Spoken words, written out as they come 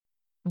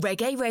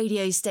Reggae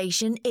radio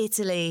station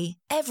Italy,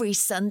 every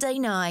Sunday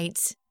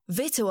night.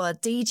 Vito our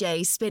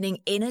DJ spinning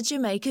inner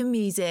Jamaican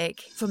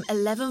music from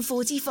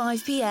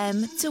 11:45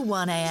 p.m. to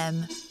 1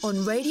 a.m.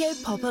 on Radio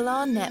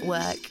Popular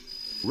Network.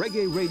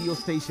 Reggae radio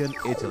station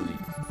Italy.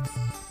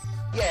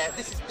 Yeah,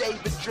 this is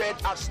David Dredd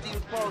of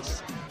Steel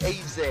Pulse,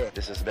 AZ.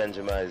 This is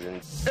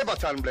Benjamin.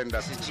 Everton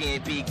Blender. This is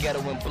G&B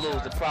Ghetto and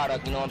Blues, the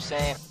product, you know what I'm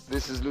saying?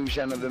 This is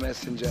Lucian of the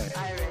Messenger.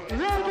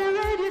 Reggae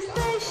radio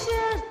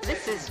station.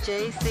 This is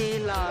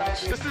JC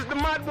Lodge. This is the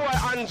Mad Boy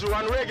Andrew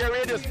on Reggae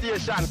radio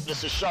station.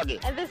 This is Shaggy.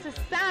 And this is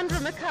Sandra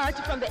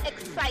McCarthy from the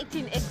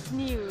exciting X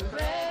News.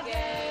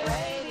 Reggae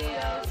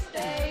radio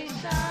station.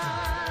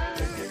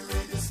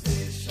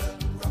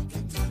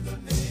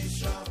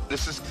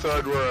 This is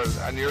Third World,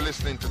 and you're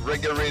listening to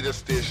Reggae radio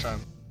station,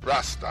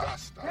 Rasta.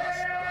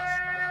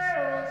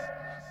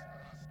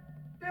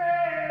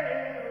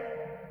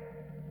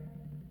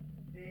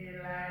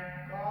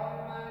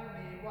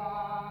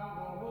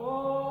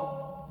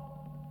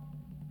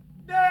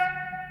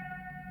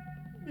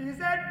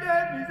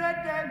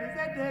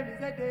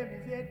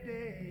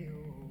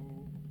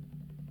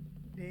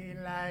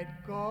 Daylight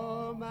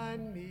come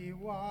and me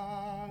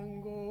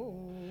want go.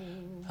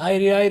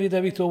 Airi da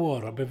Vito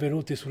War,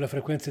 benvenuti sulle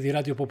frequenze di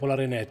Radio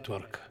Popolare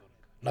Network.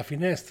 La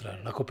finestra,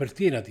 la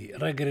copertina di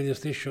Reggae Radio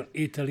Station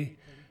Italy,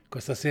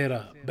 questa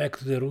sera Back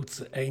to the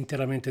Roots è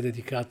interamente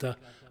dedicata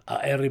a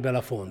Harry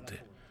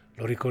Belafonte.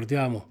 Lo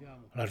ricordiamo,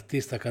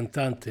 l'artista,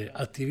 cantante,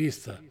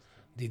 attivista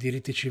di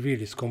diritti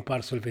civili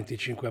scomparso il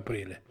 25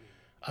 aprile.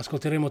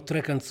 Ascolteremo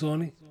 3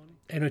 canzoni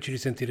e noi ci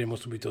risentiremo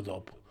subito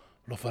dopo.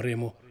 Lo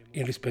faremo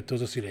in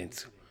rispettoso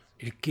silenzio.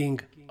 Il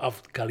King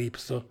of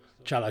Calypso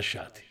ci ha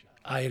lasciati.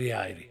 Airi,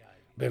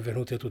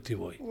 benvenuti a tutti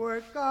voi.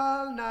 Work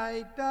all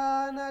night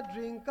and a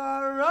drink a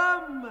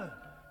rum.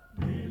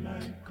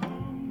 Daylight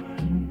come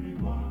and we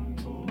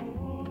want go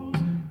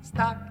home.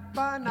 Stack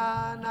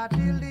banana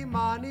till the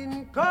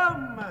morning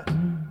come.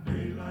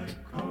 Daylight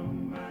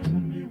come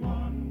and we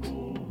want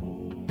go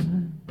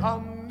home.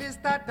 Come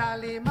Mr.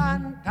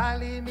 Tallyman,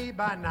 tally me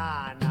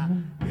banana.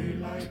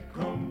 Daylight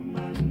come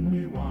and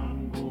we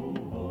want go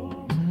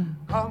home.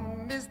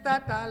 Come Mr.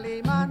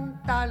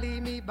 Tallyman, tally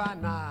me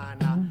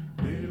banana.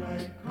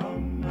 Daylight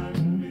come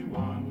and we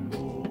want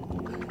go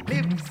home.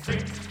 Live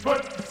 6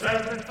 foot,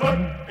 7 foot,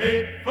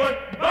 8 foot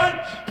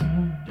bunch.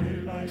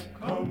 Daylight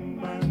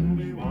come and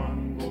we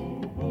want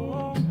go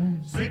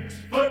home. 6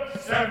 foot,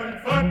 7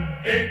 foot,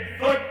 8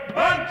 foot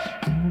bunch.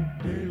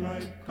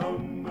 Daylight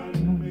come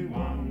and we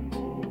want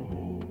go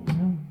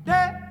home.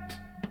 Day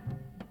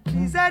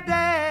is a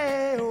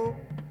day, oh.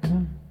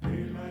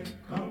 Daylight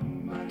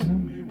come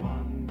and we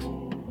want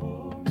go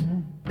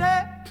home.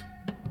 Day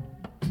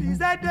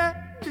is a day.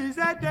 Is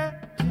a day,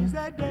 is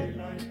a day,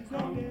 is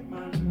a day,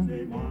 man,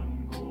 say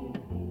one go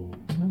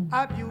home.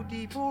 A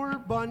beautiful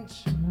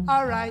bunch,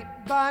 a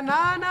ripe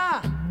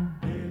banana.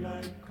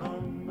 Daylight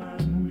come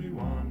and we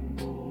want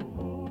go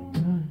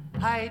home.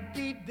 Hide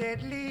the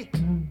deadly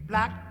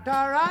black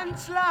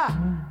tarantula.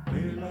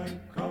 Daylight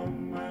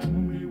come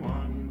and we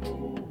want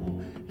go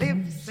home.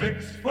 Live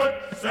 6 foot,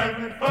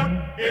 7 foot,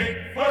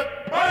 8 foot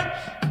bunch.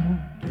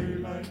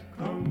 Daylight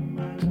come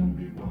and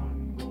we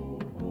want go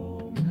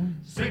home.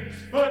 6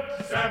 foot,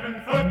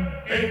 7 foot,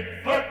 8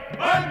 foot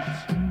bunch.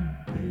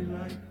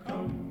 Daylight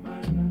come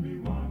and we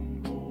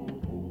want go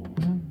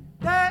home.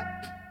 Day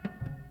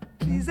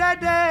is a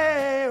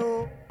day,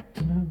 oh.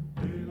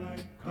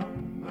 Daylight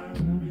come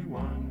and we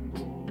want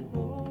go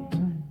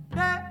home.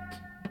 Day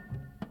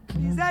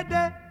is a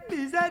day,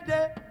 is a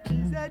day,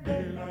 is a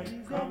day.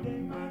 Daylight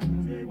come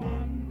and we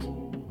want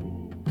go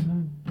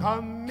home.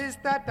 Come,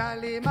 Mr.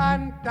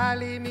 Tallyman,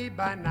 tally me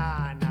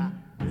banana.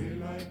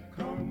 Daylight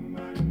come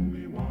and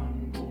we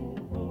want go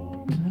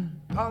home.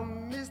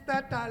 Come,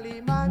 Mr.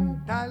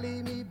 Tallyman,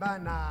 tally me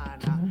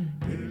banana.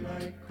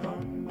 Daylight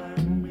come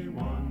and we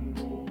want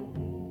go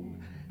home.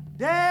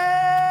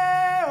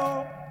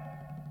 Day-o,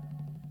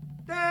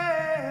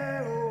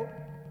 day-o.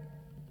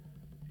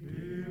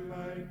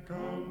 Daylight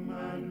come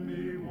and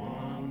we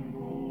want go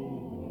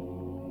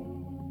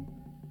home.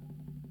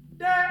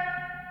 Day,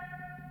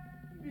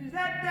 is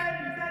that day,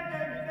 is that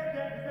day, is that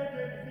day, is that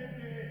day, is that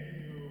day.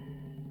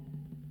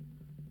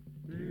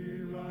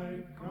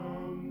 Daylight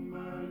come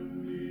and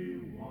we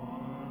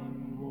want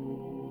go.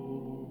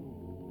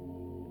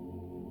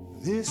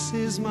 This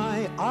is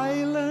my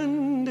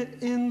island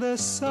in the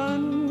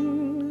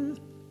sun,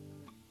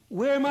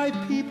 where my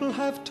people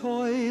have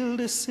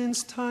toiled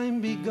since time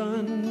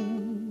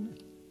begun.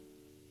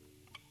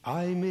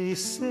 I may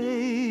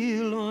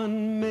sail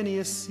on many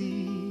a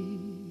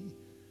sea,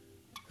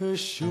 her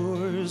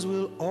shores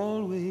will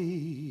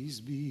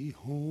always be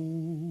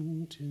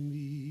home to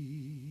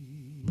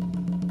me.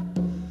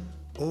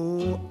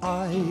 Oh,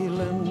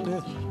 island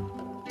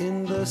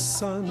in the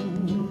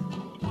sun,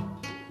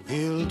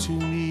 built to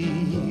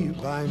me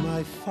by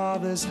my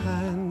father's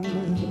hand,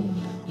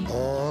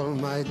 all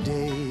my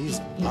days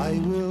I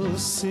will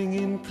sing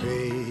in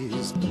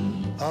praise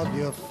of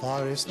your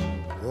forest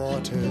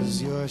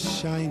waters, your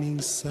shining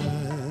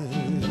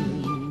sand.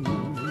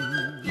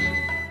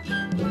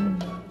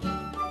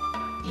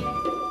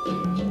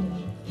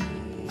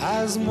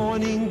 As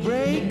morning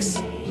breaks,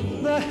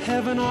 the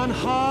heaven on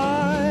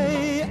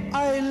high,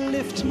 I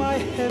lift my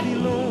heavy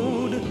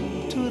load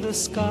to the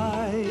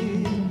sky.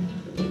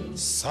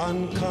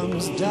 Sun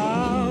comes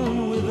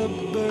down with a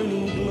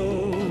burning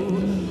glow,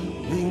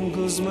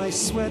 mingles my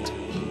sweat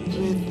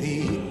with the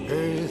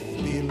earth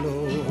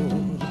below.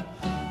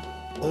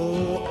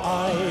 Oh,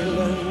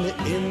 island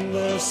in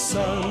the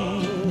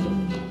sun,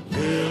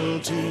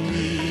 built to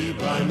me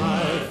by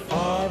my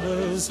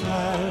father's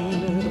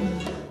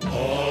hand,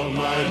 all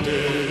my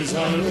days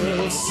I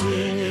will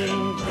sing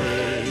in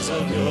praise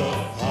of your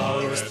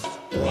forest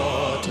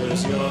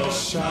waters, your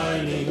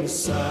shining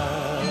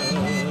sun.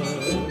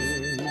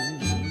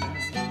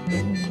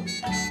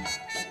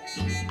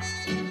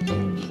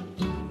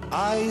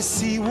 I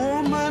see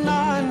woman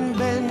on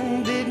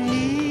bended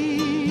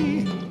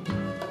knee,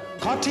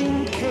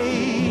 cutting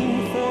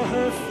cane for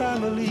her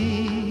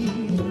family.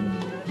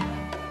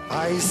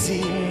 I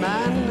see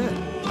man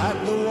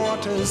at the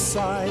water's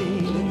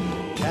side,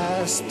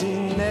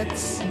 casting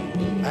nets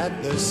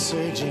at the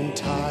surging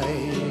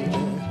tide.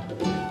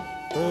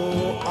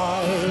 Oh,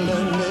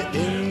 island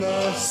in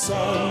the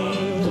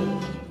sun,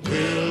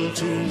 built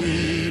to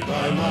me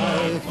by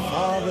my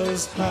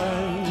father's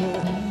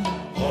hand,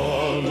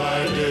 all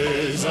my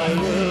days I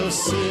will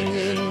sing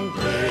in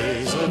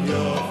praise of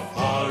your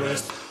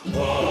forest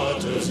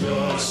waters,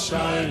 your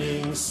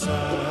shining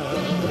sun.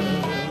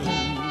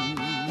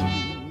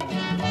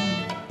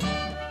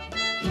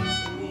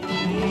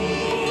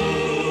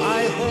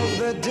 I hope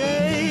the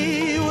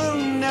day will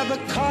never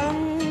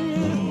come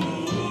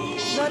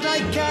that I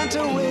can't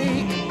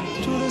awake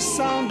to the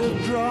sound of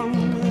drum.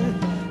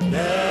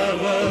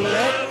 Never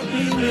let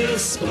me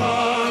miss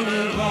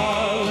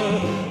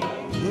carnival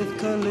with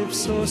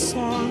calypso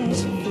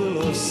songs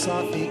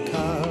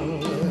philosophical.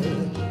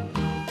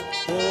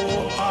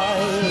 Oh,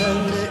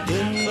 island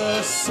in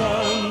the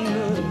sun,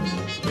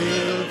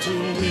 built to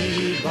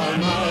me by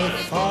my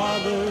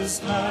father's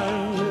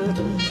hand,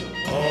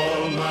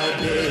 all my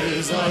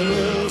days I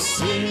will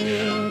sing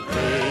in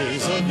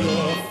praise of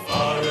your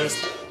forest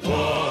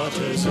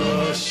waters,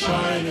 your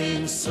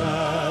shining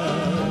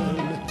sun.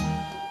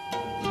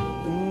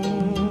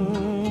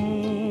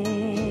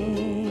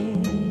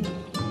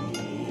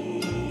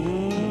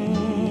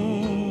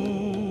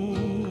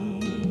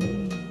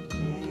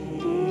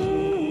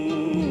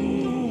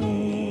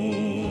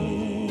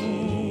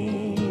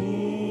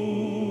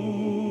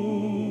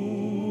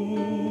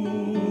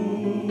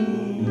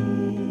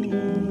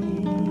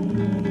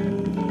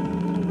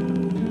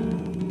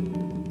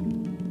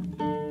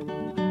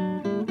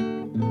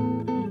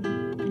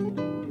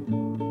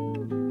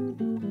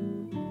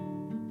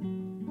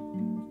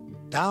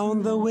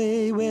 Down the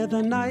way where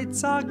the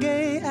nights are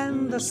gay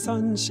and the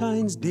sun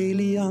shines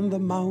daily on the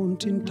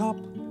mountain top,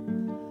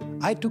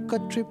 I took a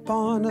trip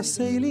on a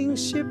sailing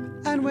ship,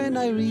 and when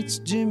I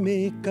reached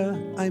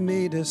Jamaica I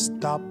made a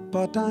stop.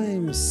 But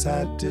I'm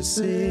sad to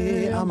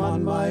say I'm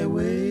on my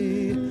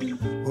way,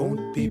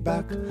 won't be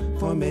back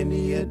for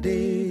many a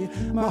day.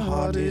 My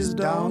heart is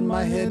down,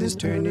 my head is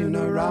turning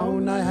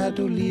around, I had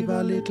to leave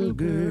a little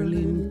girl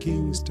in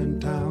Kingston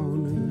town.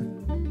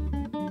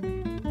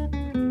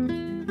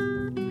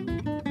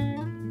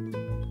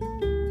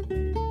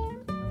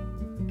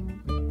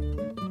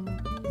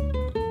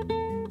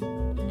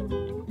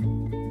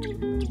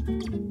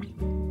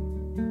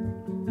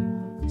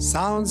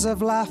 Sounds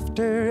of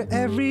laughter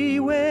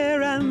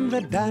everywhere and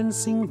the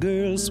dancing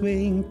girls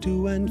swaying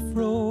to and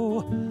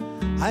fro.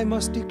 I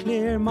must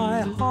declare my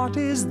heart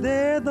is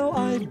there, though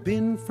I've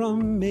been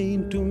from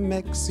Maine to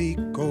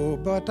Mexico.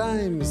 But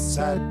I'm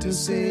sad to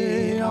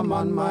say I'm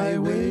on my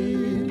way,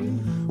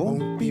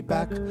 won't be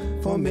back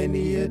for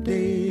many a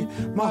day.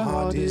 My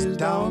heart is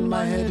down,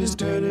 my head is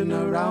turning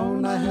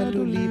around, I had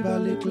to leave a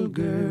little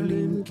girl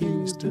in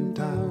Kingston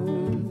town.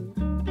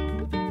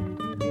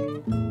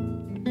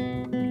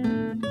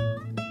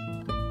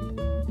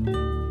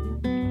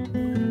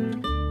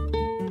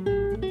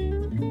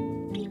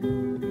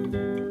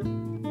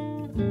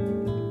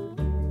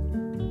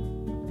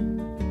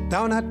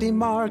 Down at the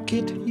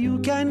market you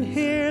can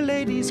hear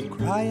ladies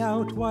cry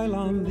out while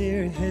on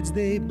their heads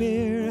they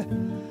bear.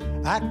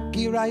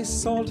 Ackee rice,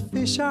 salt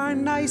fish are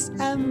nice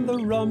and the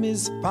rum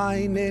is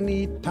fine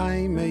any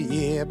time of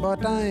year.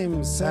 But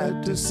I'm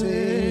sad to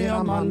say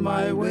I'm on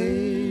my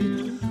way,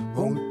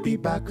 won't be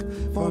back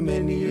for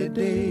many a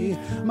day.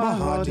 My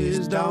heart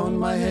is down,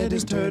 my head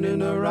is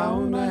turning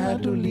around, I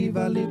had to leave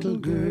a little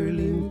girl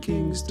in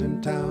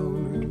Kingston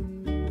town.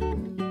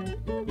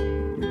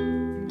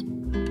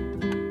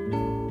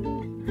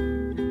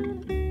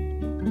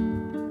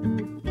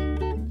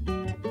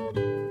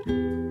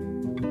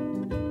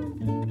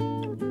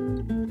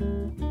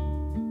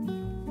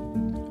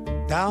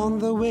 Down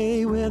the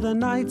way where the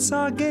nights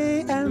are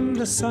gay and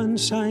the sun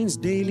shines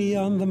daily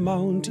on the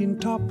mountain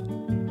top,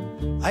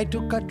 I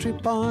took a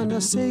trip on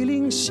a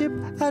sailing ship,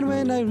 and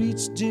when I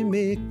reached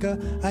Jamaica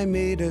I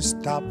made a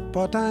stop.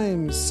 But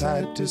I'm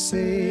sad to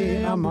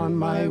say I'm on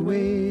my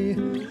way,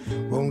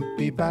 won't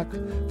be back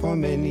for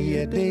many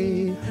a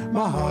day.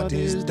 My heart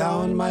is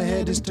down, my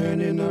head is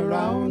turning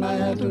around. I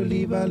had to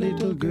leave a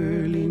little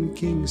girl in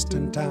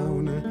Kingston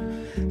town.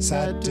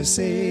 Sad to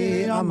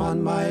say, I'm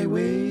on my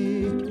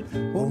way.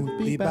 Won't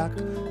be back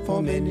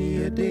for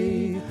many a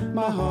day.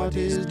 My heart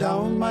is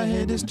down, my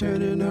head is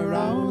turning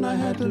around. I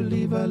had to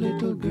leave a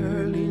little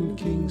girl in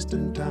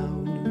Kingston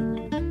town.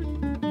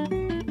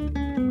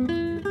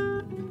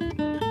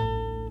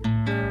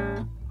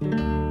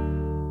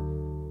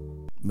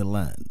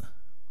 Milan,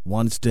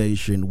 one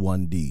station,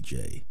 one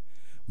DJ.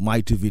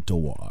 Mighty Vito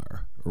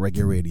War,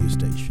 reggae radio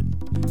station.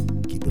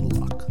 Keep it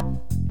locked.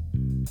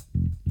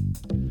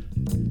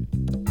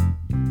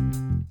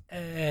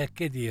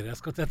 Che dire,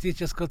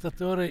 ascoltatrici e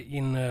ascoltatori,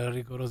 in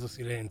rigoroso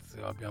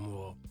silenzio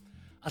abbiamo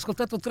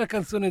ascoltato 3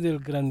 canzoni del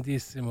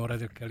grandissimo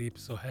Radio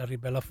Calypso Harry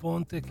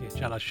Belafonte, che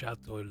ci ha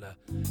lasciato il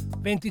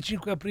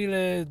 25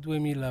 aprile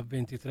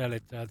 2023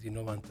 all'età di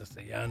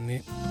 96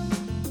 anni.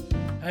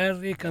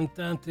 Harry,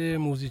 cantante,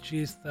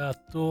 musicista,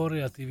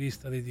 attore,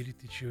 attivista dei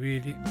diritti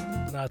civili,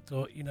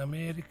 nato in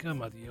America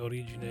ma di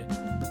origine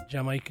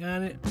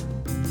giamaicane.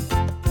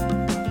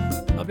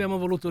 Abbiamo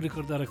voluto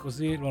ricordare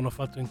così, lo hanno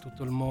fatto in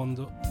tutto il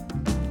mondo.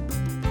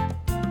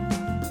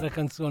 3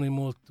 canzoni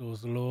molto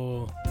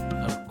slow,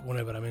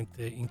 alcune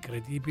veramente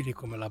incredibili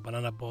come la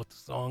Banana Boat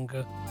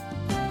Song,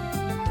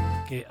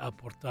 che ha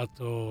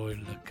portato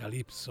il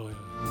calypso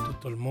in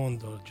tutto il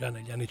mondo già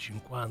negli anni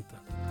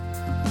 50.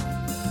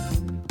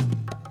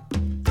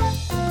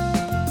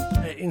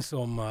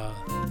 Insomma,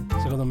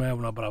 secondo me è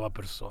una brava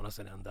persona,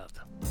 se n'è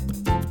andata.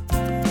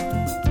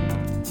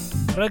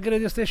 Reggae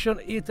Radio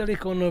Station Italy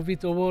con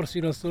Vito War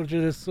sino al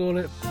sorgere del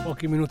sole,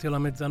 pochi minuti alla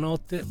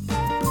mezzanotte.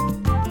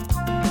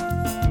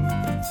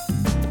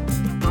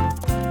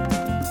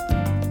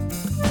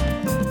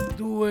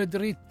 Due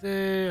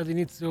dritte ad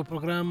inizio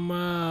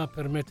programma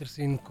per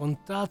mettersi in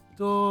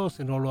contatto.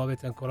 Se non lo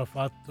avete ancora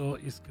fatto,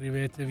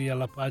 iscrivetevi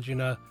alla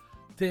pagina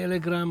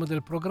Telegram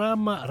del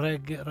programma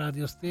Reggae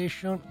Radio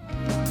Station.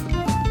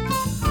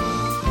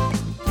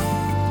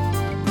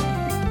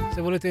 Se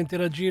volete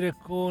interagire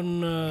con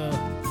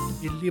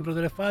il libro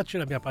delle facce,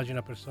 la mia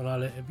pagina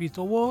personale è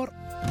Vito War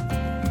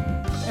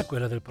e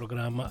quella del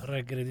programma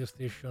Reggae Radio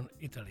Station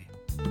Italy.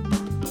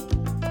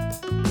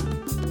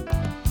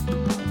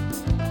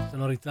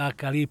 Sonorità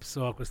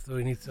calypso a questo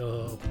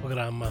inizio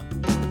programma.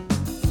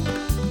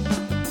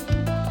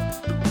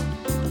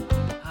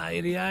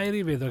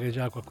 Airi, vedo che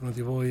già qualcuno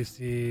di voi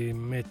si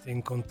mette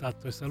in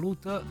contatto e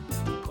saluta.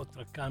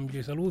 Contraccambio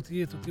i saluti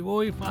e tutti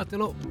voi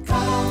fatelo.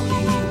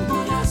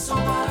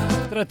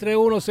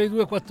 331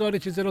 62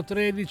 14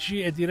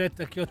 013 e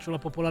diretta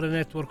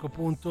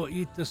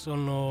 @popolarenetwork.it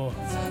sono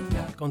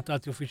i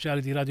contatti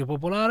ufficiali di Radio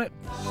Popolare.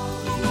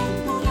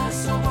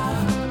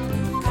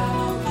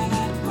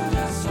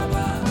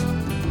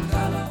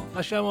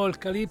 Lasciamo il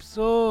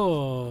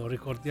Calypso,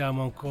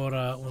 ricordiamo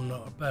ancora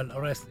un bel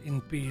rest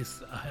in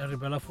peace a Harry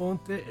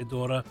Belafonte ed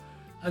ora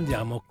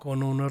andiamo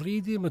con un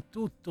rhythm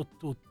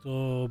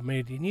tutto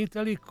made in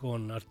Italy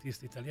con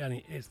artisti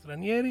italiani e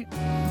stranieri.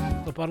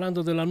 Sto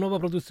parlando della nuova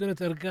produzione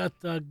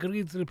targata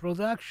Grizzly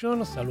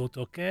Production,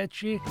 saluto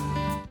Catchy.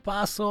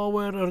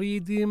 Passover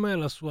Rhythm è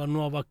la sua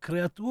nuova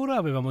creatura,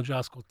 avevamo già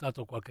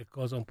ascoltato qualche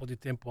cosa un po' di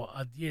tempo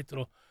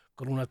addietro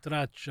con una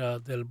traccia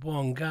del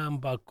buon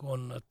Gamba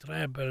con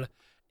treble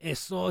e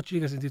soci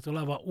che si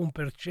intitolava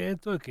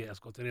 1% e che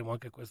ascolteremo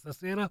anche questa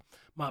sera,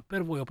 ma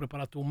per voi ho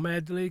preparato un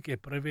medley che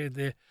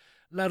prevede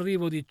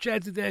l'arrivo di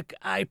Chezidek,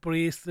 High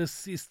Priest,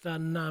 Sista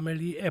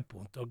Namely e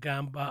appunto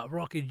Gamba,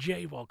 Rocky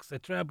J-Vox e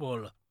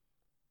Treble.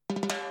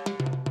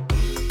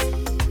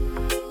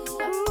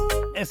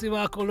 E si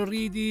va col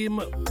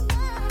rhythm.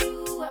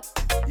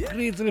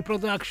 Grizzly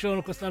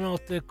Production questa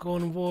notte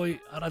con voi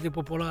a Radio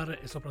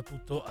Popolare e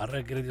soprattutto a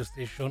Reggae Radio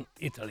Station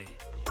Italy.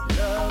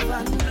 Love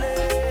and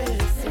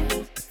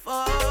blessings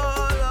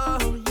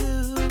follow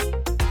you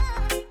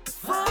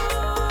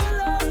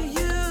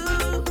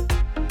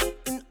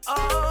in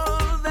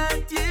all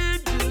that you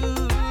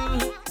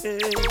do. Hey.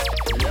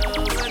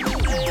 Love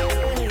and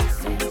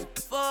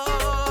blessings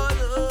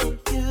follow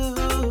you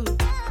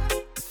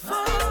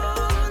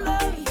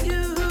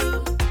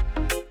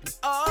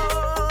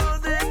all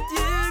that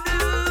you do.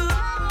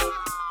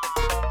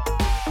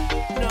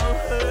 No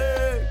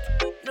hurt,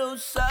 no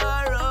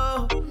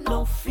sorrow,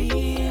 no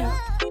fear,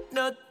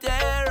 no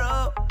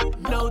terror,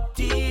 no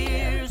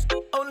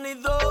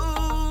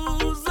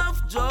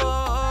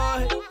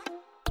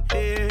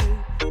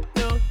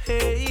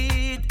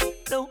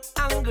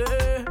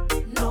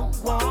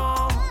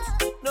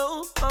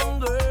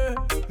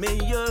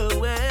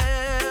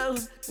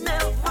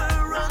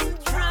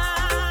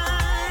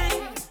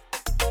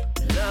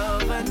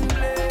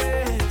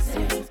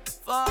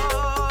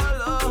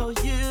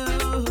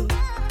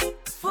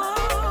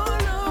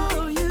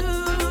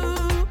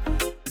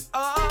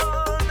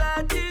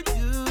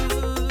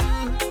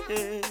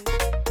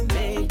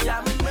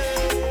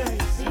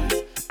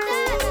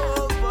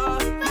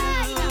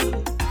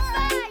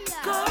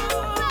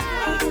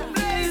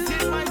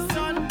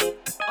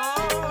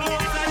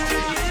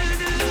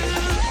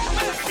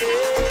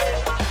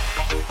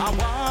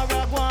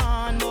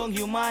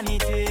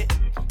humanity.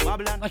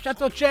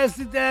 Lasciato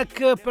Chelsea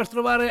Deck per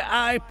trovare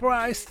High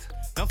Priced.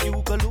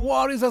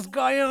 War is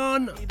going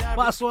on.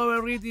 Passo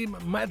over Rhythm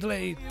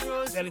Medley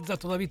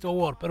realizzato da Vito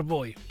War per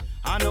voi.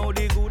 I know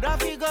the good of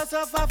you go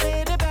suffer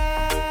for the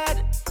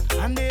bad,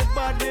 and the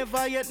bad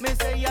never yet me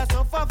say you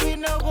suffer for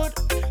no good.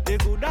 The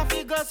good of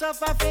you go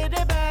suffer for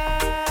the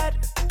bad.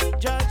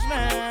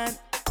 Judgment,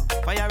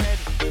 fire red.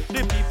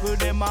 The people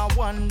them a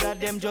wonder,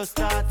 them just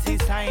start see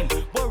sign.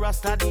 But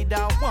Rasta did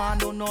a one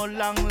no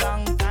long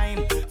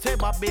time. Say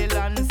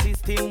Babylon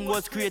system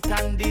was create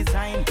and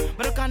design.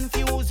 But you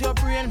confuse your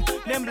brain,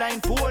 them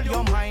blindfold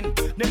your mind.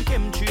 Them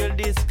chemtrail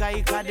the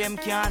sky cause them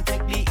can't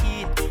take the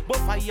heat. But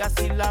fire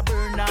still a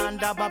burn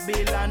under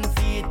Babylon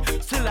feet.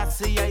 Still I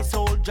say I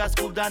soldiers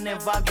coulda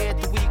never get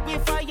weak. We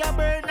fire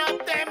burn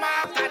up them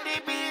after the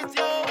beats,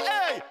 yo.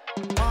 Hey!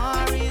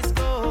 War is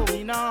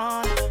going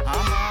on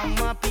among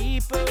my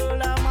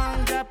people,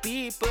 among the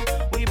people.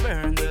 We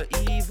burn the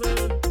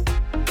evil.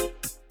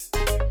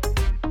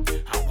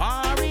 A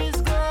war is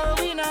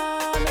going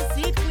on, I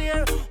see it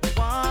clear.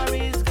 War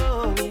is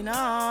going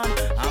on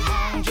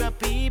among the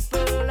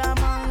people,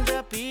 among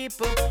the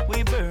people.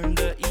 We burn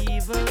the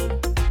evil.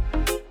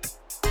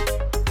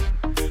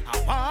 A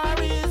war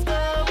is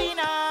going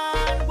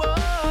on,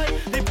 boy.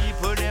 The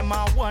people them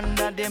a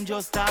wonder, them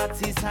just start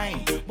see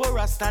sign. But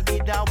Rasta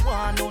did a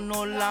one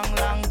no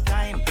long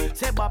time.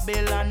 Say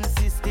Babylon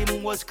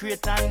system was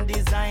create and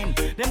design.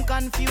 Them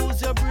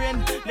confuse your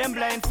brain, them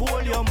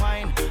blindfold your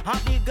mind. A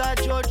bigger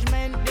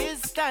judgment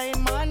this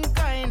time,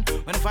 mankind.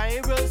 When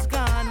fire's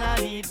gone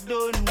and it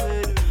done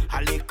with.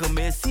 A little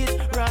message,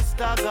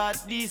 Rasta got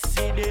this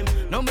see them.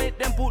 No make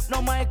them put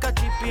no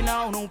microchip in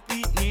now, no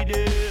pitney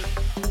them.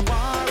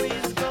 War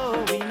is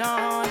going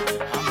on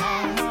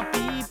among my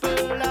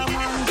people,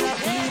 among the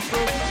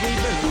people. We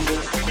burn the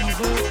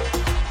evil.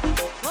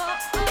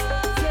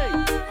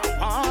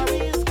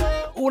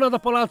 Una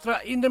dopo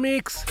l'altra in the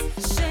mix.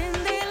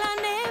 Scende la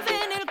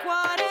neve nel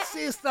cuore.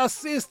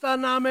 Sista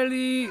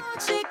Nameli.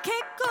 Voce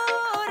che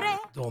corre.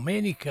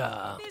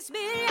 Domenica. Mi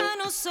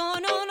sbirriano,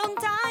 sono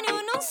lontani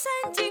o non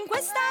senti in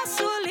questa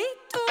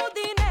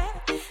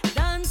solitudine.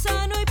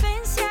 Danzano i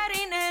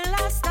pensieri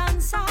nella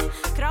stanza.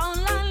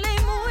 Crollano le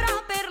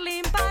mura per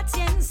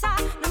l'impazienza.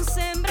 Non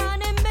sembra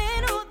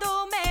nemmeno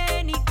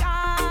domenica.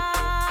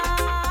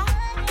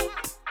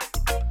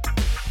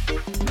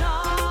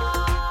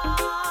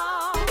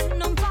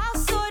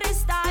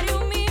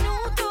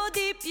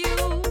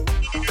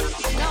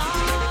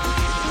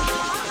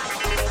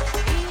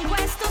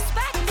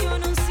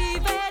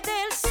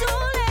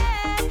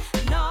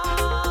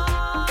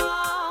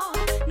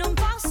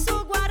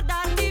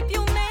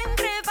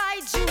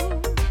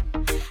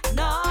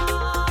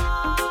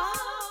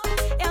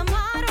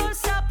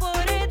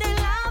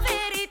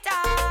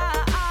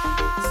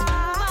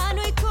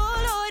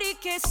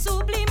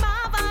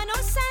 Sublimavano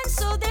il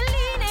senso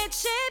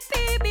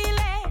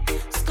dell'ineccepibile.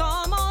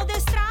 Scomode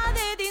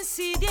strade di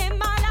insidie e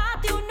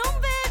malati. O non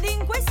vedi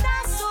in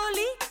questa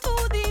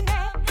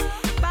solitudine.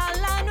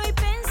 Ballano i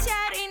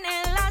pensieri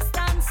nella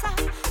stanza.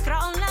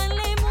 Crollano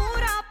le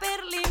mura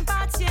per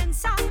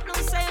l'impazienza.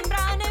 Non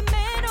sembra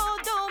nemmeno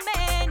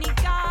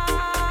domenica.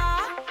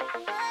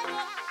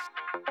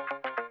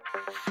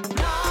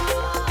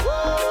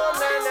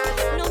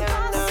 Non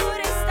posso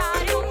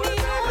restare un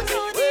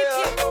minuto di più.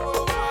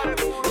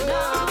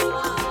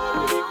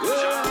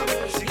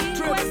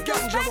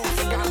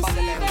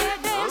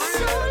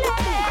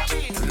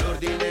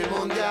 L'ordine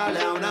mondiale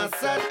ha un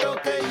assetto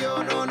che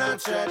io non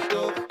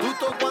accetto.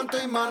 Tutto quanto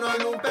in mano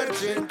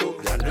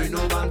all'1%. E a noi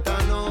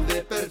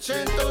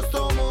 99%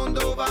 sto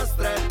mondo va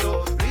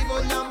stretto.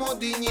 Rivogliamo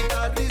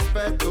dignità e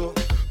rispetto.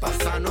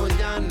 Passano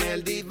gli anni e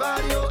il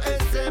divario è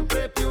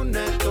sempre più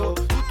netto.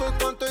 Tutto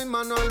quanto in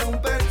mano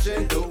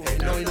all'1%. E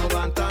noi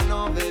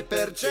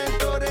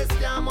 99%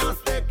 restiamo a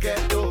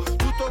stecchetto.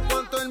 Tutto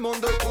quanto il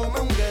mondo è come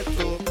un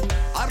ghetto.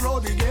 Parlo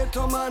di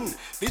ghetto man,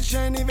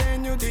 vicini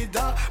venuti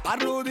da.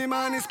 Parlo di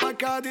mani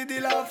spaccati di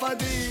la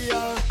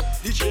fatia.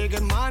 Dice che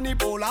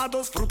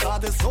manipolato,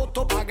 sfruttato e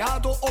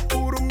sottopagato.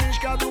 Oppure un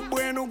miscato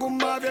buono con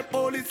mafia e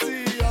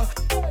polizia.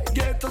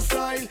 Ghetto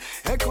style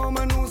è come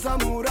un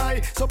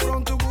samurai. So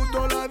pronto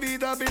con la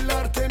vita per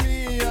l'arte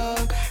mia.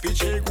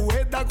 Dice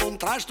che è da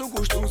contrasto con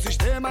questo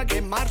sistema che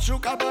marcio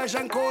capace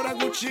ancora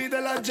di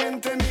uccidere la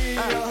gente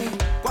mia.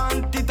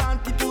 Quanti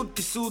tanti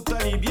tutti su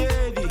tali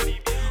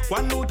piedi.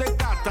 Quando te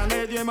carta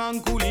ne die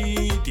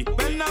manculiti.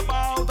 Per una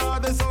pauta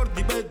dei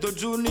sordi per 2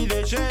 giorni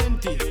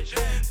decenti.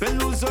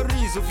 Per un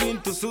sorriso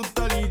finto su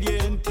tali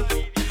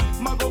dienti.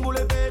 Ma come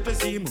le pepe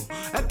siamo,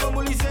 è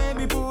come li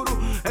semi puro.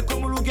 È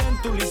come lo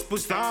ghiento li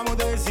spostiamo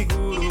de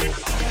sicuro.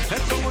 È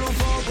come lo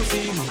fuoco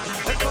siamo,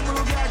 è come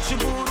lo ghiaccio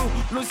puro.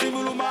 Lo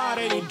siamo lo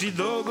mare, il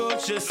dogo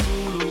c'è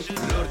solo.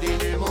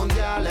 L'ordine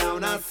mondiale ha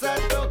un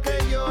assetto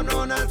che io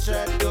non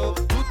accetto.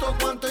 Tutto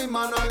quanto in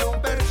mano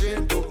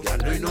all'1%. E a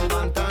noi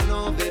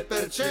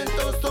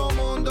 99% sto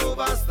mondo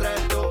va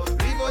stretto.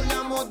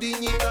 Rivogliamo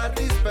dignità e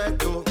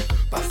rispetto.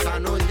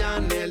 Passano gli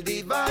anni e il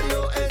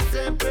divario è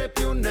sempre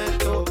più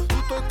netto.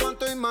 Tutto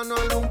quanto in mano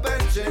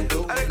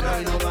all'1%. E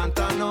noi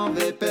 99%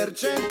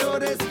 100%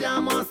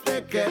 restiamo a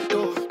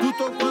stecchetto.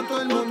 Tutto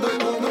quanto il mondo è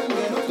un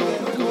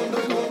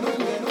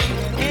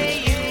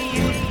Hey,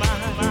 you,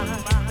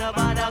 man,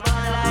 nobody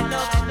gonna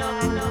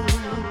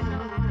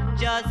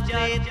just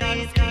play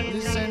this game.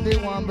 Listen, they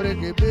want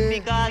break it, baby.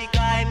 Because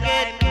time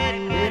get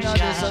You know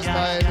this is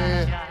style,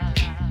 eh?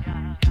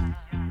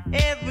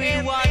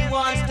 Everyone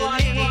wants to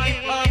live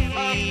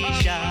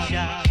official.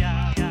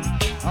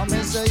 I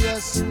may say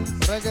yes,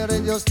 reggae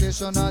radio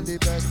station are the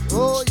best.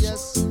 Oh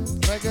yes,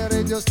 reggae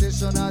radio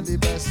station are the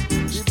best.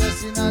 The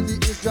best in the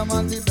East Jam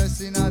and the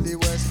best in the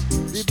West.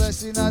 The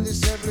best in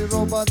the every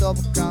rubber dub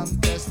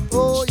contest.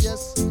 Oh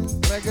yes,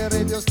 reggae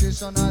radio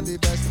station are the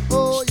best.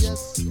 Oh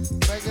yes,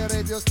 reggae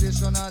radio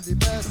station are the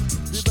best.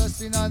 The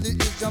best in the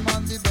East Jam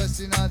and the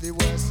best in the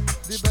West.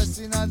 The best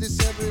in the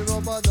every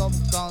rubber dub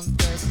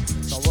contest.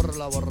 So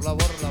warla warla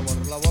warla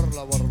warla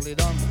warla warli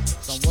done.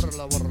 So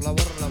warla warla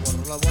warla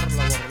warla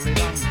warla warli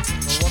done.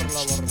 So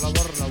warla warla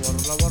warla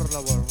warla warla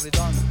warli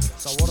done.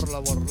 So warla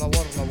warla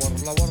warla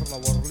warla warla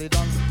warli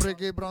done.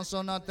 Freaky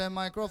Bronson at the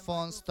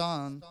microphone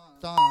stand.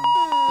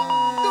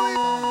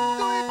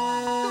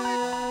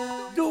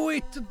 Do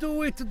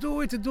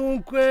it,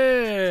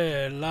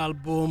 dunque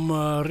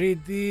l'album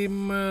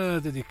Redeem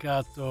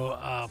dedicato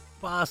a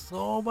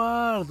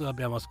Passover, dove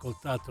abbiamo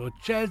ascoltato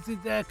Chelsea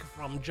Deck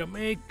from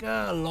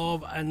Jamaica,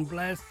 Love and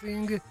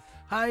Blessing,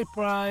 High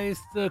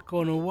Priced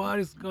con What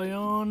Is Going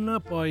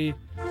On, poi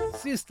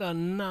Sista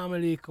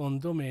Namely con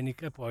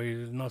Domenica e poi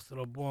il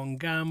nostro buon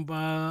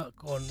Gamba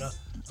con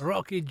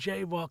Rocky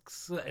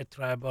J-Vox e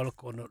Treble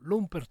con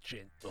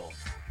l'1%.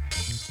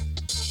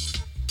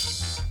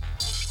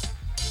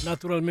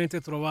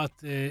 Naturalmente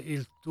trovate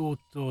il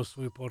tutto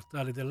sui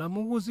portali della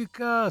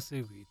musica,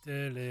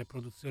 seguite le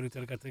produzioni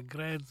targate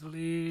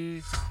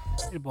Grizzly,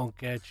 il buon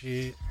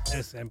Catchy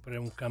è sempre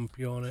un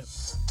campione.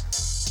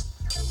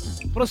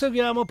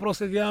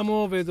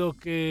 Proseguiamo, vedo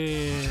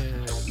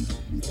che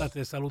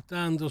state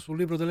salutando sul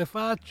libro delle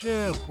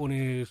facce,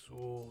 alcuni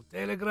su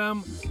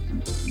Telegram,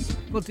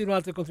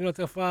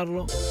 continuate a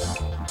farlo.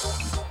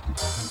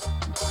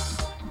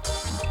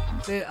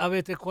 Se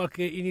avete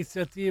qualche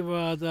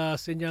iniziativa da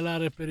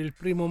segnalare per il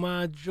 1°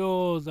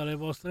 maggio dalle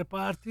vostre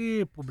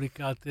parti,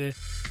 pubblicate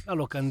la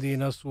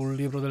locandina sul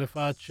libro delle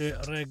facce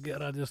Reggae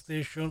Radio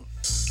Station.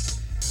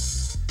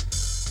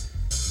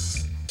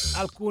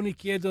 Alcuni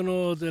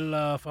chiedono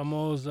della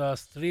famosa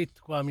street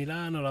qua a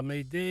Milano, la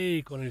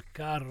Mayday, con il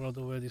carro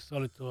dove di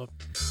solito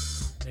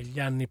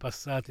negli anni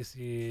passati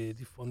si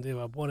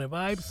diffondeva buone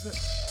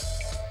vibes.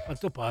 A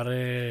quanto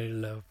pare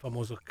il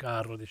famoso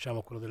carro,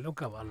 diciamo quello del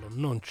Leoncavallo,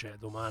 non c'è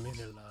domani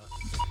nella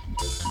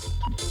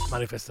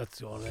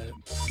manifestazione.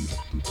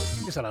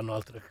 Ci saranno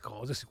altre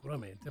cose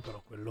sicuramente,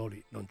 però quello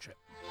lì non c'è.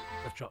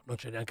 Perciò non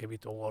c'è neanche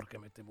Vito War che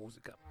mette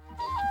musica.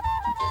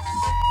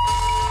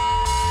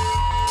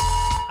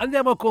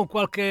 Andiamo con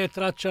qualche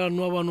traccia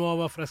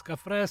nuova,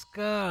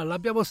 fresca.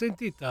 L'abbiamo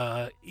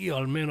sentita, io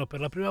almeno per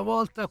la prima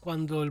volta,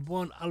 quando il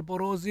buon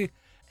Alborosi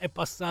è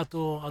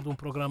passato ad un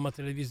programma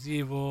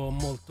televisivo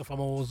molto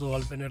famoso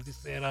al venerdì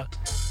sera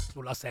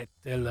sulla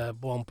 7, il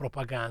buon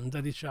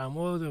Propaganda,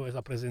 diciamo, dove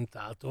l'ha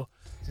presentato.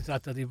 Si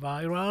tratta di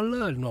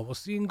Viral, il nuovo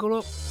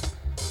singolo,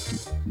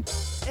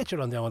 e ce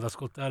lo andiamo ad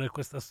ascoltare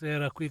questa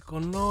sera qui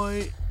con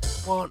noi,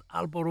 buon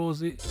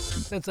Alborosi,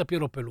 senza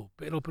Piero Pelù.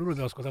 Piero Pelù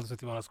l'abbiamo ascoltato la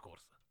settimana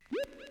scorsa.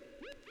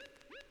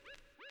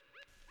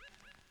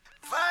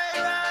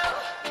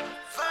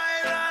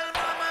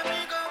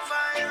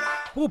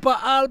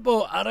 Pupa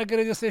Albo a Reggae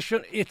Radio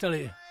Station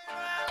Italy.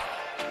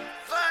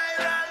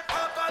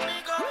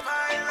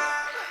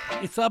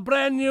 It's a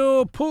brand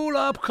new pull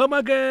up, come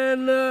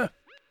again.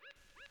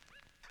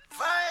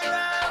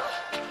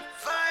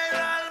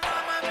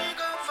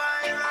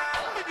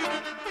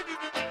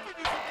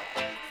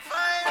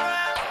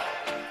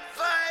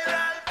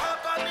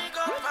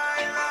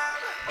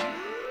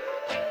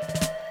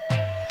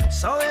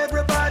 So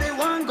everybody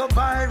want go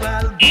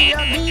viral. Be a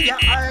media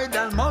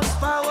idol, most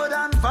power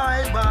than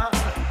fiber.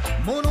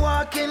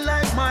 Moonwalking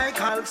like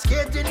Michael,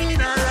 skating in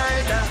a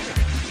rider.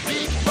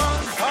 Big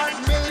bang,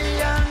 5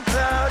 million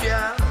crowd,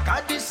 yeah.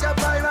 Got this a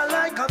viral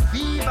like a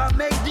fever.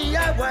 Make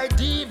DIY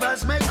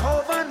divas, make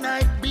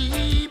overnight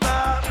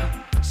beaver.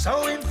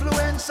 So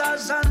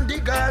influencers and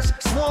diggers,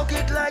 smoke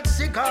it like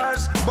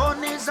cigars,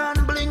 bunnies and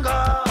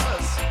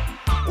blingers.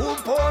 Who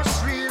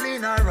pours real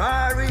in a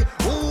Rari,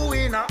 who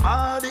in a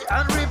Audi,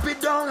 and rip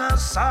it down a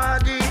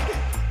Saudi.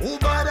 Who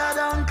better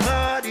than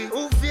Claudia,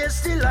 who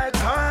feisty like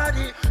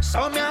Cardi.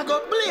 So me a go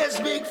blaze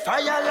big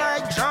fire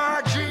like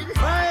Georgie.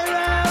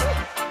 Viral,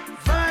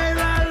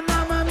 viral,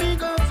 mama me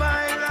go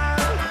viral.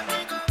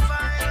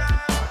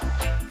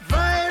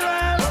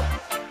 Viral,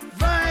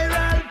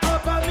 viral,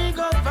 papa me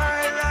go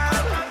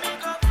viral.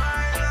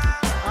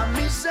 And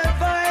me say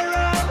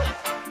viral,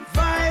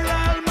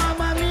 viral,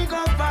 mama me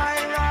go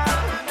viral.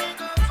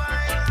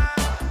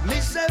 Me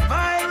say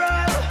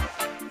viral,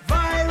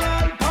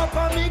 viral,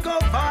 papa me go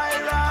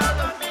viral.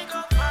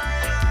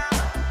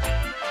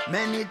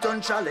 Many turn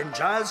and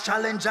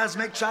challengers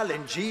make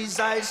challenges.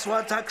 Ice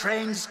water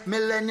cranes,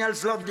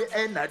 millennials love the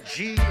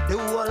energy. The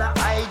whole of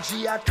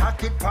IG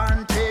attack it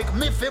pan take.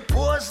 Me fi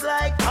pose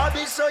like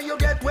hobby so you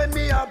get when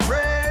me a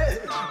pray.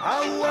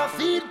 I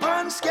feed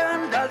pan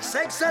scandal,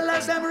 sex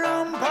sellers them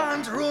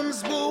rampant.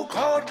 Rooms book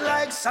out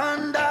like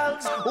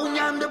sandals.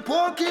 Unyan the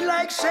pokey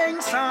like Sheng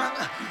Sang.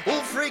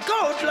 Who freak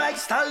out like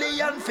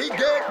stallion, fi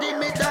get the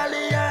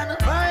medallion.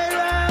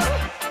 Viral,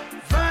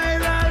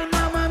 viral,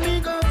 mama me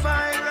go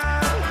viral.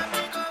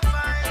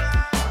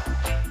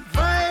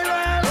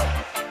 Viral,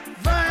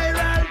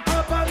 viral,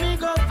 papa me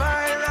go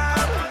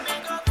viral.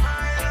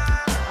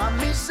 I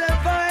me say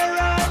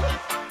viral,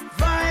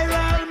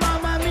 viral,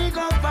 mama me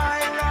go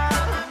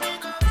viral.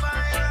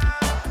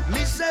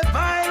 Me say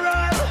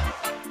viral,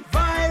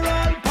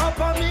 viral,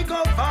 papa me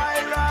go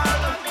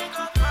viral.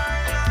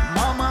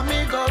 Mama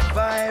me go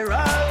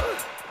viral,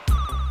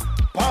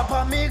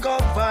 papa me go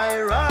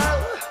viral.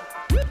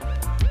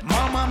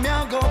 Mama me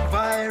a go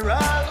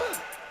viral,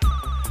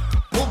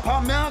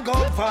 papa me a go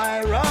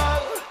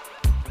viral.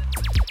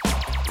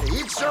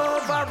 It's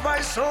over,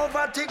 voice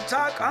over,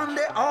 TikTok on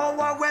the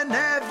hour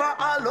whenever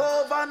all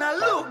over and I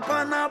look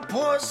on a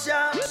post,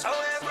 yeah. So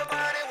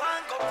everybody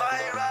want go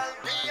viral,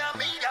 be a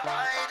media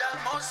idol,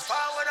 most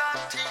forward on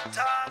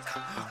TikTok.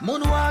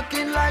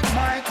 Moonwalking like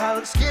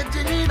Michael,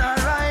 skating in a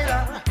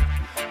rider,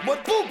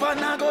 but Poopa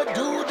na go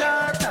do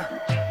that.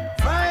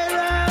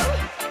 Viral,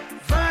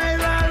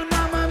 viral,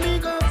 mama me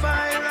go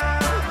viral.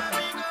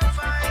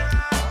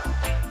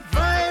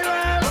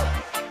 Viral,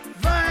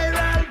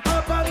 viral,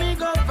 papa me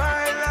go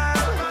viral.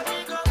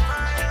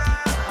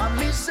 I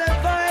me say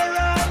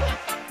viral,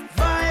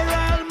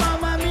 viral,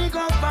 mama me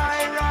go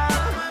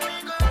viral.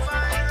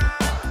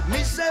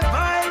 Me say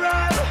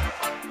viral,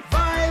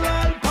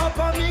 viral,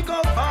 papa me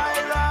go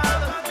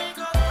viral.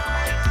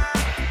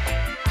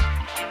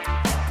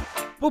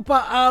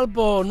 Pupa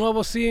Albo,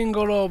 nuovo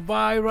singolo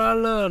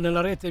viral, nella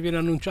rete viene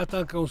annunciato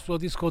anche un suo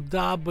disco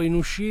dub in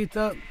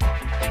uscita.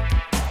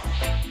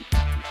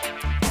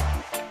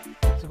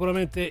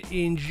 Sicuramente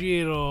in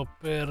giro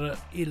per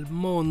il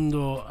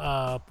mondo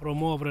a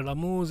promuovere la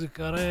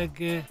musica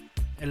reggae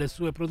e le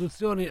sue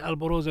produzioni.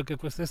 Alboroso anche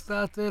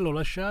quest'estate, lo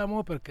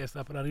lasciamo perché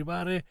sta per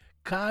arrivare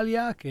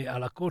Kalia che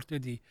alla corte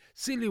di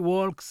Silly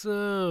Walks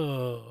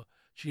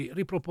ci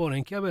ripropone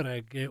in chiave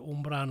reggae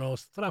un brano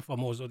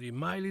strafamoso di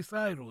Miley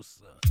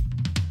Cyrus.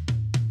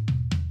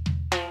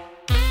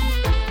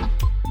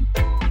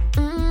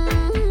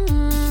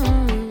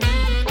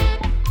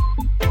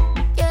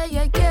 Yeah,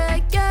 yeah, yeah,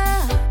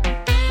 yeah.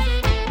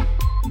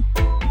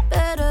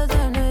 Better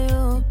than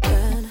you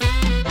can.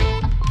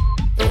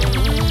 Yeah.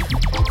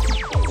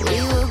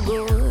 We were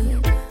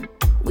good,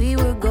 we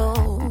were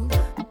gold.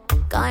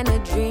 Kind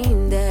of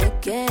dream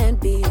that can't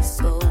be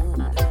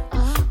sold.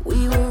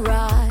 We were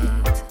right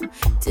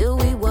till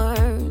we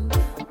weren't.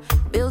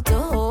 Built a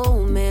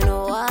home and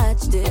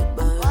watched it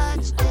burn.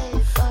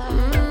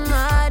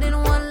 I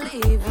didn't want to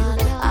leave you,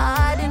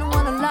 I didn't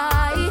want to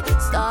lie.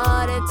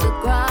 Started to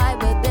cry,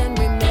 but then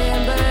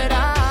remembered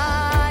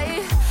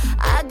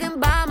I can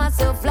buy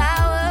myself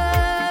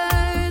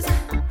flowers,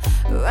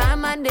 write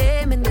my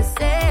name in the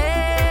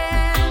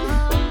sand,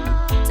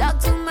 talk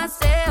to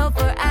myself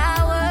for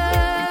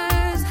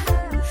hours,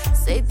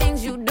 say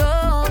things you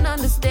don't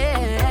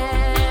understand.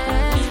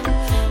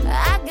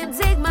 I can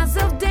take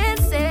myself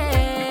dancing,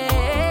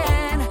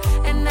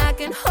 and I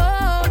can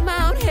hold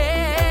my own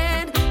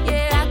hand.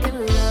 Yeah, I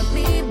can love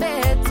me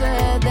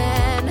better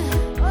than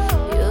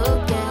you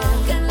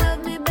can. Can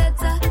love me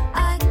better,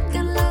 I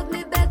can love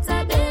me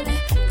better, baby.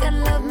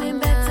 Can love me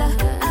better,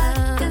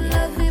 I can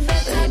love me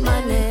better. Paint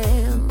my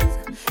nails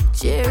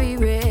cherry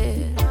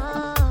red,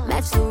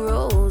 match the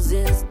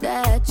roses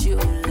that you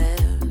left.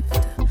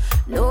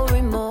 No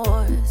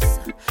remorse,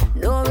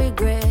 no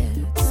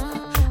regrets.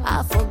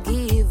 I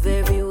forgive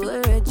every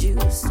word you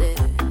said.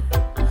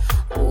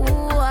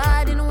 Ooh,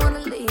 I didn't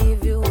want to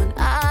leave you and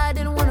I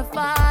didn't want to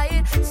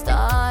fight.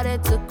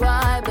 Started to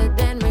cry, but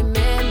then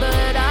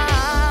remembered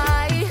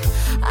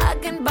I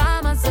can buy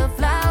myself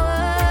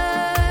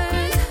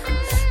flowers,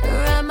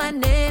 write my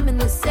name in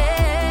the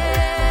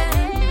sand,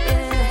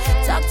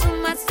 talk to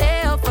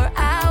myself for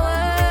hours.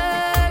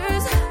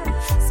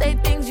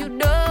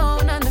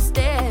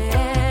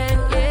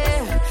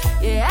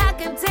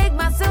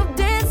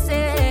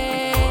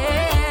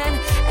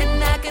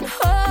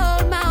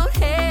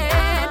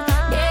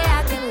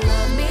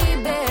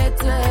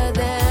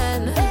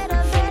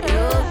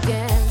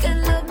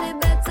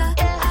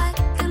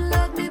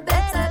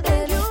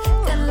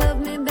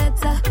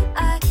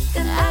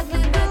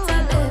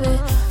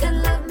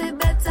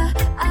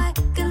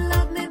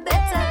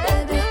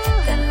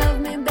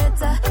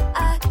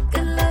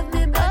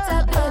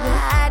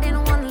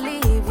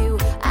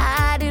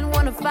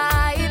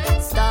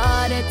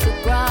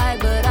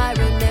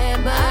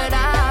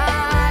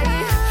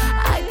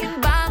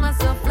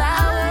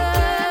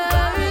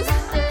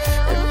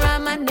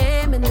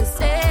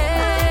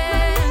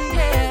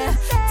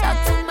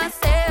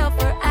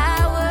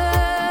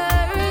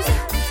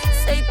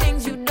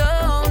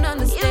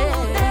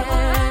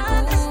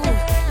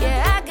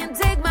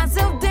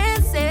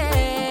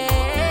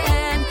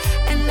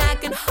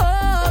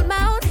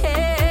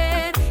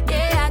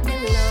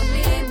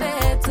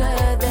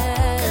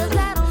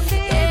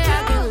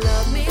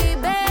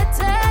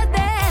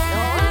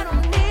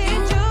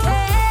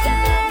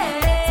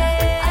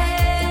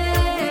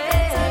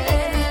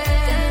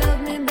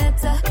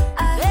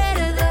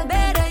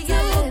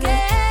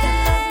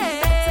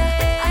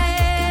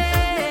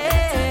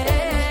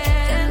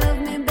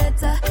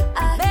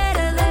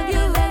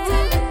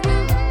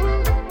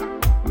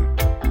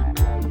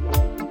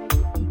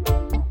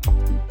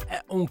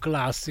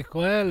 classico,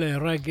 le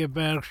reggae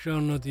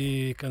version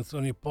di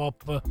canzoni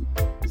pop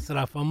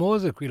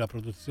strafamose. Qui la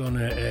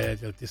produzione è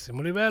di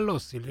altissimo livello,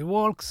 Silly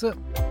Walks.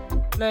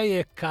 Lei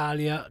è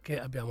Kalia, che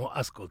abbiamo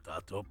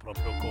ascoltato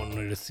proprio con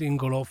il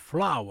singolo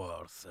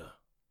Flowers.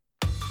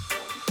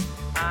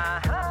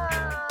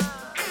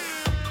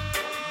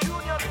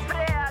 Junior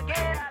Sprea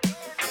che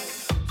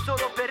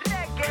solo per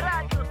Reggae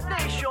Radio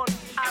Station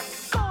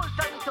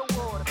ascolta Vito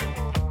War.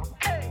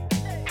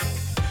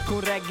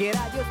 Con Reggae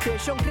Radio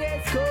Station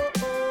cresco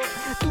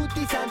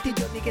tutti i santi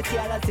giorni, che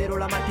sia la sera o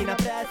la mattina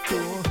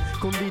presto.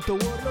 Con Vito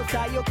War lo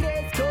sai io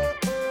cresco,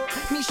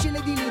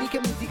 miscele di liriche e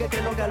musica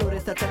creano calore,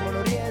 sta fermo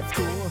non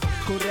riesco.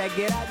 Con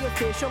Reggae Radio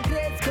Station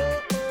cresco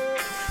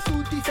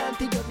tutti i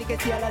santi giorni, che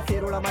sia la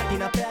sera o la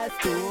mattina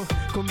presto.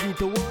 Con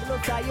Vito War lo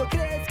sai io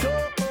cresco,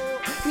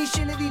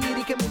 miscele di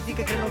liriche e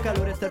musica creano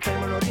calore, sta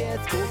fermo non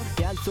riesco.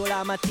 Mi alzo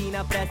la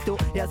mattina presto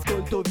e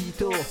ascolto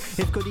Vito,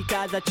 esco di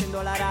casa,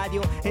 accendo la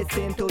radio e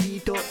sento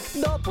Vito.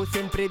 Dopo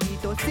sempre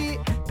Vito, sì,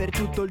 per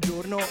tutto il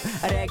giorno.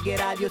 Reggae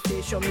Radio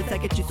Station, mi sa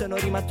che ci sono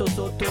rimasto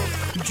sotto.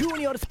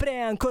 Junior Spray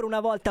ancora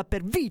una volta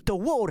per Vito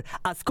War.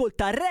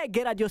 Ascolta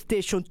Reggae Radio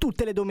Station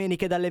tutte le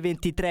domeniche dalle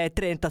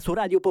 23:30 su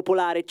Radio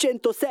Popolare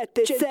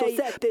 107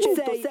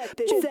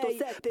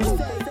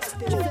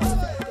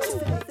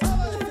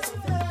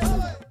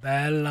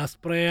 Bella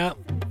Sprea.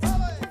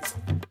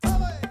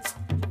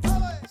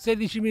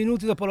 16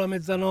 minuti dopo la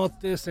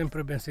mezzanotte,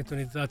 sempre ben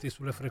sintonizzati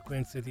sulle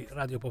frequenze di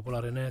Radio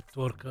Popolare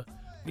Network.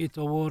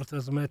 Vito War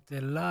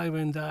trasmette live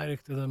and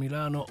direct da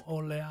Milano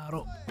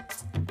Olearo.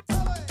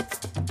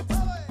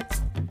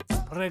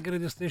 Reggae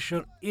Radio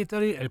Station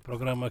Italy è il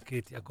programma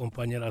che ti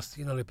accompagnerà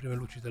sino alle prime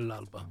luci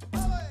dell'alba.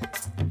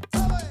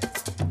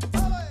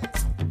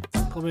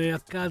 Come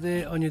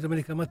accade ogni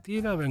domenica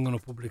mattina, vengono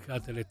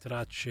pubblicate le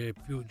tracce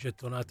più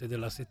gettonate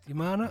della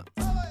settimana.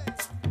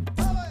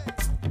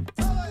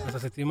 Questa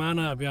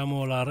settimana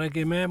abbiamo la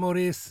Reggae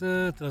Memories,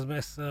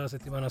 trasmessa la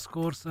settimana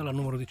scorsa, la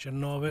numero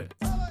 19,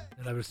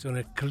 nella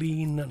versione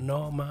clean,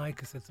 no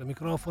mic, senza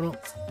microfono,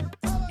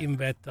 in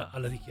vetta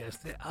alle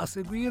richieste. A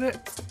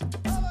seguire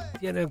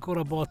tiene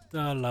ancora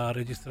botta la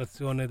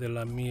registrazione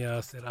della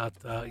mia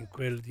serata in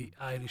quel di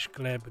Irish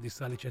Club di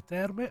Salice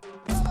Terme.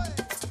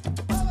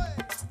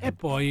 E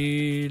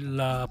poi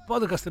la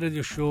podcast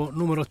radio show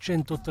numero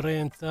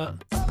 130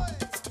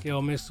 che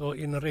ho messo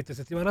in rete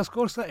settimana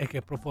scorsa e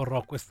che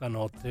proporrò questa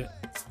notte,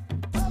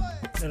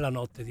 nella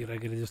notte di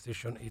Reggae Radio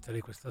Station Italy.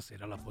 Questa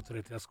sera la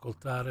potrete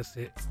ascoltare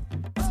se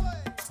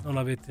non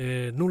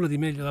avete nulla di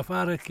meglio da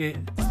fare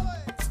che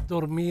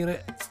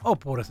dormire,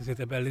 oppure se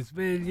siete belli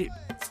svegli,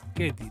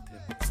 che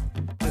dite?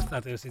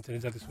 Restate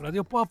sintonizzati su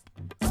Radio Pop.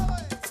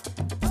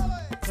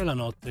 E la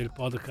notte il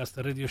podcast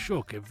radio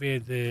show che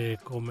vede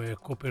come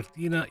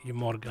copertina i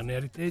Morgan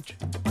Heritage,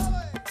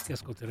 che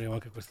ascolteremo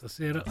anche questa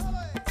sera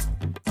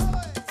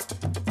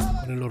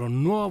con il loro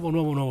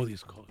nuovo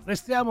disco.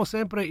 Restiamo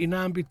sempre in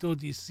ambito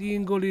di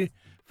singoli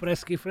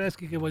freschi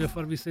che voglio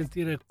farvi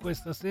sentire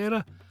questa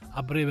sera.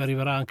 A breve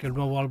arriverà anche il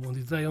nuovo album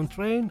di Zion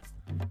Train,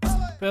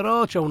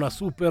 però c'è una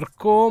super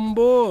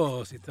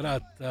combo. Si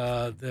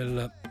tratta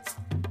del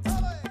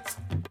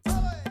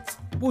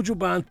Buju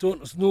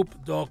Banton Snoop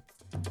Dogg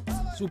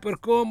super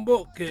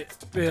combo, che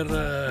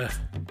per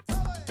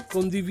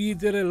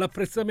condividere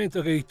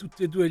l'apprezzamento che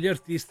tutti e due gli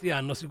artisti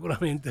hanno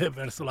sicuramente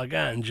verso la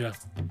ganja.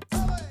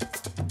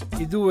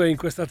 I due in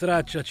questa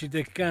traccia ci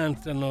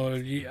decantano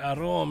gli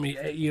aromi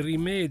e i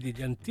rimedi,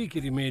 gli antichi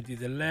rimedi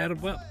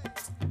dell'erba,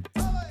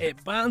 e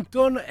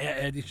Banton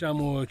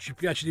diciamo ci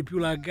piace di più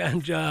la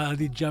ganja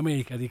di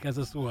Giamaica, di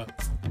casa sua.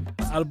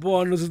 Al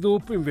buon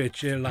Snoop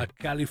invece la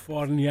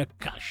California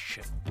Kush.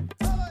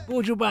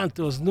 Buju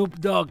Banton, Snoop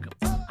Dogg,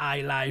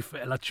 High Life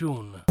è la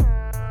tune.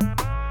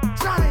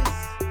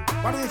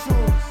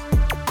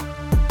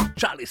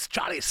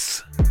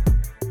 Chalice.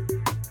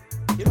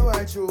 You know what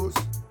I choose?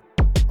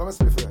 I'm a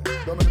spiffer,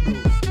 don't make the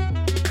blues.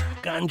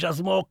 Ganja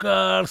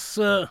Smokers.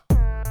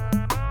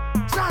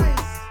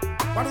 Chalice,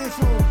 what do you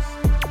choose?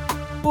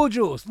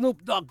 Buju,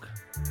 Snoop Dogg.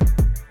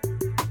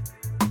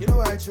 You know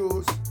what I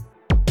choose?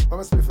 I'm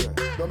a spiffer,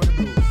 don't make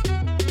the blues.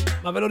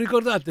 Ma ve lo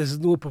ricordate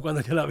Snoop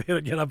quando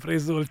gliel'ha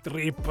preso il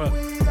trip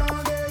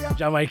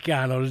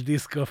giamaicano, il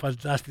disco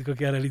fantastico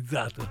che ha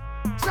realizzato?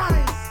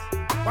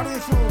 What do you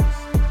choose?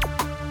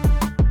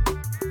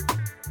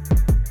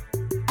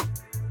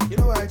 You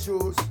know what I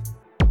choose?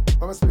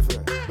 I'm a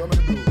spiffer, don't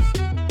make the blues.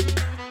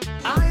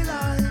 I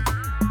like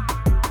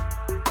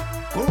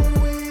good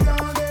weed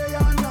all day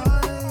and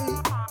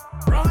night,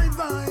 right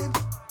vibes.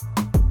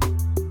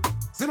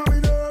 See my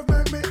nerve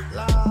make me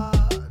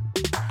laugh.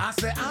 I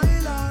say I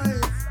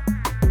like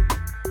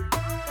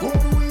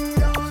good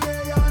weed all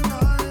day and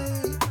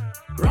night,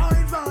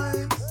 right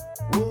vibes.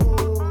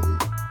 Whoa.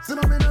 See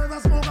my nerve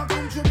and smoke, I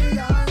come to me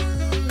eyes.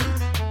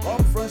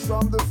 Come fresh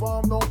from the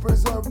farm, no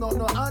preserve, no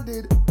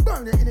added.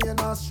 Burn it in your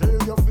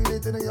nostril, you feel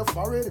it in your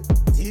forehead.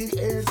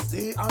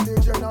 THC and the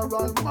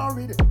general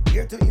married.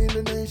 Here to heal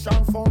the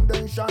nation,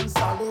 foundation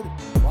solid.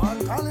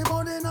 One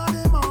California in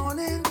the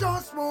morning,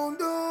 just won't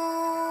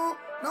do.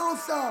 No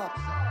sir,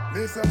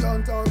 Me say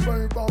blunt and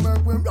paper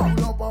make we round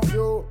up a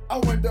few.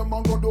 And when them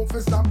man go do fi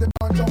stop the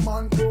ganja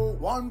man crew.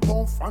 One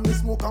puff and the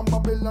smoke and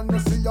Babylon no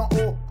see ya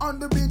oh. On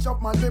the beach of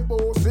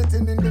Malibu,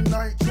 sitting in the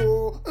night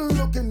show.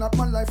 Looking at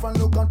my life and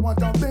look at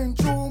what I've been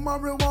through.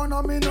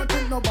 Marijuana me not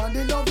think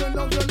nobody love you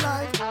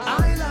like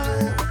I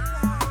like.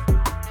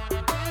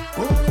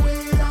 Oh, we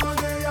all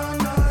day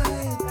and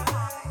night.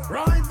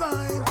 Right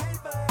vibe.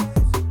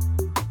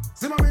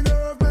 See my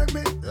nerve make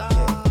me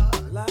laugh.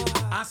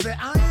 I say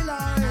I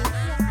like.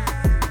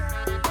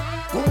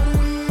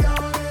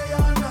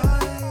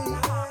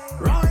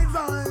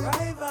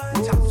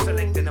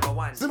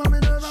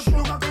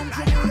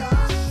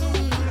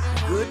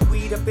 Good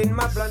weed up in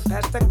my blunt,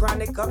 past the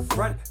chronic up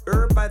front.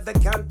 Herb by the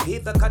count, pay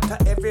the cutter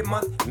every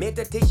month.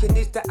 Meditation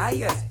is the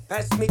highest,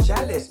 pass me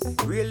chalice.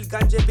 Real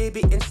ganja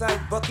baby inside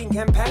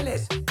Buckingham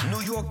Palace. New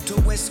York to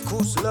West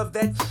Coast, love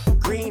that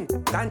green.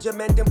 Ganja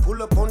man them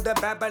pull up on the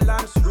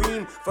Babylon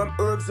stream. From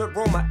herbs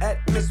aroma,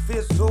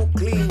 atmosphere so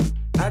clean.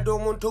 I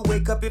don't want to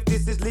wake up if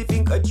this is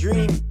living a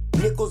dream.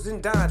 Nickels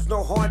and dimes,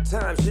 no hard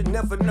times, you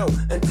never know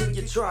until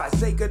you try.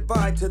 Say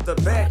goodbye to the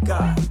bad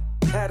guy.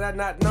 Had I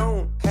not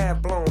known,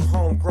 half blown,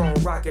 homegrown,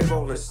 rock and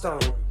rolling stone.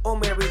 Oh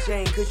Mary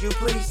Jane, could you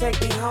please take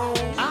me home?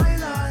 I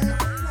like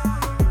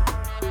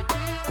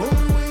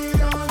good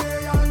weed all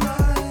day all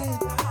night.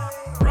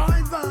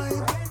 Right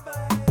vibe.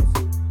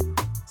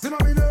 See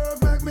my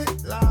nerve make me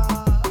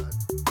laugh.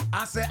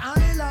 I say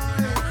I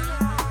like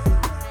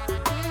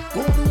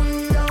good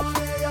weed all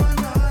day all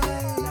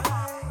night.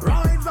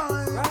 Right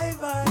vibe. Right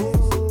vibe.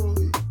 Oh.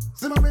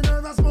 See my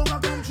nerve and smoke I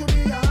come to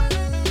me eye.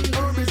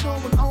 Herb is no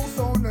one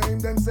also name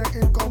them say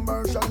it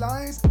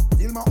commercialized.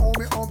 Still my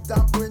homie up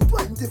top doing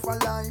 20 for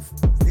life.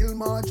 Still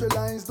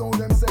marginalized, though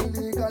them say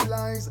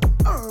legalize.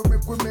 Herb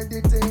if we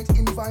meditate,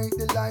 invite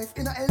the life.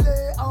 In a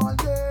LA all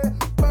day,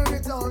 burn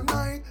it all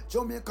night.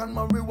 Jamaican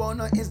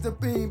marijuana is the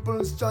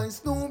people's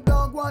choice. Snoop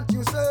Dogg, what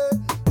you say?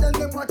 Tell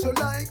them what you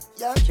like.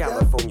 Yeah,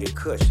 California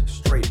Kush,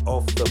 straight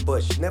off the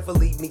bush. Never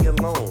leave me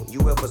alone.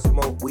 You ever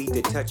smoke weed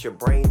to touch your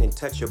brain and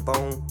touch your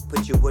bone?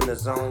 Put you in a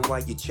zone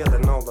while you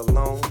chillin' all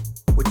alone.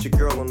 With your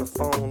girl on the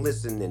phone,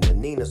 listening to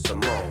Nina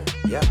Simone.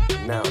 Yep,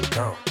 now I'm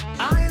gone.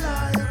 I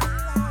like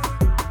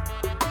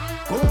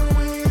good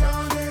weed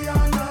all day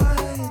all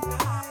night.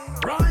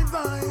 Right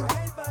vibe.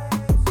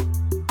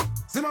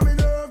 See my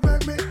nerve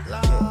make me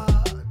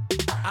laugh.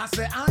 I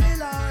say I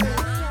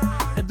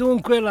like. E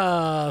dunque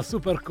la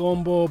super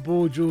combo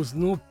Buju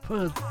Snoop.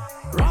 Right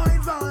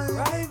vibe.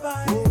 Right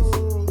vibe.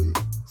 Oh.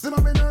 See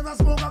my nerve and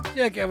smoke. Chi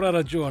è che avrà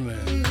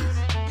ragione?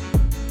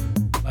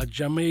 La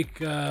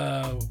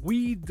Jamaica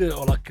Weed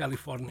o la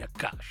California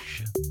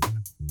Cash?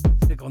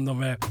 Secondo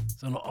me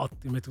sono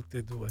ottime tutte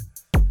e due.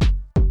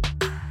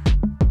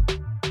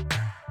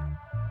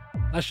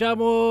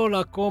 Lasciamo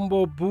la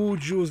combo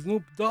Buju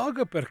Snoop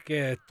Dogg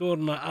perché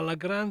torna alla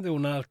grande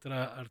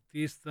un'altra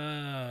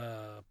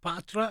artista,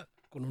 Patra,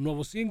 con un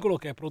nuovo singolo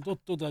che è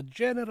prodotto da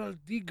General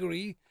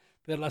Degree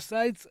per la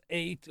Sides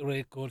 8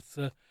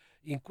 Records.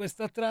 In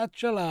questa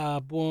traccia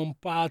la buon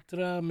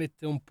Patra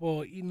mette un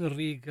po' in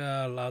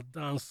riga la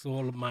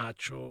dancehall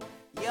macho.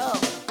 Yo,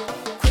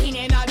 queen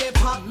in the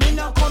pop, me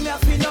no come here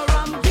for no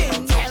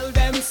ramping. Tell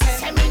them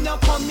say me no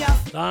come here.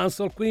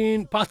 Dancehall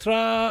queen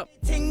Patra.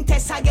 Think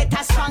Tessa get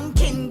a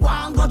spanking, go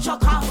and go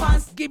chuck off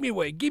and give me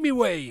way, give me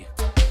way.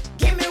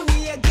 Give me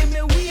way,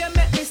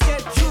 make me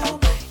step through.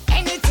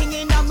 Anything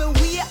in me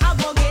way, I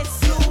go get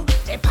slew.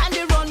 They pan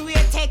the runway,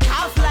 take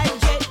off like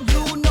jet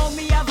blue. Know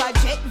me have a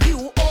jet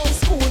view, old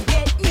school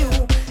get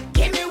new.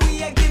 Give me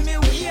way,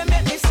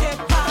 make me step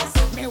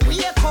past. Me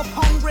wake up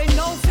hungry,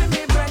 no for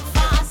me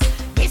breakfast.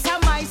 This is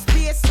my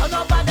space, so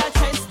nobody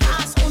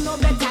trespass. Who no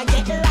better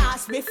get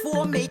lost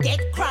before me get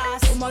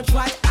cross. Too much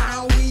what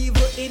and weave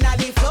in a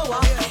the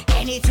flower.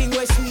 Anything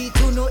was sweet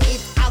to know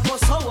it, I go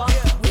sour.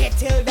 Wait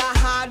till the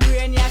hard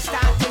rain ya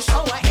start to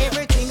shower.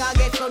 Everything I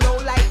get to know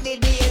like the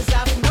days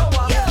of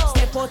Noah.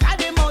 Step out of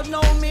the mud,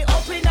 now me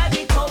up in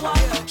the tower.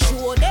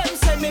 Show them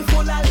say me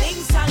full of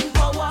links and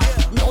power.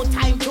 No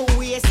time to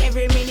waste,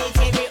 every minute,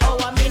 every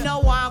hour. Me no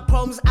want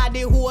crumbs at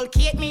the whole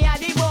cake, me at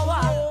the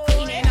bower.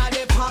 Queen in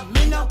the pop,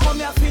 me no come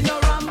here for no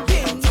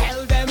ramping.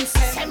 Tell them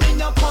say me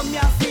no come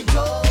here for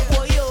joke.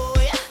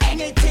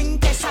 Anything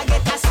Tessa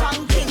get a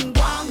spanking.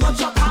 Go and go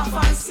chuck off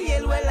and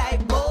sail well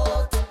like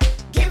boat.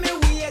 Give me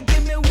way,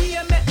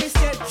 make me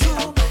step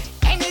through.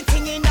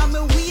 Anything in me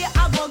way,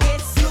 I go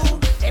get slew.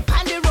 They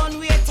pan the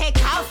runway,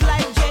 take off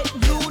like jet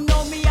blue.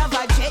 Know me have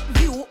a jet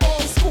view,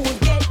 old school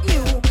get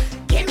new.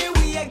 Give me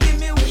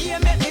way,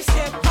 make me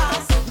step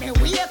past. Me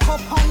wake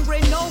up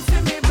hungry, no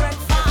for me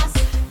breakfast.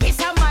 This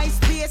is my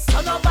space,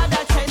 so nobody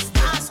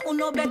trespass.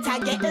 Uno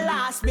better get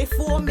lost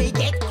before me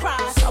get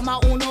cross. Some a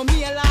uno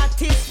male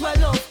artist,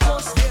 well of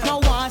course. No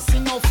one see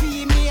no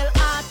female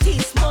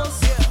artist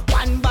boss.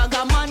 One bag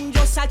of man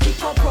just a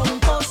kick up from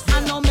post.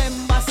 And no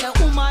member say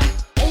woman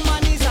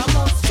is a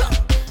must.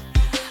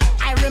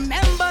 I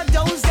remember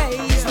those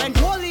days when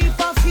only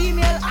for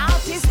female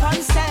artists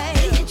on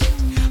stage.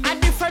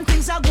 And different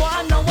things are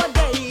going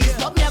nowadays.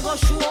 But me a go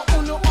show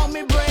uno on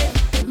me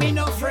brain. Me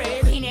no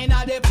afraid. In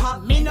the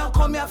pop, me no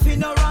here for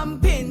no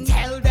ramping.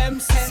 Tell them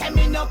say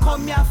me no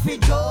come here for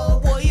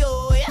joke. Boy,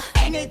 yo,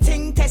 yeah.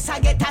 Anything test I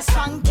get a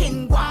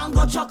spanking. Go and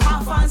go chuck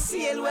off and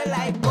sail well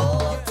like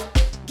boat.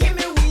 Give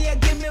me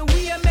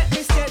way, make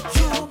me step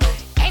through.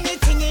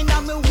 Anything in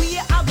me way,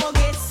 I go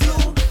get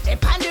slew. They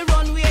pan the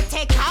runway,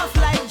 take off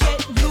like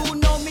jet blue.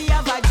 Know me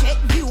have a jet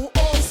view,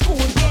 old school,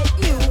 get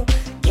new.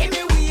 Give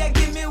me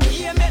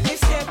way, make me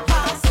step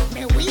past.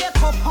 Me wake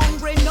up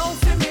hungry, now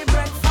for me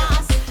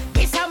breakfast.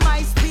 This is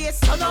my space,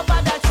 so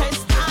nobody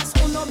trespass.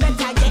 Who no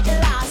better get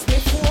lost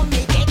before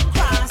me get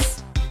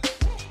cross.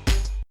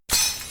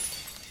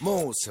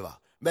 Mo se va,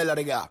 bella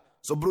regà.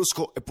 So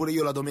brusco eppure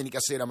io la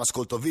domenica sera mi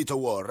ascolto Vito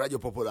War, Radio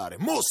Popolare.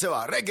 Mo se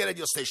va, Reggae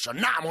Radio Station.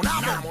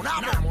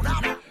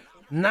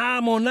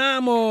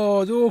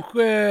 Namo,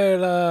 dunque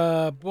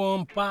la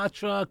buon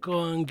Pacia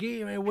con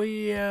Give Me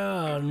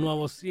Way, il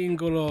nuovo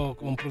singolo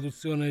con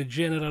produzione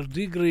General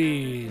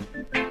Degree.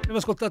 Abbiamo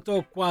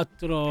ascoltato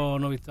 4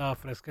 novità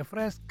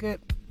fresche.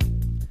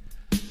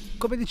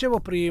 Come dicevo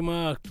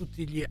prima,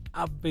 tutti gli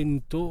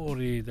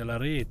avventori della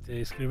rete,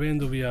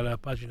 iscrivendovi alla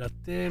pagina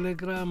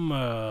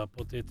Telegram,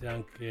 potete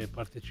anche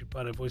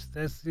partecipare voi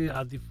stessi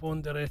a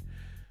diffondere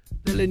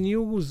delle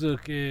news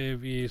che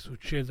vi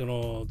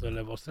succedono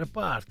dalle vostre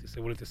parti. Se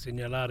volete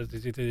segnalare, se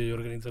siete degli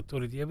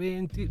organizzatori di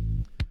eventi,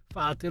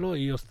 fatelo.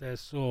 Io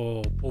stesso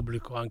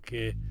pubblico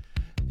anche,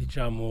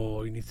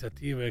 diciamo,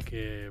 iniziative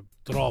che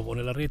trovo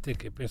nella rete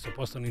che penso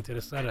possano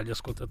interessare agli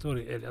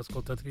ascoltatori e alle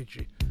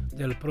ascoltatrici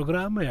del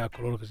programma e a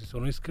coloro che si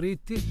sono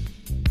iscritti.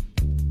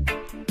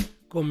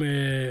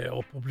 Come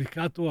ho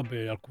pubblicato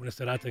alcune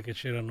serate che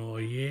c'erano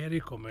ieri,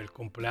 come il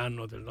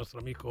compleanno del nostro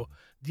amico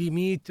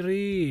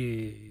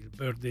Dimitri, il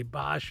birthday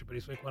bash per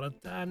i suoi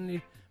 40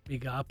 anni,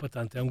 big up,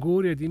 tante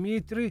augurie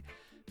Dimitri.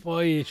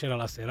 Poi c'era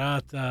la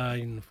serata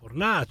in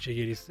Fornace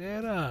ieri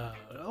sera.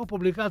 Ho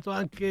pubblicato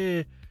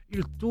anche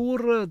il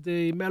tour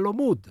dei Mellow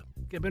Mood,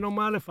 che bene o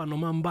male fanno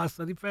man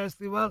bassa di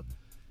festival,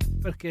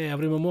 perché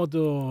avremo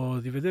modo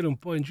di vedere un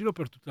po' in giro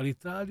per tutta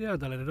l'Italia.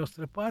 Dalle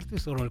nostre parti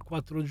sono il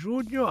 4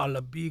 giugno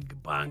alla Big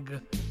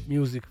Bang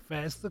Music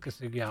Fest, che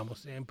seguiamo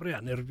sempre a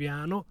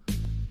Nerviano.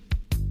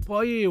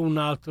 Poi un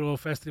altro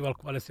festival al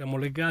quale siamo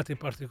legati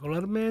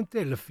particolarmente,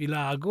 il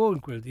Filago,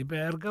 in quel di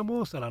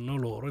Bergamo. Saranno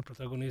loro i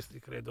protagonisti,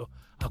 credo,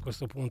 a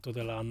questo punto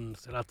della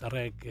serata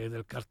reggae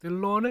del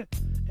cartellone,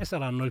 e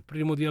saranno il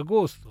 1° di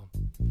agosto.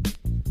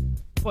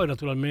 Poi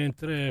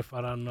naturalmente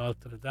faranno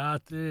altre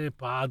date,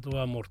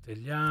 Padova,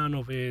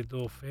 Mortegliano,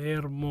 vedo,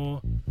 Fermo,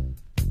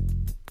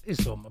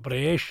 insomma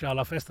Brescia,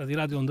 la festa di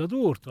Radio Onda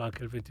d'Urto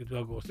anche il 22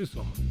 agosto,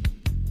 insomma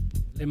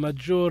le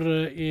maggior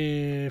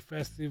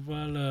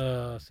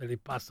festival se li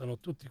passano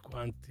tutti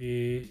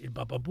quanti, il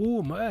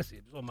Bababoom, sì,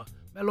 insomma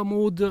Mellow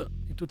Mood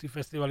in tutti i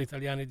festival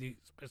italiani di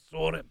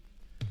spessore.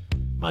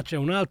 Ma c'è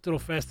un altro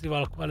festival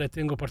al quale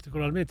tengo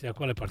particolarmente e al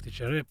quale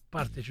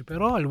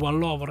parteciperò, il One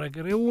Love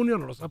Reggae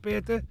Reunion, lo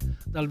sapete,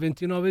 dal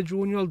 29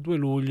 giugno al 2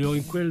 luglio,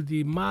 in quel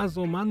di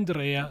Maso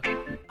Mandrea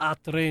a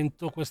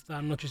Trento.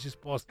 Quest'anno ci si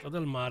sposta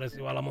dal mare, si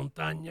va alla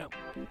montagna.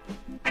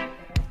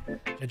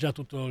 C'è già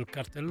tutto il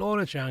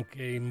cartellone, c'è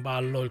anche in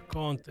ballo il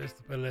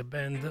contest per le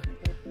band.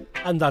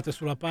 Andate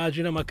sulla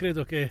pagina, ma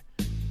credo che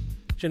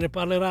ce ne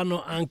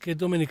parleranno anche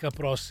domenica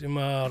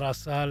prossima.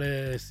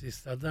 Rasale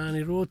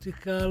Sistadani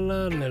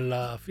Rutical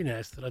nella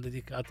finestra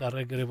dedicata a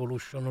Reggae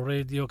Revolution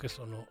Radio, che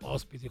sono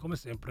ospiti come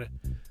sempre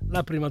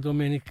la prima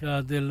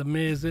domenica del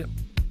mese.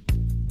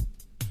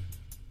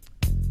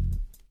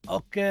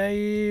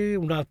 Ok,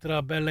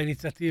 un'altra bella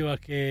iniziativa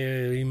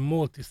che in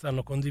molti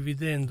stanno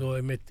condividendo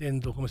e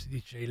mettendo, come si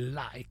dice, il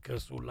like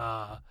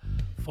sulla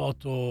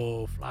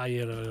foto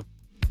flyer,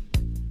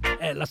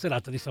 è la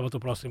serata di sabato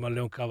prossimo a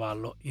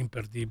Leoncavallo,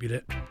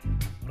 imperdibile,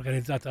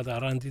 organizzata da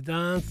Randy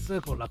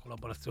Dance con la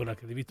collaborazione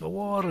anche di Vito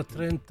War.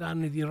 30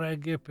 anni di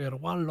reggae per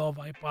One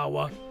Love High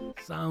Power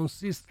Sound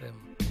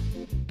System.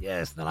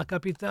 Yes, dalla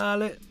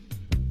capitale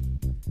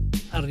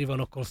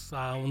arrivano col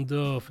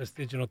sound,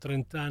 festeggiano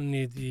 30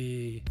 anni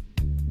di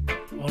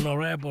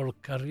honorable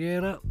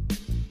carriera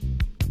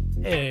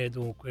e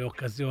dunque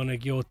occasione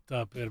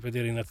ghiotta per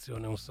vedere in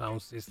azione un sound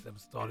system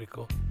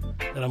storico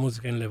della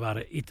musica in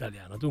levare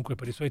italiana. Dunque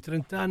per i suoi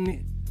 30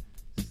 anni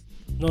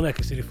non è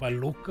che si rifà il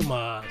look,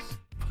 ma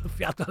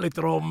fiato alle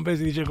trombe,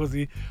 si dice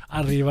così,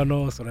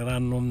 arrivano,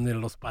 suoneranno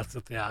nello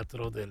spazio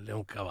teatro del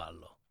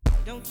Leoncavallo.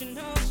 Don't you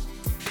know,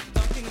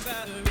 talking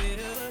about a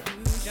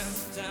revolution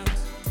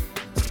sounds.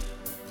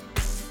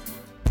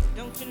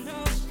 Don't you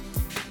know,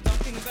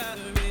 talking about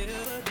a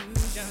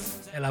revolution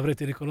sounds. E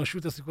l'avrete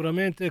riconosciuta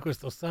sicuramente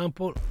questo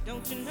sample.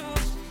 Don't you know,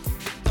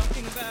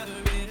 talking about a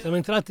revolution. Siamo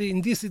entrati in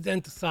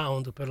Dissident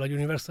Sound per la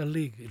Universal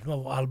League, il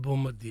nuovo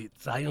album di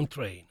Zion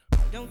Train.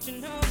 Don't you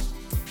know,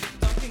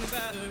 talking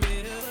about a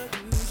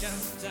revolution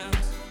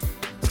sounds.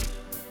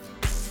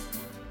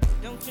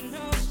 Don't you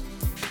know,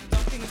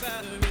 talking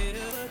about a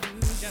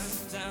revolution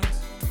sounds.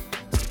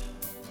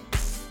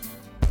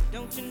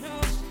 Don't you know,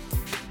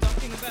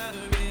 talking about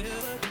a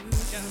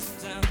revolution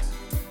sounds.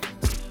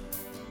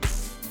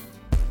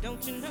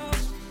 Don't you know,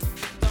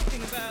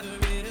 talking about a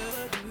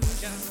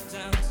revolution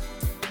sounds.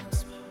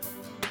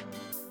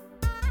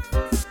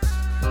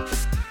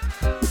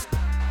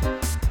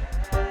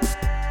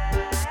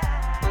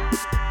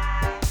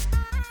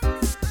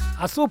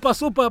 A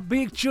super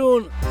big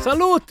tune.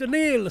 Salute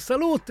Neil.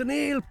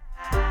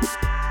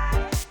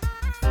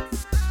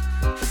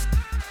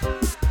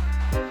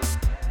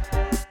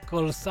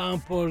 Col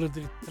sample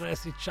di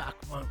Tracy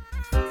Chapman.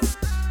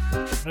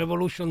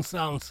 Revolution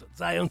Sounds,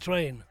 Zion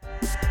Train,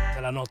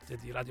 della notte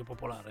di Radio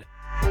Popolare.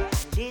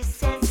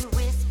 Listen to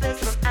whispers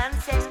from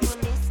ancestral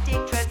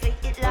mystic,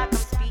 translate it like I'm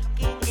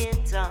speaking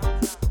in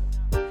tongues.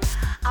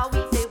 I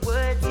weave their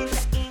words in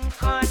the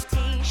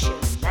incantation,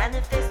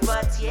 manifest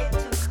what's yet to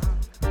come.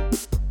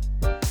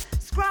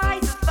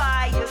 Scries of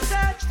fire,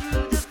 search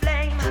through the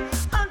flame,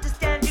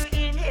 understand your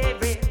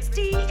inherent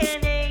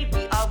DNA.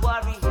 We are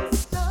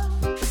warriors,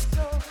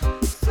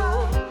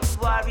 soul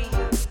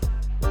warriors.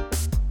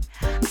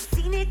 I've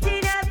seen it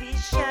in a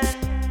vision.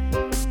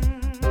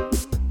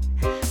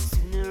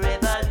 Soon a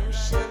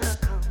revolution will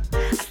come.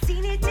 I've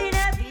seen it in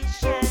a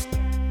vision.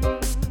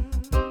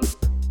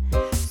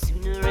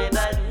 Soon a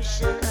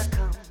revolution will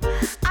come.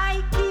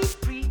 I keep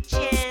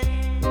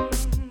preaching.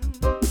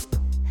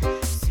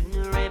 Soon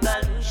a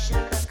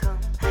revolution will come.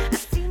 I've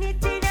seen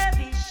it in a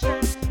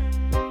vision.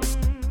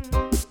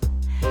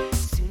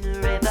 Soon a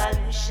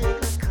revolution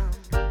will come.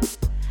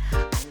 I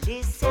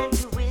listen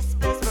to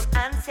whispers from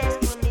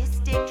ancestral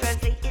mystic,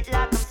 translate it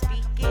like I'm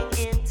speaking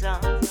in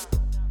tongues.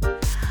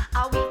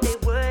 I weave their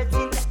words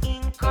in the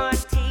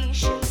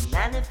incantation,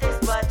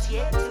 manifest what's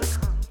yet to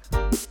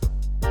come.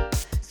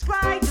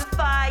 Scribe the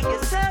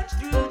fire, search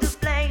through the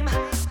flame,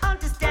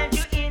 understand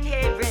your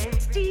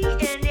inherent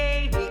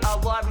DNA. We are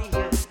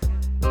warriors,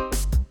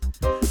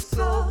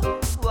 soul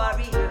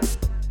warriors.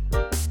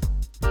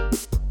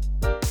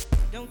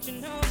 Don't you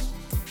know?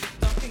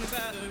 Talking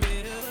about a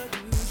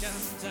revolution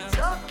sound.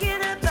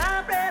 Talking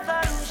about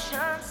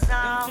revolution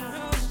sound.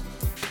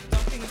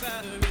 Don't you know? Talking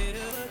about a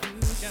revolution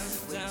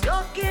sound.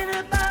 Talking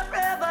about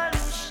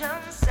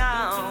revolution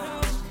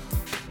sound.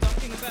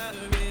 Talking about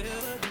a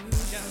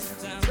revolution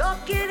sound.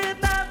 Talking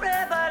about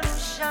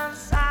revolution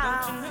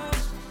sound.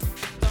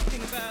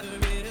 Talking about a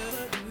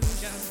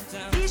revolution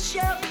sound. This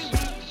shall be the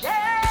day.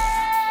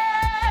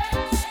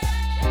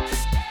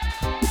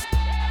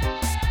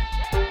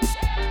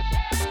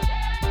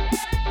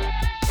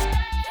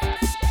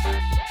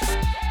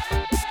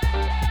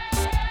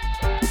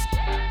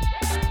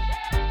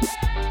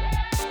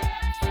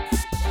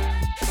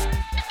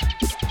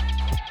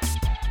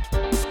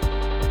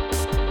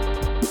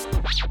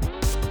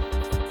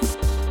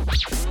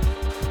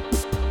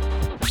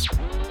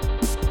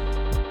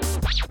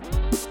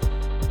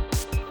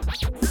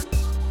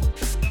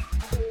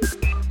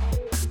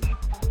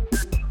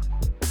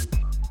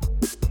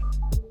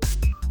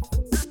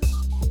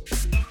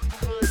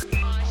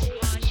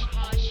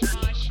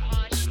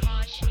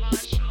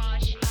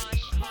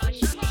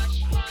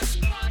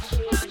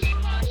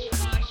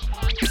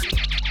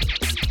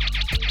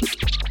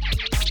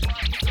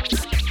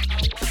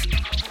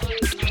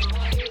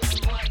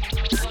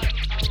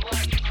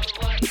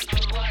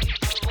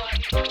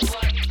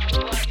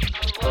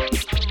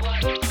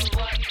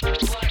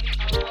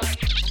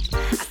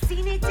 I've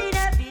seen it in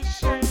a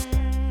vision.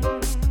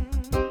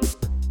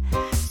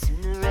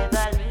 Soon a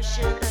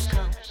revolution will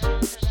come.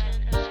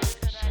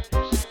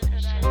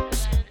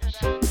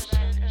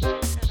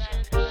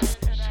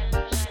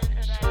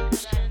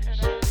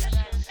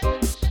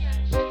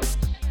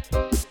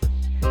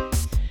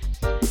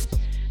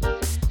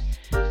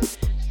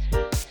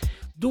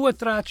 Due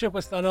tracce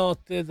questa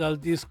notte dal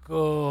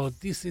disco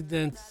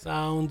Dissident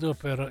Sound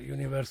per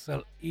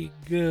Universal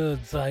Ig,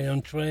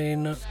 Zion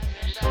Train.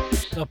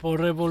 Dopo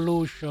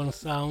Revolution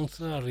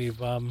Sounds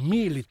arriva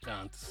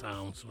Militant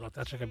Sounds, una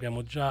traccia che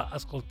abbiamo già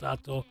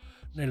ascoltato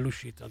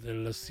nell'uscita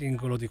del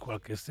singolo di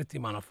qualche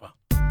settimana fa.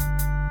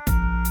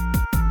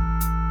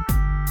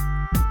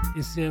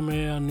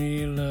 Insieme a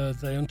Neil,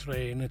 Zion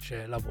Train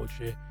c'è la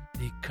voce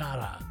di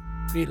Kara.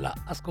 Qui la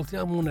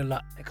ascoltiamo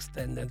nella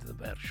extended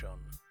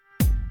version.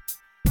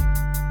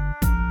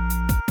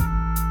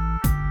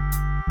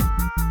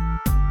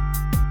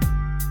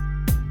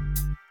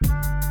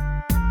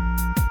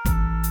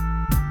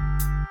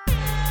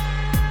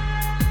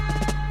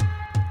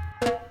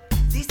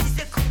 This is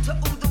a call to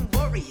all the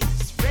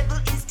warriors, rebel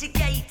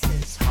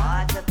instigators,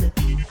 heart of the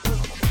people.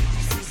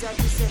 This is a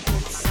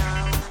dissident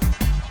sound.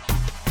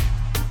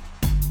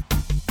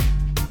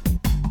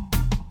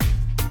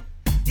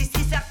 This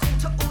is a call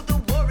to all the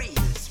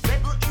warriors,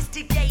 rebel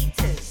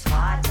instigators,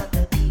 heart of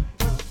the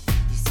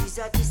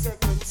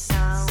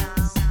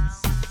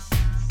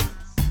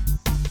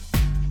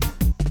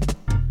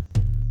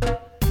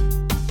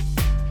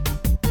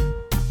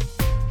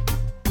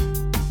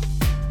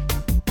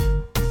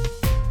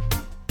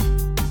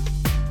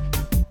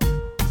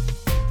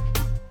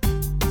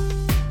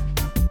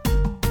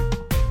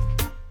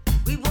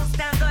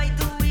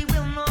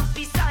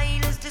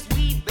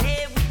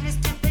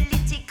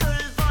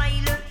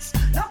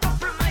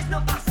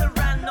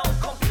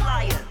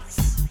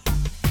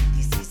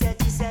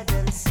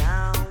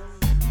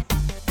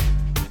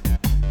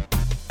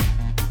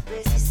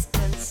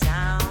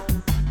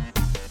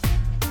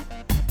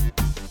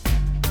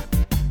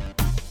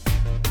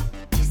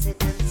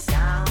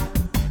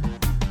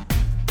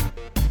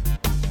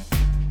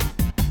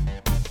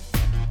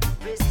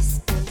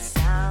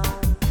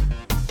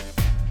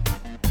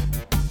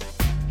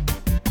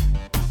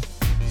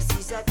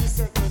is a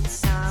dissident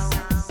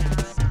sound.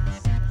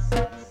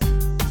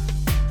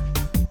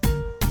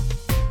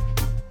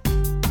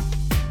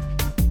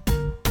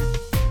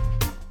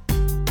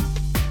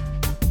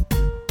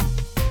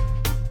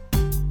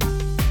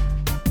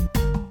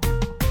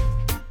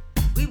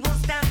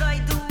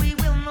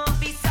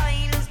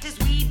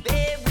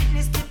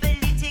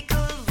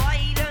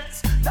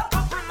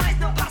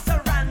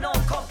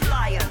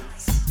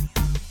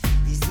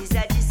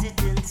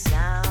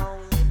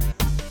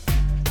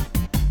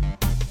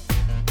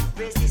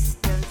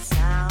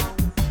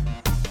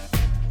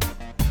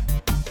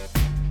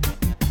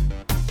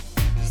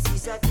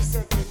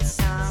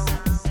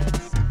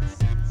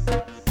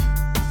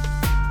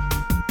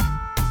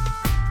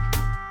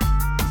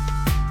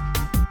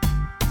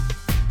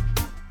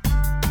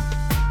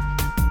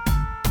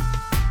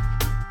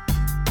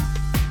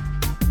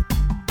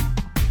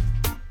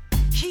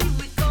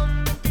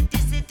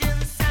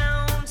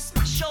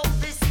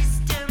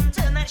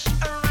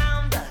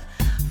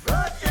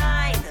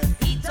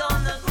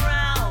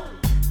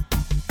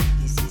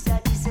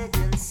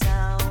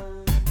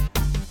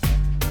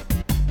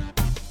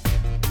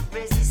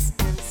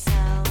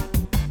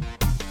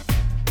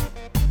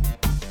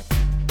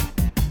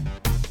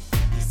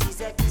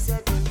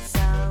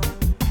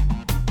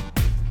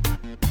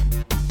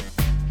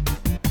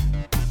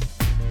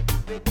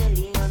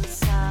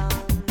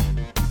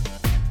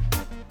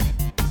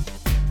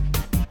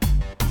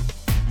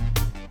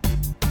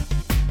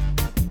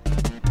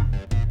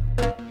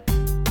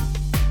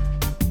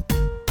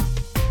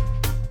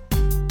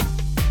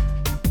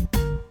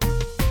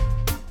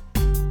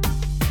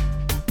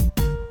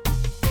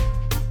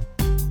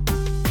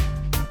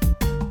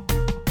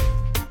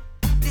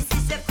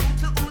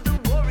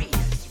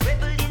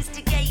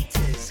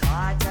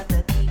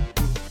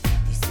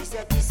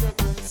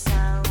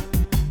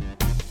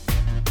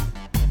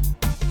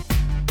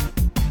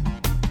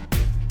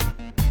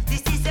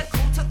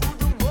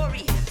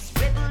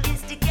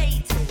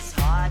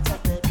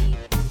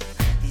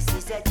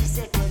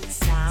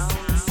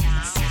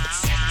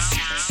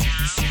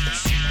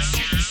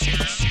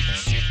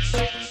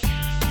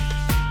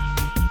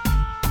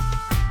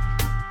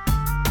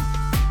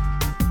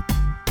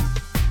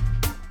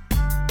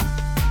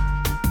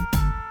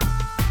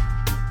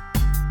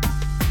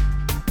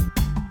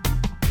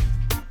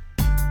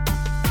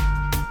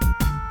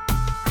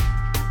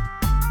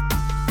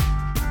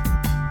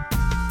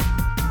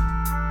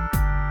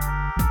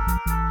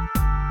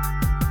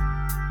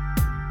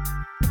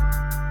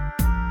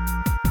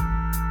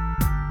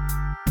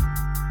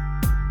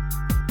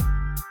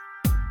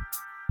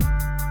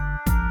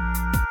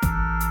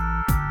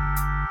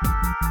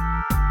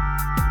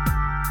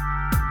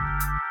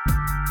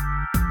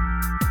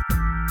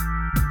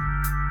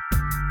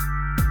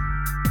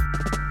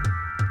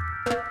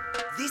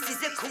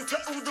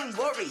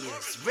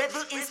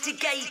 Rebel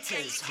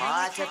instigators,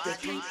 heart of the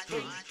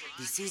people.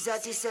 This is a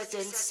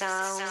dissident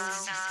sound.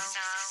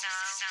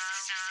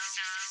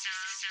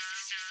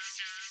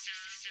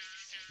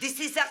 This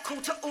is a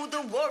call to all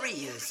the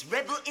warriors,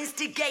 rebel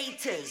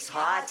instigators,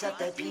 heart of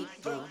the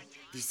people.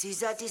 This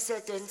is a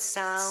dissident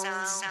sound.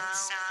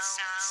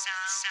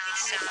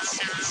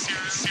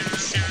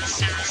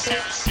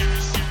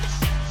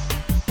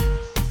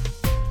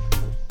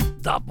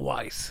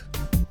 Dubwise.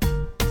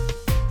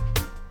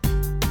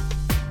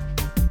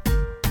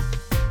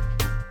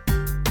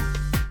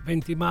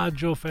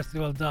 Maggio,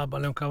 Festival Dub a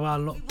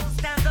Leoncavallo.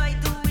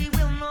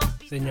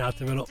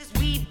 Segnatevelo.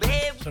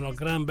 Sono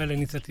gran belle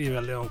iniziative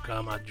a Leonca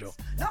a maggio.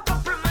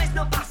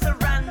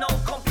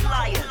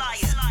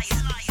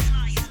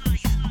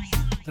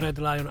 Dread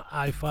Lion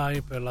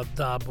Hi-Fi per la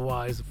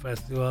Dubwise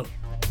Festival.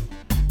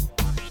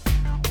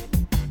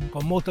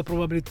 Con molta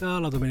probabilità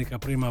la domenica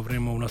prima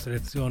avremo una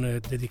selezione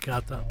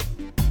dedicata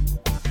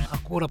a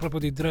cura proprio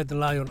di Dread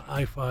Lion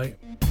Hi-Fi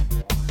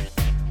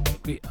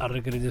qui a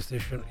Reggae Radio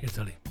Station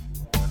Italy.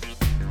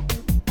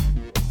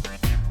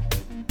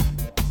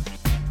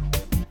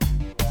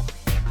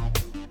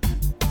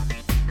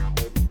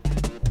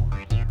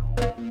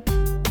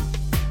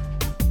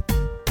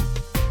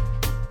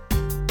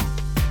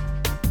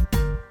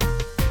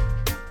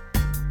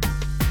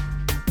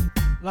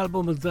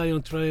 L'album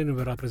Zion Train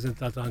verrà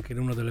presentato anche in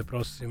una delle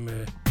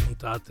prossime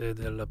puntate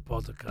del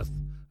podcast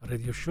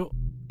Radio Show.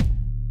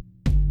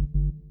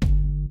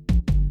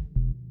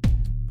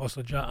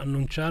 Posso già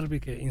annunciarvi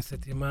che in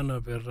settimana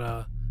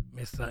verrà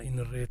messa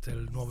in rete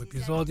il nuovo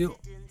episodio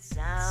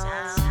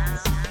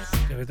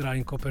che vedrà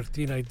in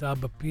copertina i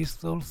Dub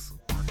Pistols.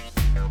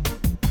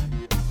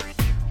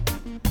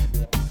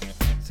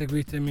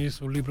 Seguitemi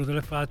sul Libro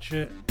delle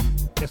Facce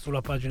e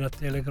sulla pagina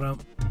Telegram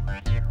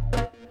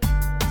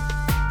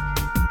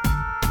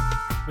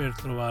per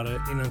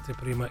trovare in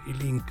anteprima i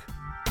link.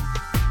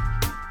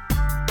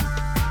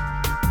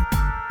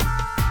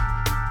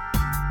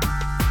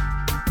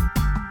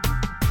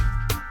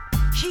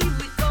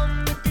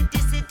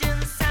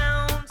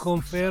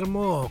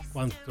 Confermo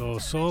quanto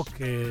so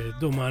che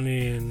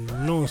domani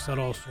non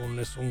sarò su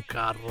nessun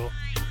carro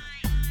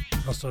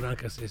Non so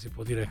neanche se si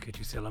può dire che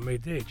ci sia la May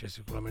Day, c'è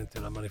sicuramente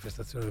la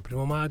manifestazione del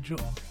 1° maggio.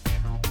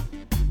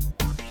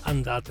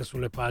 Andate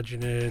sulle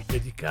pagine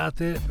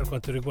dedicate. Per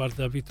quanto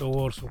riguarda Vito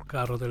War sul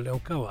carro del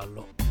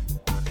Leoncavallo,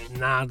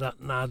 nada,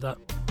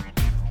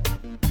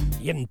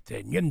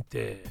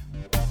 niente.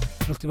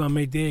 L'ultima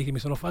May Day che mi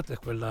sono fatta è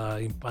quella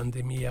in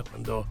pandemia,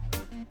 quando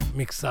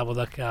mixavo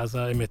da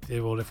casa e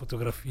mettevo le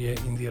fotografie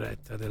in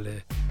diretta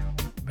delle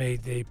May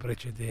Day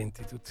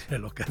precedenti, tutte le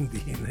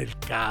locandine, il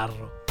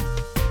carro.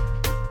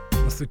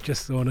 Un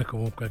successone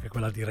comunque anche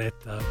quella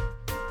diretta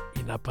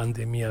in una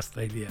pandemia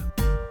stai lì.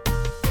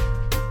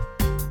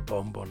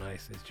 Bombo nice,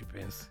 se ci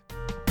pensi.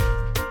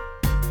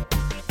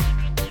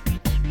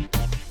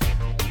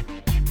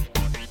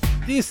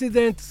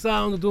 Dissident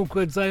Sound,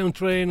 dunque Zion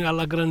Train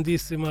alla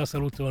grandissima.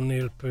 Saluto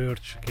Neil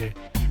Perch che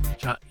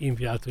ci ha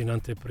inviato in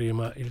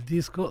anteprima il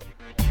disco.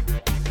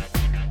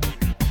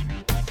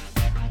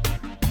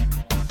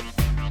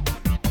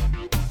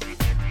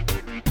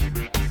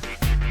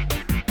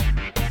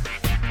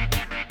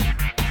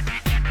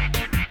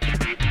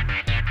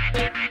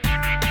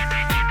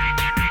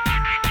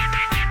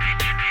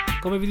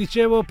 Come vi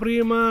dicevo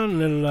prima,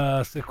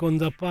 nella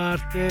seconda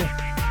parte,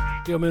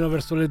 più o meno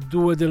verso le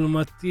 2 del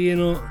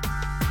mattino,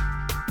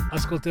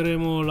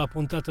 ascolteremo la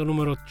puntata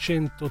numero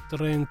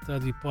 130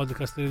 di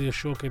Podcast Radio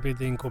Show, che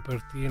vede in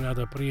copertina ad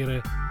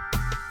aprire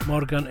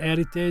Morgan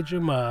Heritage,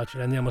 ma ce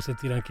ne andiamo a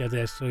sentire anche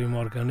adesso i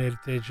Morgan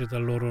Heritage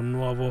dal loro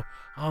nuovo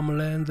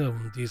Homeland,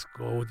 un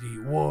disco di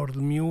world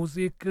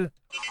music.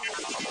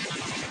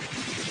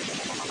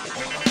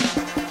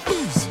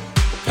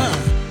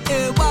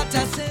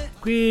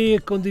 Qui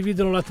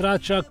condividono la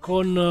traccia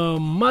con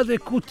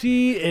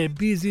Madekuti e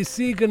Busy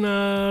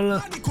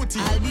Signal.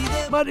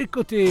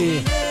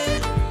 Madekuti,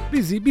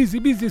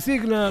 Busy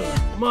Signal,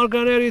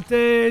 Morgan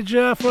Heritage,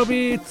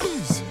 Afrobeat.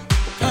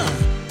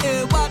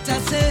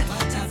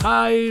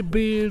 I'll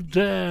Be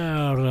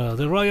There,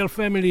 The Royal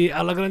Family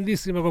alla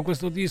grandissima con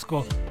questo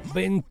disco,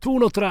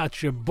 21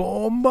 tracce,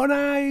 bomba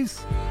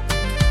nice.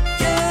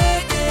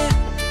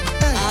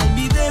 I'll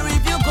be there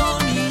if you call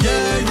me.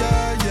 Yeah.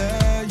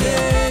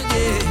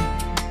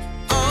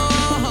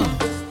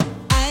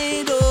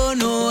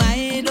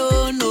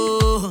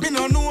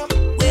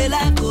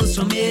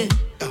 From here,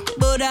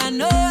 but I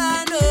know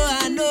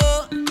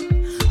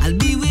I'll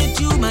be with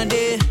you my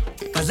day,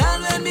 'cause I'll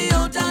let me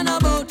out and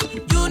about.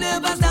 You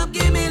never stop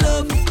give me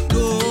love,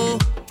 no.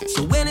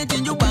 So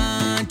anything you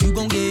want you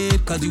gon'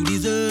 get, 'cause you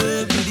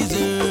deserve it.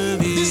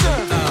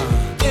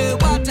 Hey,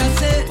 what I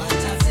say,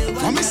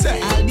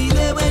 I'll be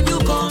there when you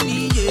call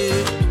me,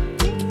 yeah.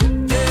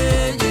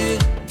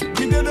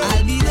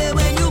 I'll be there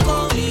when you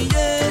call me,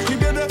 yeah.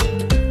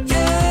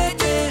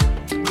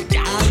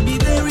 I'll be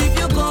there if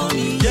you call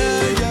me, yeah.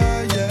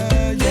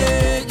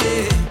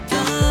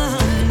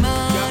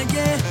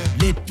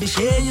 Let me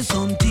share you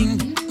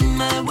something,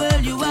 my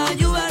world, you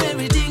are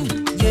everything,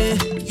 yeah.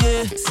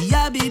 See,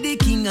 I be the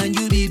king and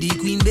you be the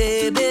queen,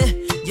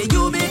 baby. Yeah,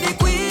 you be the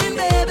queen,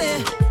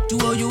 baby. To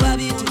all you have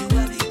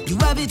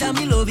it and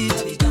me love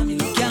it.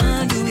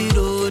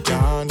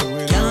 Can't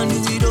do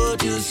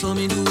without you, so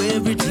me do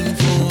everything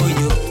for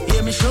you.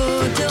 Hear me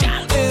show you,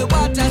 hey,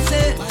 what I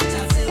say.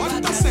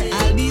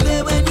 I'll be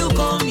there when you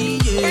call me,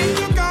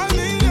 yeah.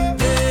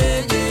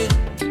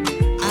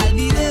 I'll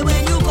be there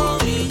when you call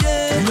me,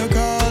 yeah.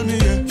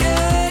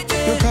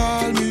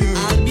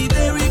 I'll be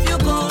there if you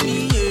call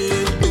me,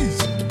 yeah.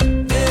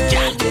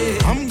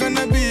 I'm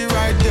gonna be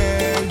right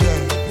there,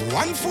 yeah.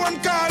 One phone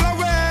call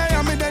away,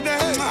 I'm in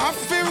there. I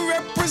feel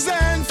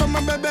represent for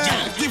my baby.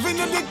 Giving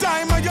you the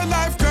time of your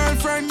life,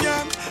 girlfriend,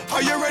 yeah.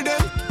 Are you ready?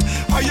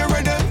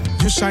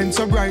 You shine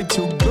so bright,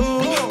 you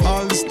glow.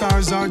 All the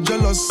stars are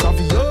jealous of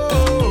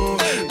you.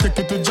 Take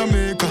it to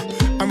Jamaica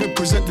and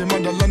represent the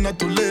motherland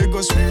to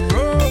Lagos, we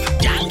roll.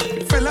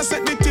 Fella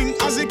set the thing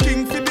as a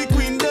king for the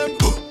queen, them.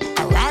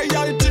 A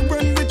royalty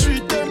when we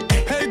treat them.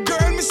 Hey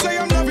girl, me say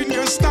I'm loving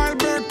your style.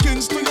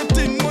 Birkins to your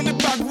thing on the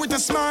back with a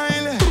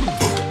smile.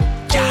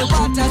 Yeah,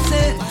 what I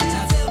say,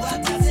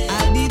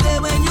 I'll be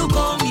there when you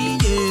call me,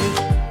 yeah.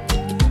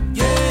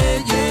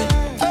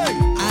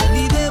 I'll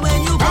be there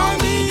when you call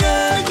me,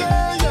 yeah.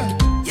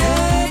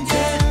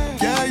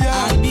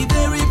 I'll be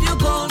there if you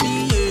call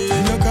me,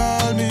 yeah. You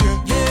call me,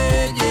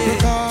 yeah. You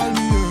call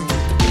me, yeah.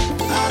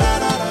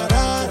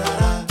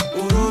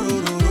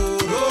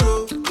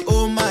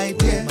 Oh my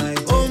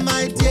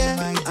dear,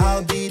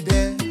 I'll be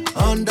there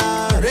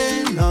under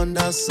rain,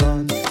 under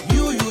sun.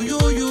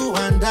 You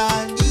and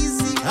I,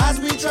 easy as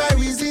we try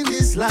reason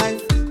this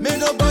life. May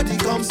nobody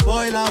come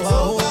spoil our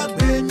hope,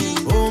 baby.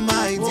 Oh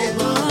my dear,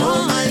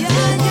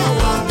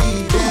 I'll be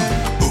there.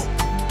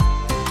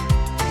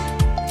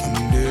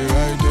 I'm there,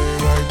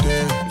 right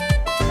there.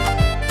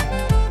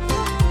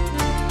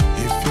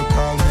 If you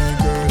call me,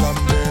 girl, I'm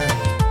there.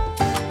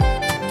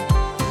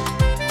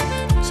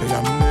 Say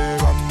I'm there.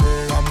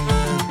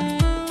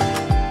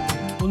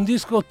 Un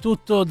disco disco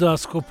tutto da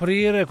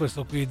scoprire,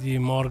 questo qui di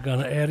Morgan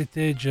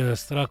Heritage,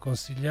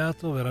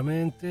 straconsigliato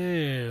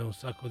veramente, un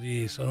sacco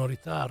di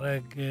sonorità,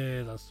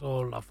 reggae,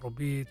 dancehall,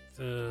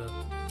 afrobeat,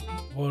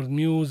 world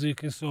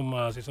music,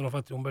 insomma si sono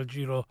fatti un bel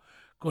giro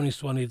con i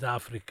suoni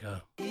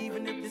d'Africa.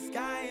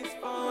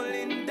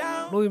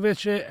 Lui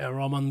invece è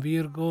Roman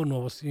Virgo,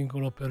 nuovo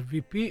singolo per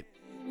VP,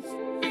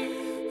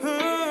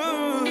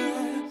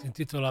 si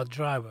intitola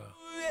Driver.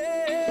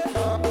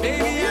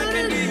 Baby, I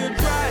can be your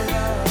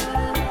driver.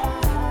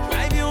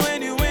 Drive you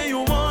anywhere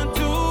you want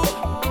to.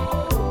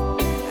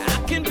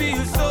 I can be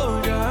your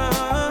soldier.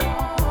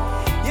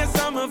 Yes,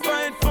 I'ma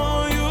fight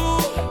for you.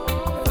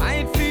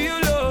 Fight for your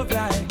love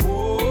like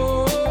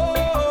whoa,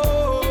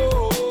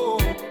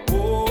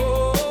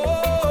 whoa.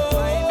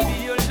 Fight for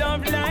your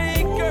love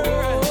like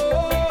girl.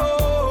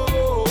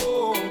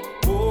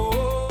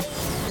 Whoa.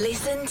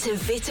 Listen to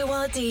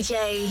Vitoar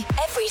DJ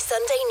every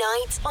Sunday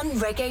night on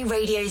Reggae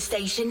Radio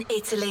Station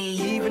Italy.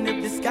 Even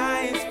if the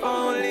sky is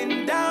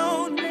falling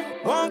down,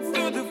 walk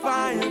through the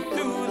fire,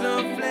 through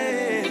the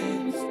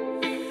flames.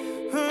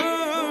 Ooh,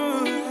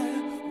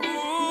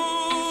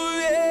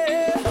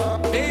 yeah.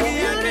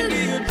 Baby, I can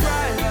be your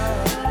driver.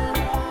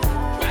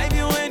 Drive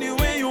you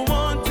anywhere you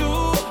want to.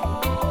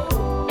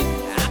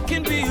 I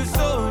can be your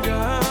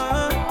soldier.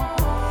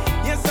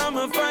 Yes,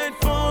 I'ma fight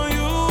for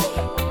you.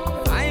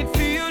 Fight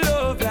for your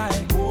love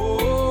like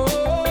whoa,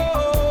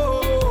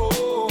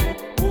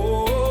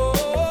 whoa.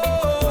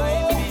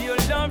 Fight for your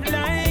love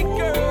like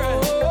girl.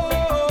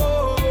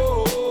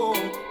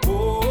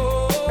 Whoa.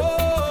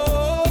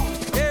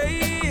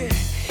 Hey,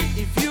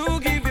 if you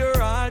give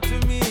your all to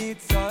me,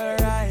 it's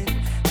alright.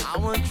 I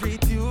won't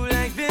treat you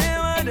like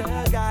them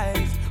other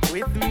guys.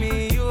 With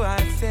me, you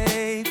are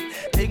safe.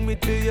 Take me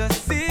to your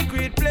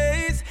secret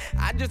place.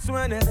 I just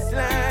wanna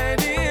slide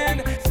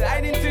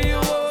into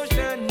your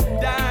ocean,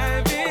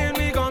 dive in.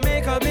 We gon'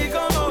 make a big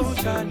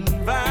commotion,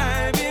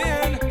 vibe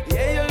in.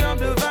 Yeah, you love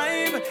the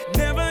vibe.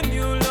 Never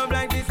knew love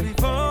like this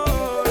before.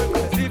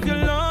 'Cause if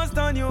you're lost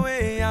on your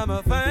way,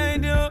 I'ma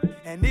find you.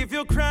 And if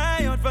you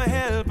cry out for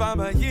help,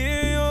 I'ma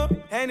hear you.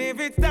 And if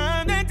it's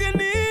time that you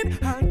need,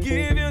 I'll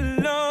give you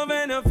love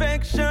and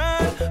affection.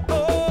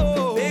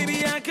 Oh,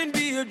 baby, I can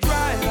be your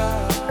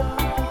driver.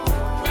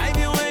 Drive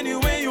you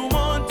anywhere you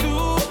want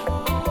to.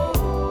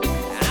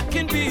 I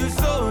can be your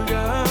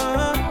soldier.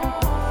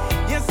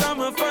 Yes,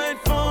 I'ma fight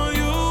for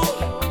you.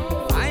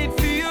 Fight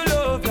for your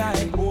love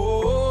like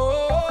whoa,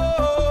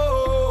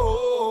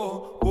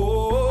 whoa.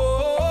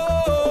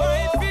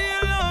 Fight for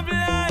your love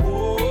like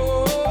whoa,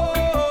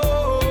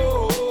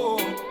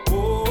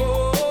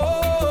 whoa.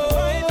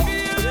 Fight for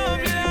your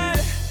love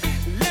like.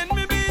 Let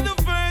me be the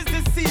first to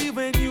see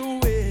when you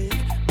wake.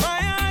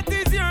 My heart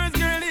is yours,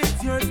 girl,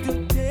 it's yours to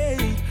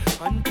take.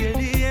 Until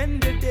the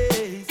end of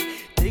days,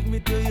 take me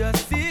to your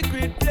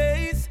secret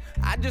place.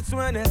 I just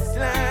wanna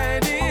slide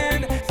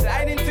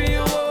into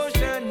your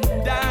ocean,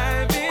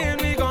 dive in.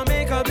 We gon'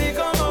 make a big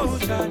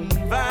commotion,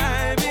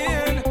 vibe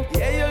in.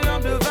 Yeah, you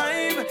love the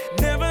vibe.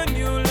 Never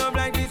knew love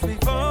like this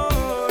before.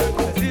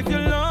 'Cause if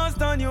you're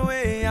lost on your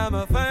way,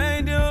 I'ma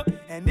find you.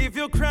 And if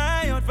you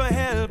cry out for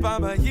help,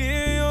 I'ma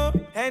hear you.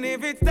 And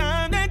if it's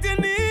time that you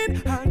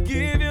need, I'll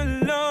give you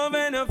love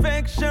and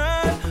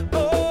affection.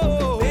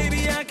 Oh,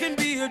 baby, I can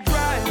be your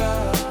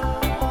driver.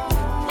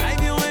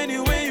 Drive you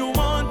anywhere you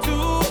want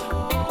to.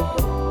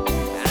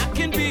 I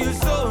can be your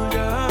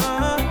soldier.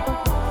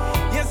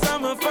 Yes,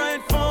 I'ma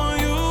fight for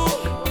you.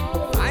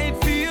 Fight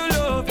for your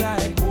love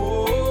like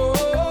whoa,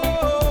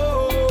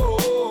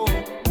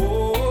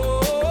 whoa,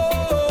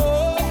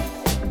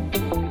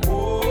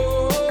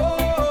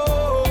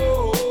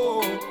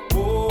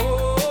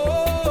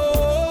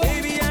 whoa.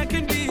 Baby, I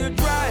can be your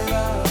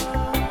driver.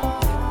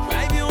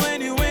 Drive you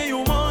anywhere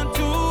you want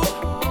to.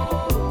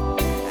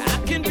 I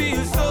can be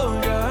your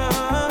soldier.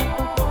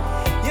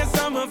 Yes,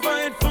 I'ma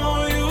fight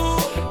for you.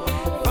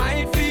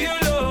 Fight for your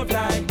love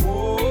like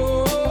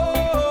whoa,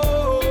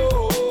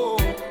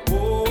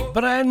 whoa.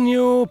 Brand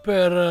new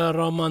per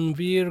Roman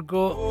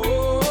Virgo,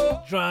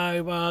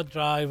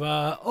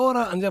 Driver.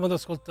 Ora andiamo ad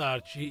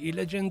ascoltarci i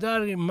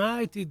leggendari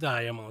Mighty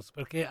Diamonds,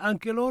 perché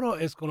anche loro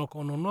escono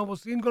con un nuovo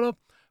singolo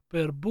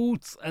per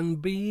Boots and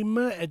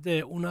Beam ed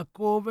è una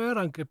cover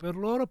anche per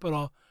loro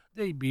però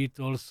dei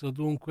Beatles.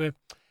 Dunque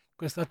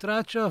questa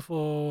traccia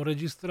fu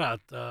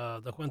registrata,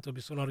 da quanto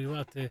mi sono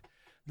arrivate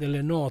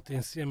delle note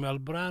insieme al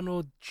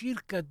brano,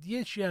 circa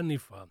 10 anni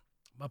fa,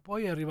 ma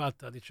poi è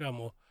arrivata,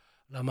 diciamo,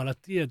 la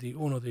malattia di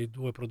uno dei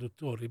due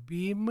produttori,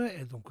 Beam,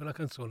 e dunque la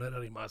canzone era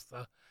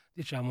rimasta,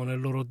 diciamo, nel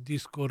loro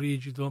disco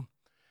rigido.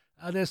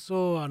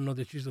 Adesso hanno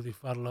deciso di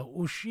farla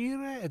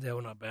uscire ed è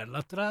una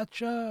bella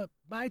traccia,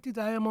 Mighty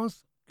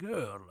Diamonds,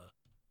 Girl.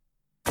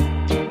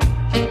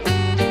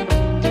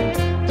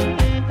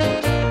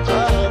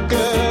 Oh,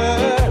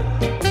 girl.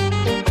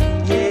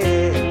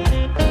 Yeah.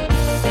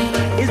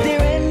 Is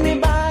there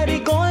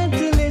anybody going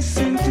to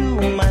listen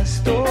to my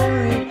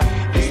story?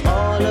 It's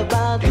all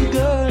about the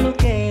girl who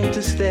came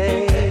to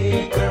stay.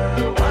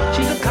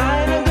 She's the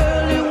kind of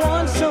girl you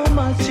want so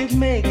much it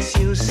makes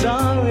you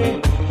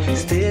sorry.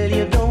 Still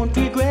you don't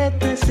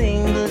regret a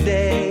single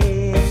day.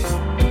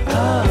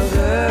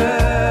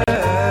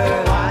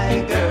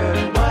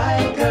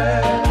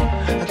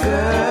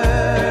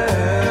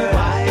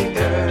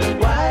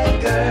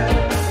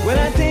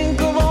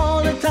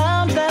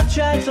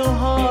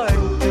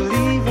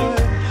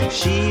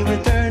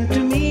 turn to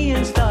me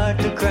and start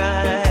to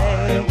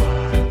cry.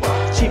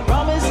 She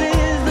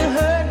promises the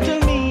hurt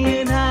to me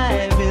and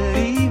I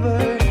believe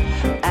her.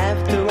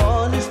 After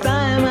all this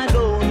time I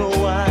don't know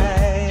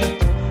why.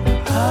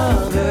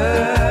 Oh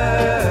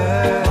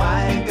girl,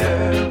 why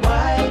girl,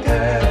 why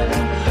girl,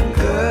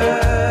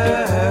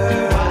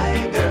 girl,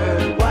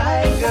 why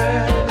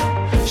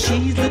girl.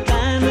 She's the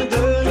kind of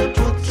girl that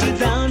puts you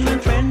down when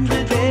friends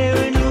are there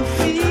and you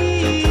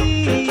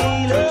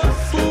feel a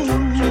fool.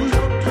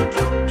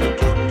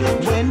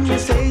 When you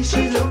say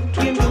she's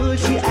looking good,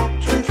 she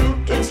acts as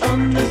if it's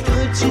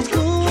understood she's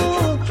cool.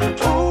 Ooh,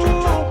 ooh,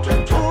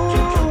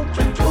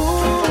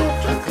 ooh,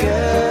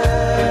 girl,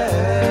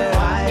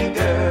 why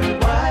girl,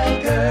 why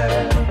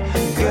girl,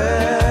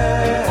 girl,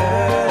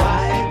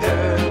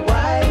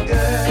 why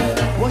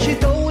girl. Was she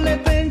told that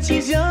when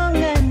she's young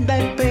and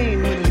that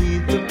pain would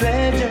lead to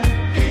pleasure?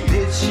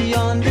 Did she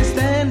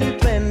understand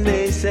it when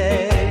they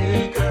say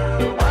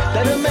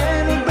that a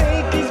man would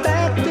break his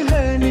back to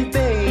earn his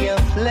day of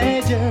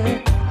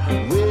pleasure?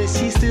 Will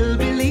she still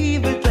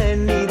believe it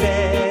when he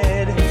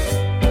dead?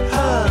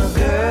 Oh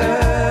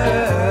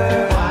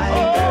girl, why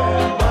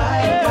girl,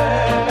 why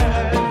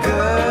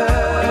girl,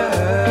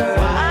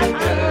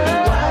 girl,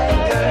 why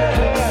girl?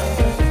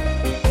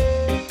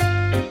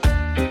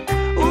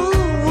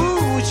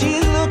 Ooh,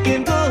 she's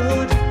looking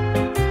good.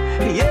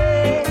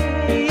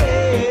 Yeah,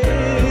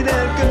 yeah,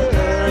 that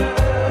girl.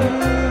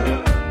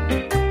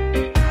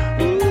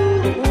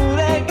 Ooh,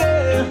 that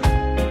girl.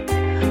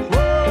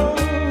 Whoa,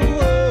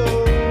 whoa,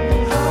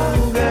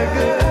 that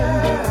girl.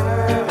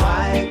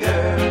 Why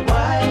girl,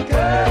 why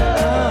girl,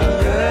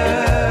 girl,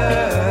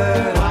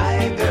 why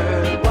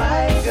girl,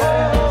 why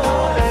girl,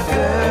 that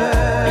girl.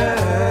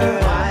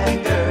 Why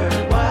girl,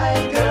 why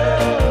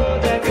girl,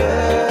 that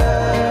girl.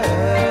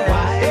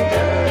 Why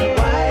girl,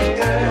 why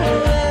girl,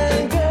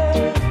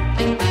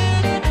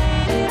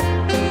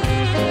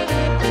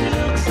 she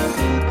looks so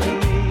good to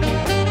me.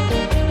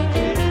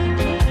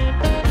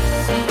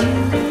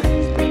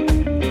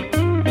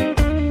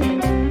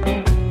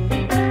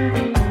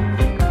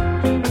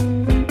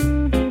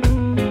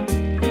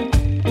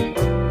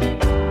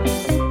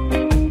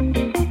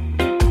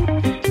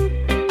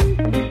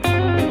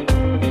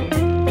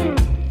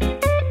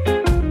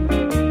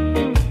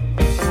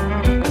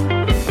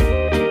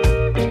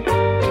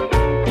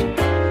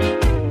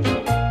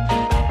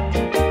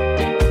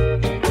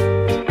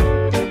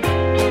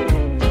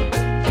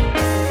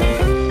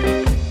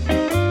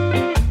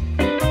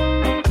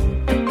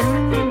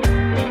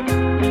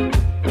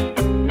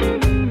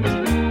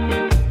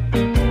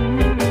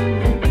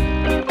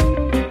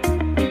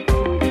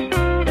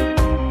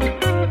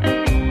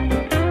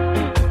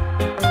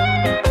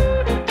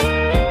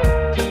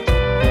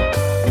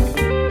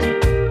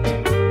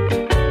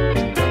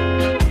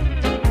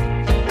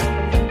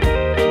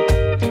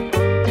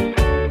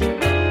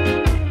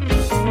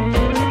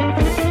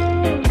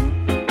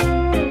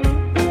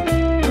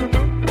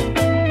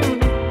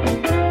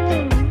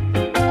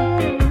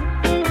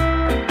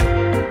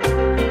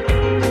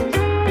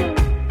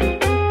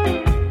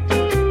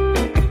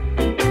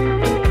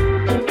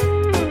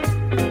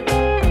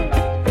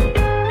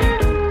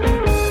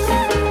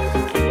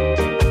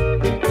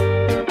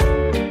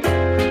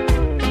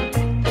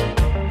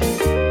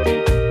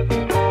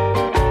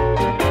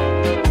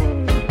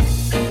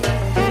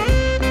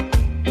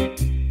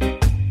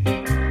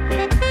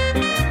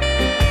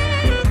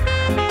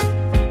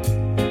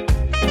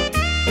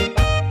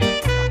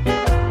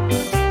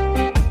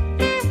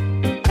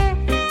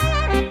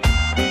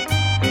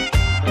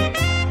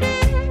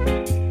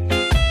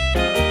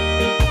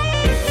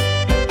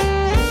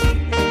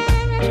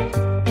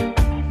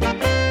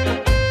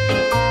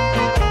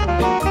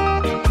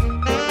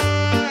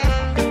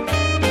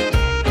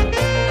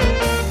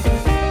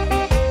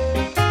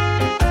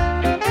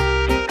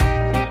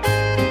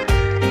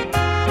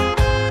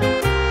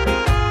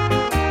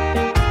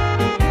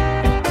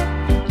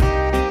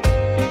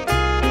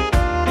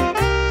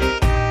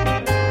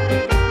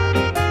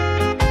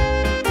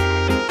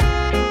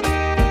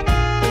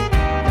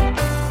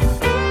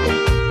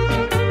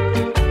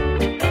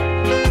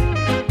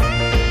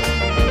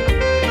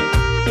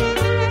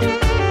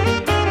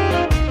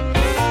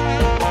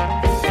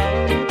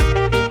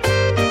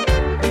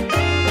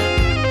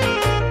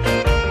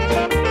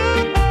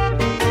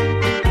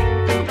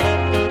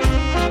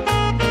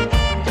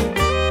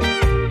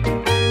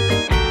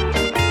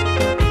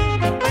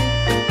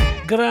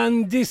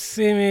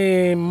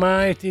 Grandissimi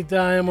Mighty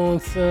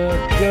Diamonds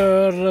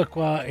Girl,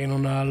 qua in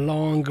una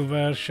long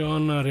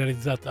version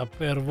realizzata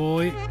per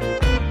voi.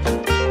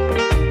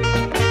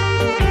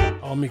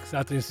 Ho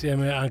mixato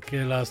insieme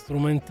anche la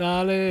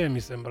strumentale,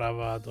 mi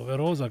sembrava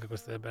doveroso, anche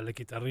queste belle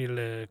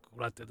chitarrille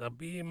curate da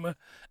Beam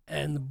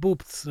and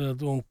Boops.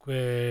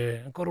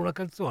 Dunque ancora una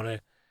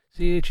canzone,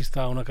 sì, ci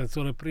sta una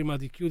canzone prima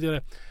di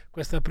chiudere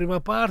questa prima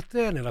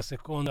parte. Nella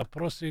seconda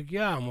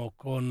proseguiamo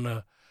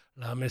con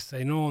la messa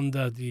in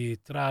onda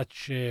di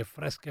tracce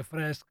fresche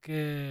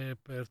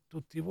per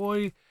tutti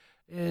voi,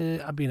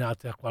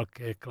 abbinate a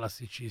qualche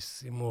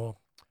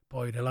classicissimo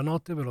poi nella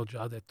notte, ve l'ho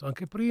già detto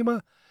anche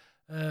prima,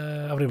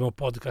 avremo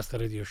podcast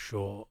radio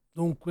show.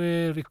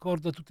 Dunque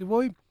ricordo a tutti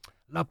voi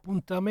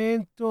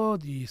l'appuntamento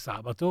di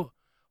sabato,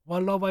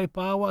 One Love High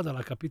Power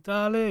dalla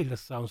capitale, il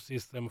Sound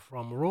System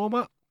from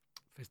Roma,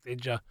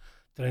 festeggia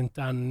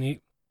 30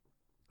 anni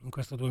in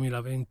questo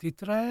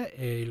 2023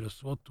 e il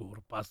suo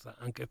tour passa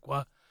anche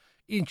qua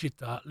in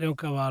città.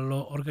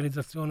 Leoncavallo,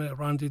 organizzazione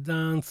Randy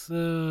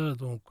Dance,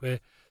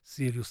 dunque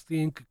Sirius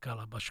Think,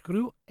 Calabash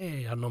Crew,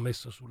 e hanno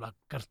messo sulla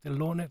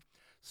cartellone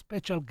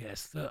special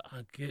guest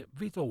anche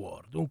Vito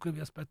War. Dunque vi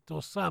aspetto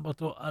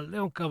sabato a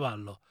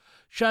Leoncavallo.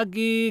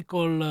 Shaggy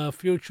col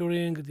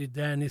featuring di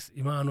Dennis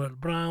Emmanuel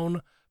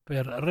Brown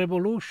per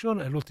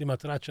Revolution, è l'ultima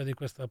traccia di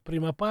questa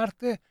prima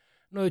parte.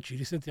 Noi ci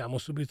risentiamo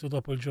subito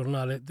dopo il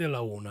giornale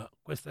della 1.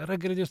 Questa è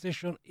Reggae Radio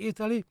Station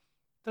Italy,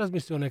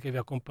 trasmissione che vi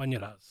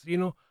accompagnerà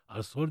sino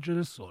al sorgere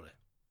del sole.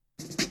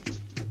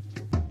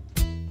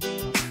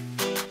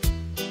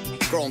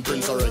 Crown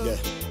Prince of Reggae.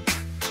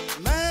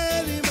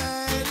 Mighty,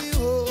 mighty,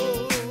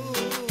 oh.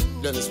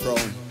 Dennis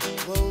Brown.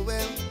 Oh,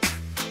 well.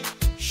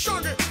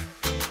 Shaggy.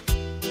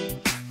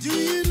 Do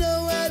you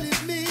know what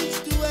it means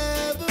to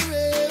have a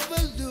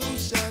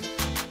revolution?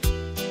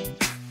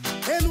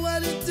 And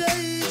what it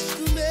takes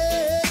to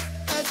make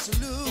a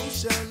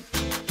solution?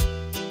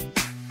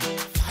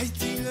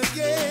 Fighting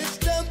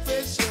against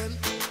oppression.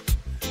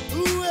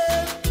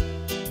 Well,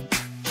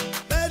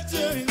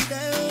 battering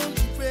down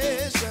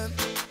depression.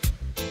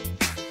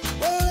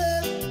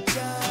 Well,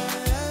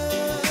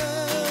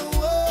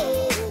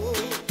 whoa.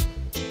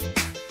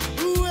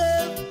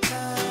 Well,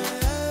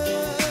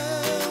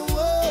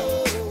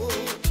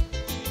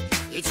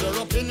 It's your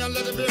opinion,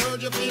 let it be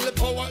heard. You feel the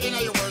power in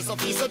your words. A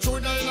piece of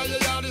truth in your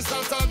yard is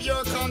not of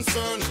your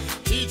concern.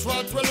 Teach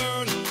what we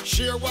learn,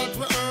 share what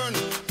we earn.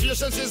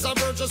 Patience is a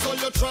virtue, so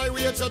you try,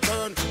 wait your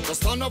turn. So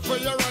stand up for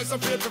your rights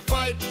and faith to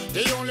fight.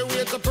 The only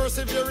way to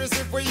persevere is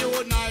if we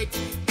unite.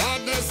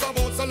 Badness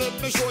about, so let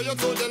me show you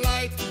to the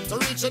light. To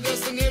reach a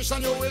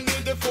destination, you will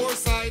need the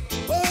foresight.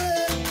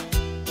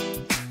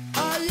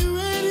 are you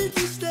ready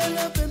to stand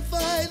up and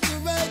fight the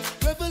right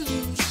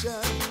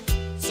revolution?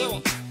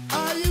 So,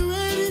 are you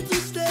ready to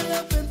stand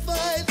up and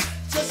fight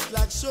just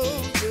like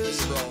soldiers?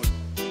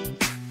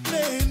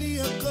 Many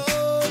are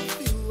called,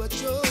 few are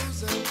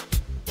chosen.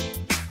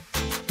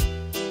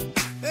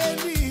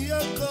 Many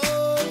are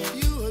called,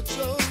 few are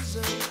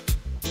chosen.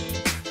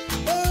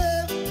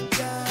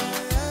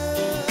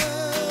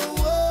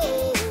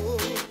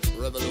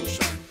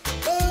 revolution.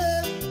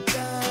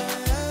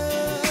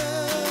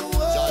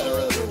 Join the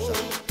revolution.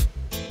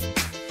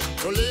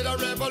 To lead a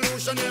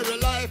revolutionary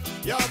life,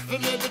 you have to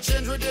make the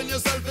change within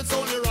yourself, it's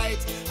only right.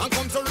 And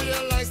come to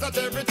realize that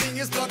everything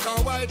is black or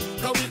white.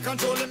 Cause we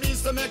control the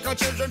means to make our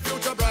children's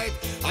future bright.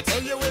 I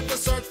tell you, if you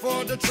search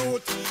for the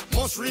truth,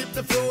 must reap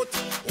the fruit.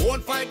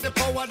 Won't fight the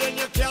power, then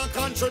you can't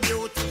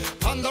contribute.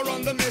 Ponder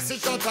on the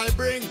message that I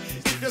bring.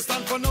 If you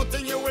stand for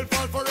nothing, you will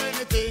fall for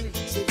anything.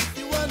 So if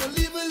you wanna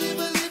live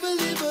forever,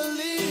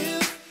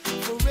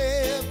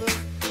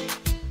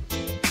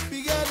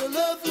 we gotta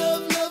love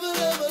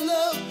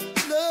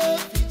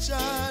each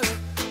other.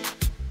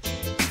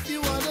 If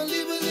you wanna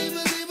live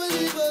forever, we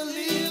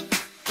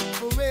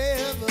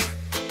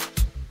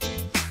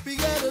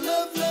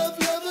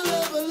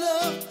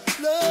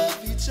gotta love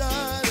each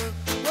other.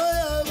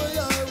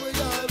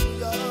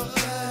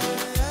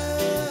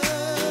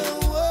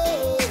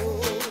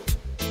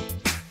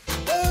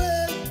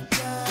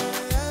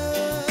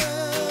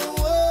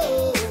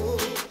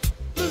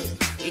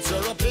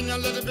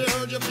 Let it be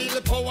heard, you feel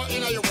the power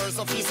in your words.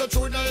 A piece of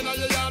truth in your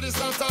yard is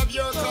not of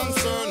your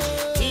concern.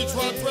 Teach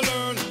what we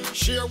learn,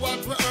 share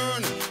what we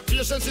earn.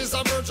 Patience is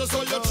a virtue,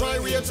 so you try,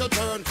 wait your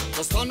turn.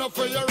 So stand up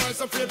for your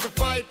rights and fear to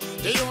fight.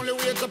 The only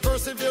way to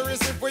persevere is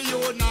if we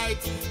unite.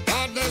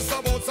 Badness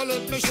about, so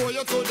let me show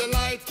you to the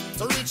light.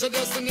 To reach a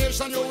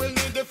destination, you will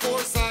need the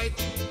foresight.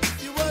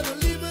 If you wanna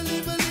live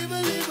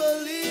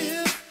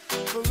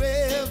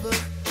forever,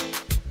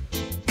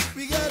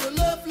 we gotta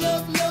love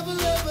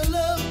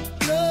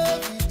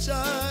each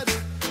other.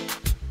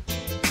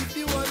 If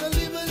you wanna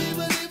live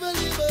forever,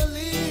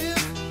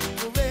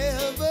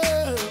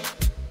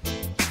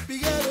 we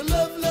gotta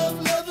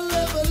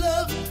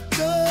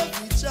love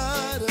each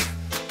other.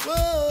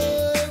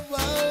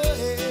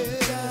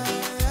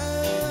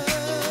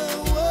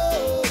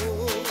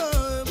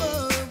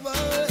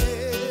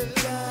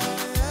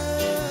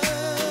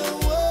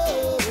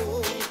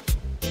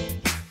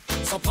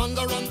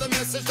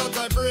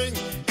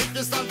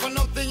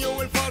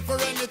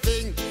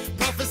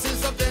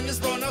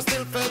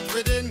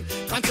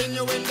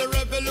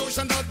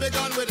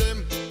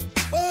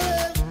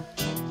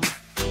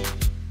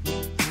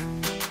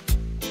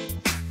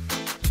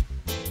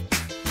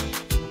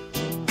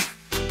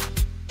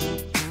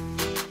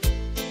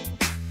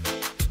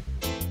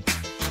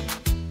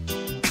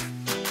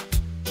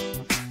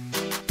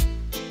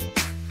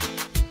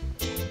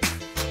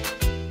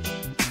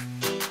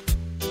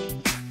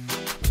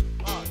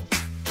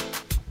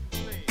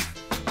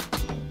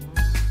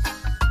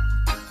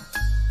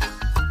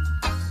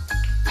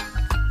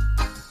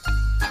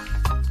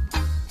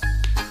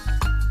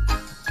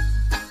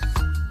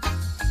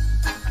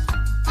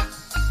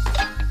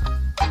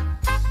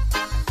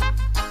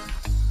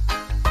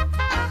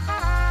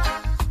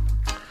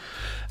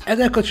 Ed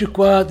eccoci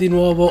qua di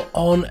nuovo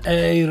on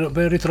air,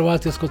 ben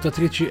ritrovati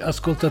ascoltatrici,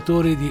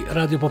 ascoltatori di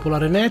Radio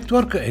Popolare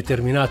Network. È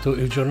terminato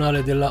il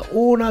giornale della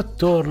una,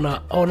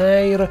 torna on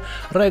air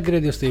Reggae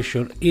Radio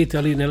Station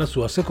Italy nella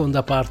sua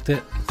seconda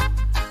parte.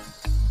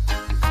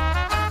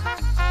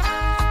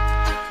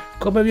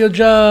 Come vi ho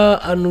già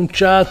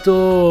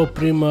annunciato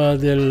prima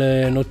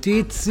delle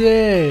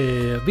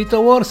notizie,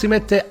 Vito War si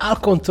mette al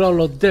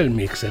controllo del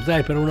mixer,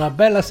 dai, per una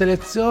bella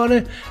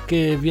selezione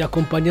che vi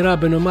accompagnerà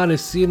bene o male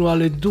sino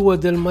alle 2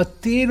 del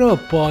mattino,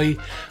 poi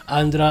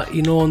andrà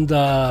in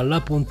onda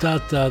la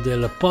puntata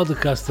del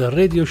podcast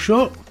Radio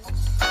Show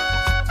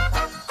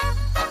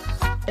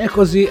e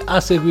così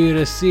a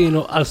seguire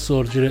sino al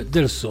sorgere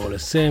del sole,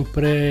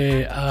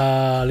 sempre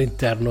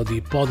all'interno di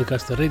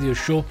Podcast Radio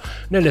Show,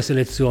 nelle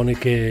selezioni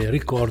che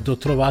ricordo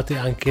trovate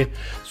anche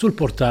sul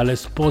portale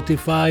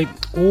Spotify,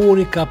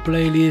 unica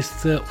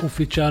playlist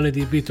ufficiale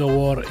di Vito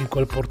War in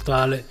quel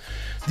portale,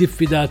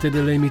 diffidate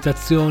delle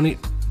imitazioni.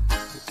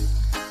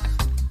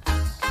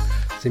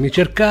 Se mi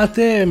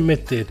cercate,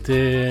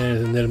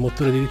 mettete nel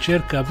motore di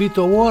ricerca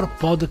Vito War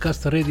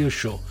Podcast Radio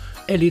Show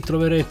e lì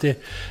troverete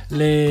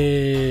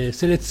le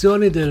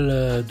selezioni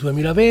del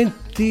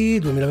 2020,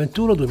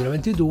 2021,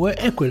 2022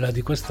 e quella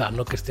di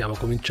quest'anno che stiamo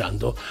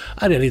cominciando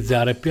a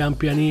realizzare pian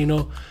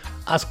pianino,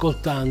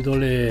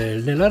 ascoltandole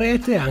nella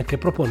rete e anche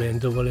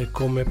proponendovele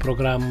come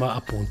programma,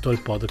 appunto,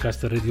 il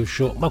podcast Radio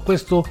Show, ma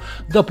questo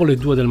dopo le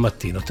 2 del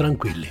mattino,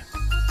 tranquilli.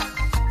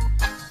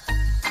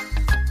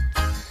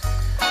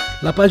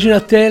 La pagina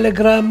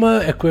Telegram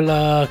è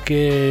quella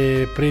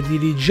che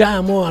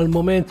prediligiamo al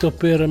momento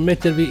per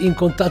mettervi in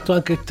contatto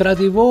anche tra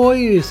di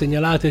voi,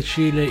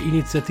 segnalateci le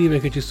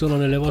iniziative che ci sono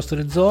nelle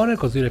vostre zone,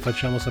 così le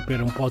facciamo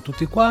sapere un po' a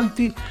tutti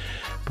quanti,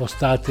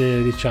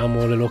 postate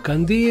diciamo le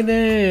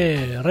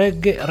locandine,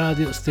 Reggae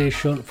Radio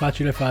Station,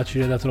 facile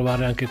da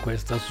trovare anche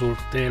questa sul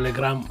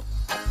Telegram.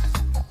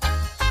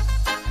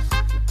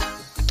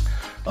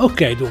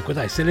 Ok, dunque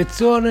dai,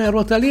 selezione a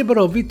ruota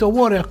libera, Vito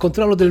War al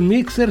controllo del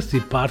mixer, si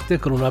parte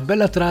con una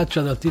bella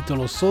traccia dal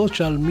titolo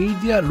Social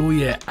Media,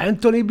 lui è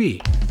Anthony B.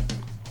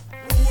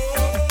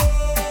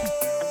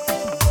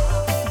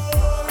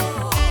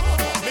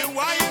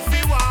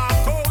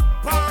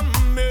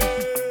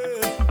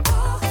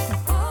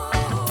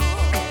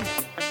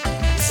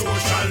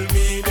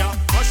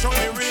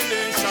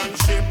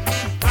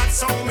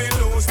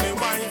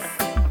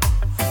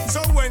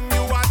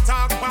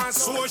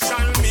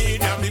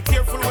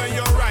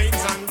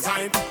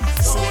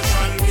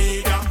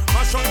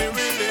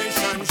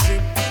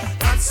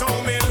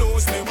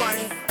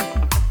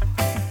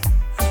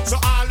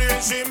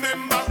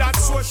 Remember that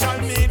social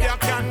media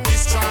can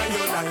destroy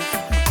your life.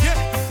 Yeah,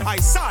 I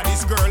saw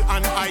this girl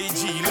on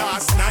IG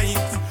last night.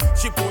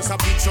 She post a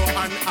picture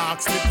and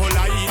asked me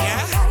polite.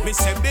 Yeah, me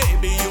say,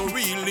 baby, you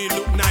really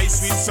look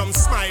nice with some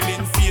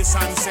smiling face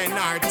and send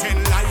her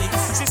 10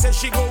 likes. She said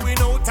she going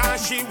out and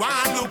she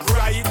want look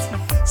right.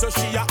 So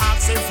she a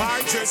ask if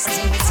her dress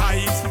too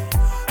tight.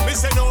 Me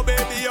say, no,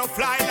 baby, you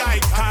fly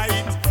like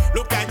kite.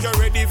 Look like you're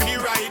ready for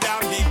ride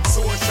a big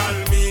social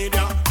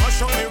media.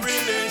 Show me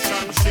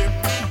relationship.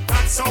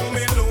 That's how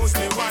me lose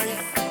me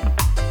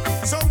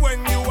wife. So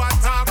when you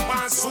attack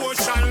on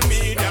social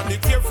media, be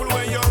careful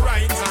when you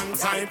write and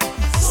type.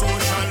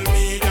 Social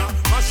media,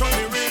 show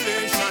me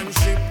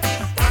relationship.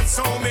 That's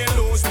how me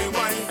lose me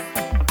wife.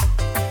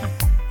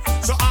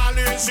 So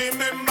always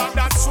remember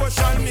that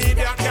social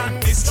media can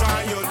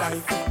destroy your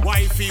life.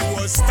 Wifey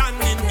was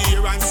standing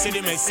there and see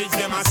the message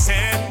them a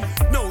send.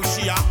 Now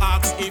she a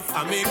ask if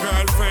I'm a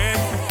girlfriend.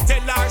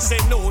 Tell her say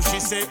no, she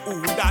say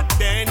who that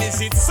then?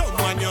 Is it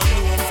someone you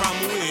know from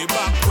way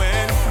back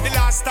when? The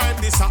last time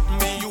this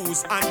happened me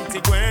use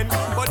Antiguen,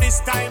 but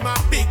this time a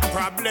big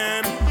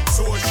problem.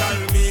 Social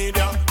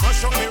media,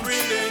 show me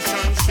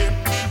relationship.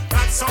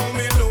 That's how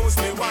me lose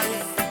me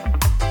wife.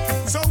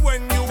 So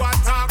when you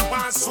attack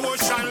on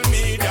social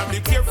media, be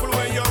careful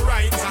when you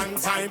write and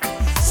type.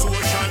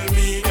 Social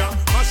media,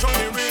 show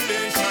me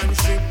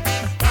relationship.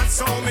 That's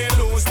how me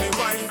lose me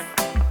wife.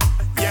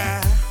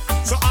 Yeah,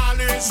 so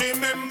always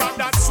remember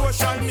that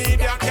social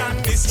media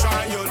can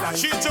destroy your life.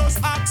 She just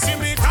asking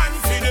me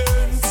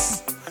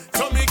confidence,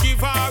 so me give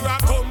her a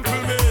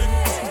compliment.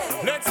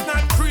 Let's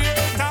not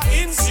create an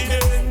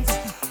incident.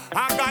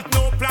 I got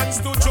no plans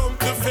to jump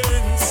the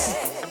fence,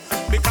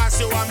 because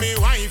you are me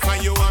wife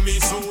and you are me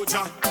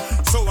soldier.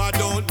 So I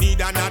don't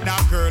need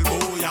another girl, boy.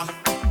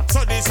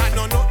 So this I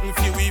know nothing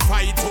for we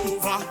fight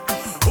over.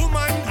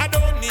 Woman, I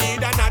don't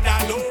need another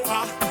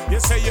lover. You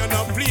say you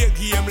no play a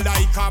game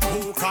like a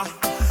poker,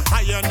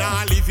 and you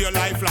not live your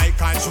life like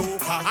a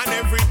joker. And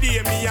every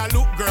day me a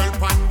look girl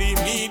on the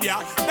media.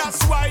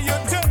 That's why you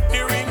take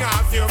the ring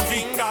off your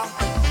finger.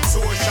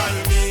 Social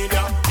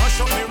media,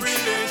 show me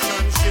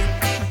relationship.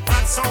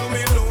 That's how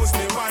me lose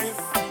me wife.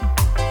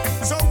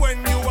 So when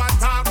you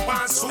attack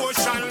on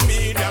social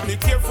media, be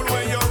careful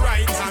when you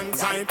write and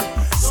type.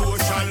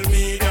 Social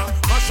media,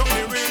 show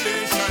me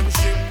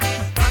relationship.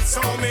 That's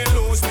how me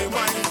lose me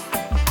wife.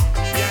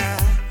 Yeah,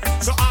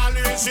 so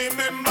always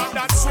remember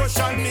that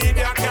social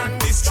media can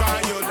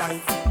destroy your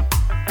life.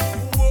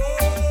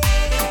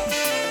 Whoa.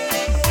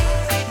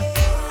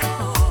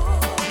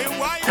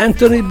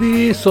 Anthony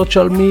B,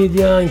 social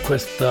media, in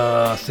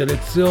questa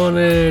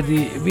selezione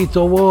di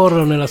Vito War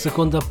nella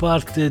seconda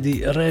parte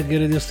di Reggae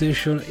Radio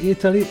Station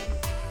Italy.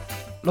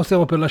 Lo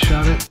stiamo per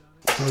lasciare,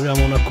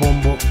 troviamo una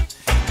combo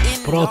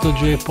Proto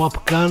J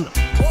Pop Can,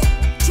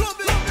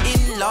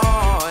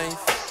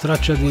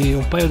 traccia di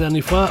un paio di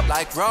anni fa.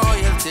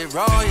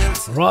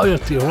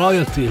 Royalty,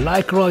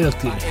 like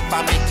royalty.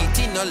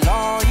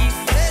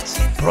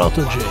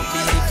 Proto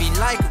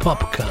J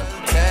Pop Can.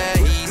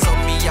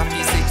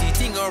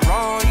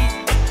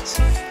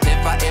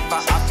 Never ever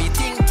happy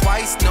think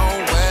twice, no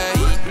way.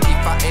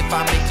 If I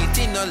ever make it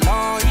in a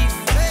life,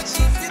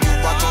 you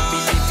are gonna be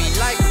living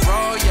like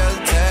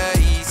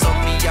royalty. So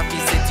me happy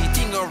set it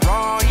in a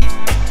right.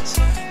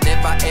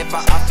 Never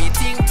ever happy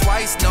think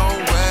twice, no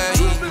way.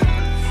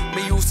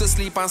 Me used to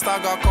sleep on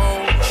Stagger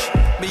Coach.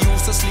 Me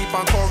used to sleep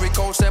on Corey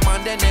Coach. Them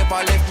and they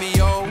never left me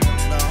out.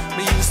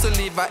 Me used to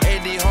live at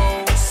Eddie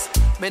House.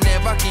 Me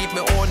never keep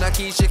me own a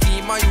key. She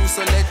keep my used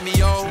to let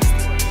me out.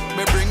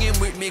 Me bring him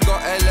with me go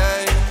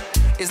LA.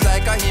 It's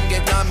like a him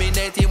get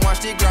nominated,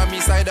 watch the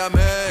Grammy side of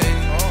me.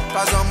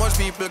 Cause how much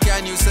people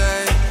can you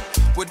say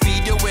would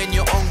feed you when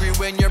you're hungry,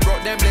 when you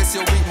broke them bless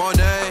you with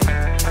money.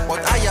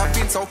 But I have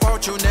been so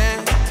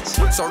fortunate,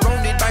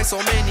 surrounded by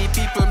so many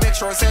people, make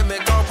sure say me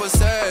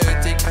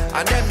compensating.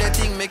 And them the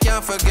thing me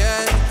can't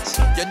forget.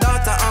 Your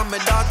daughter and my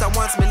daughter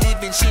wants me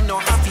living, she no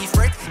happy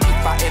fret.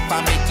 If I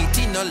ever make it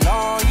in a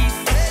life,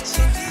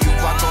 you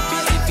are gonna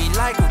be living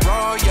like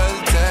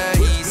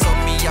royalty. So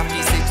me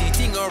happy set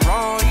it in a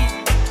right.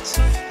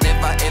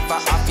 Never ever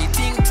happy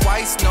think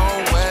twice, no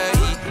way.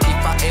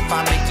 If I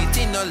ever make it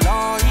in a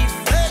life,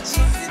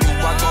 you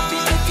are gonna be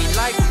living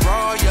like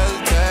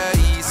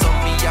royalty. So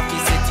me happy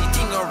set it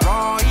in a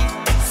right.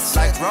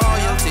 Like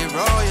royalty,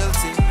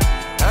 royalty.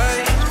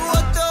 Hey.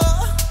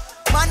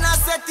 Man, I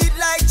set it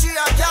like G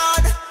a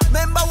card.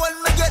 Remember when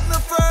me get me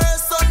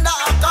first under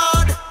a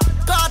card?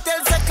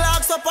 Cartel say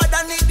clocks up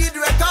than it did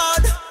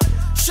record.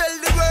 Shell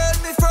the world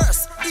me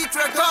first, it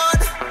record.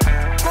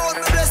 God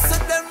me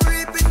blessed them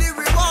reaping the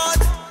reward.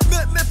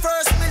 Make me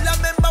first meal, I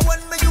remember when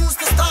me used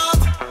to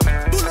starve.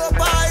 Pull up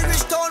a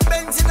Irish town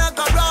Benz in a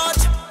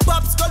garage.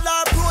 Pops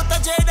color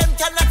protege, them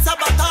cannot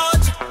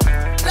sabotage.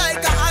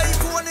 Like a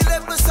iPhone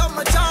 11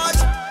 summer charge.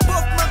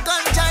 Puff my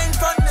ganja in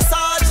front the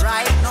Sarge.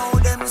 Right now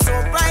them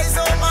surprise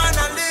how man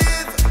I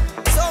live.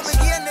 So me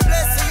gain the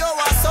blessing, yo,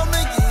 I so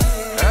me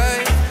give.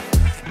 Hey,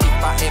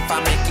 if I ever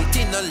make it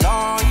in a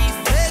life,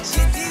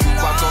 you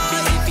are gonna be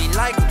living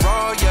like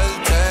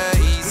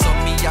royalty. So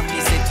me happy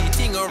set it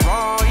in a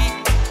right.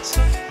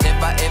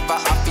 Never ever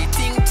happy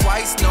think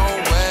twice, no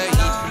way.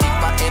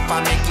 If I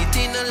ever make it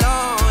in a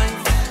life,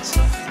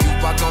 you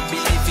are gonna be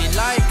living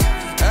like,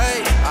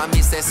 hey, I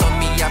me say so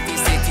me happy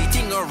set it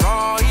in a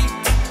right.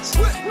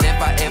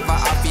 Never ever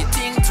happy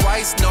think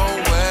twice, no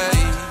way.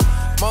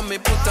 Mommy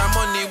put her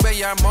money where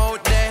your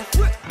mouth there.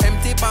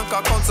 Empty bank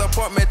account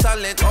support me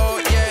talent,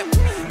 oh yeah.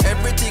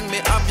 Everything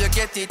me have you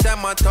get it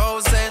I'm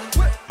 1,000.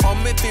 On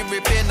me feel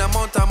repay the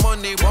amount of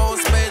money won't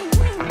spend.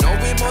 Now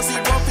we must see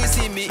grumpy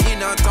see me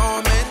in a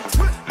torment.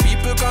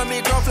 People call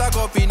me gruff like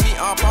up in me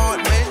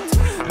apartment.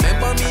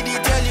 Remember me they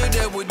tell you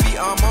there would be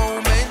a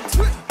moment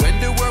when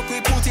the work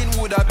we put in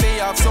would have pay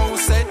off so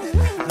said.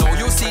 Now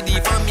you see the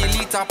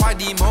family top of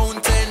the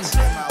mountain.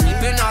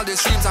 People all the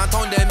streams and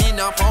turn them in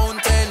a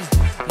fountain.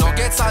 Now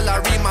get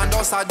salary man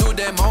does I do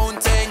them own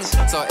things.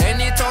 So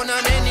any town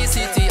and any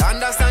city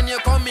understand you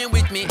coming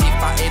with me.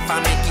 If I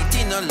ever make it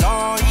in a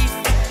life,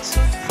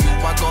 you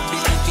are gonna be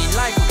living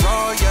like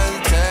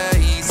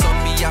royalty. So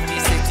me happy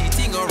set it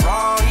in a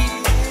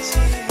right.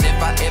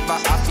 Never ever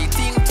happy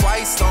think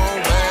twice, no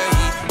way.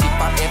 If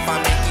I ever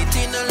make it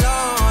in a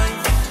life,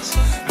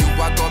 you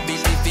are gonna be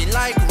living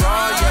like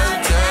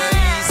royalty.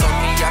 So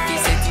me happy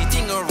set it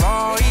in a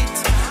right.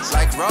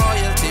 Like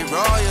royalty,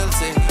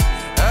 royalty.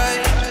 Hey.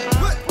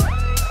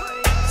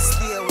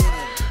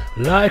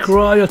 Like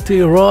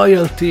royalty,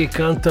 royalty,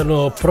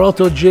 cantano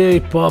Proto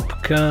J Pop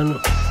Can.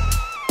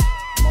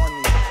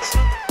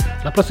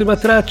 La prossima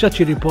traccia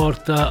ci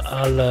riporta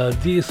al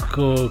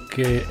disco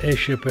che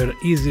esce per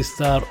Easy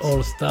Star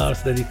All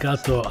Stars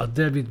dedicato a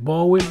David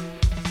Bowie.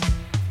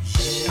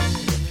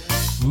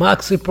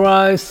 Maxi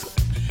Price,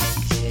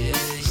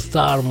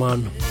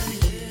 Starman.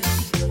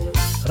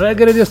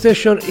 Reggae Radio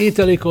Station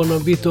Italy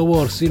con Vito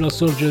War, sino al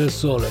sorgere del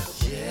sole.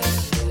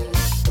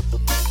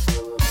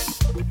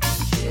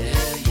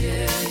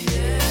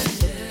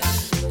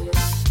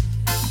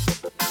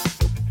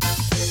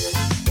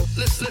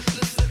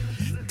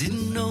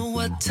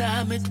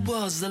 Time it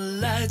was, the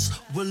lights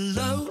were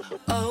low,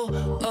 oh,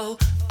 oh,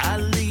 I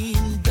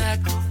leaned back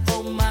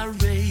on my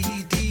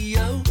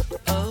radio,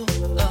 oh,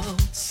 oh,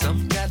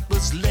 some cat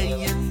was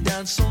laying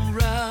down some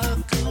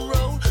rock and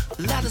roll,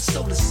 a lot of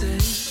soul to say,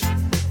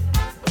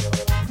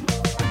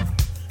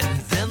 and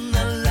then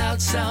the loud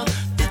sound,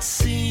 it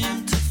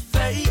seemed to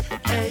fade,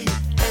 hey,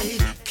 hey,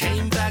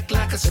 came back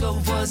like a slow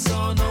voice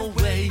on a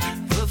wave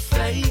of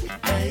fade,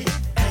 hey,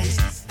 hey,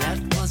 that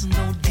was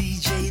no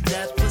DJ,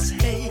 that was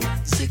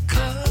hazy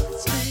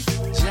cosmic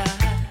jive.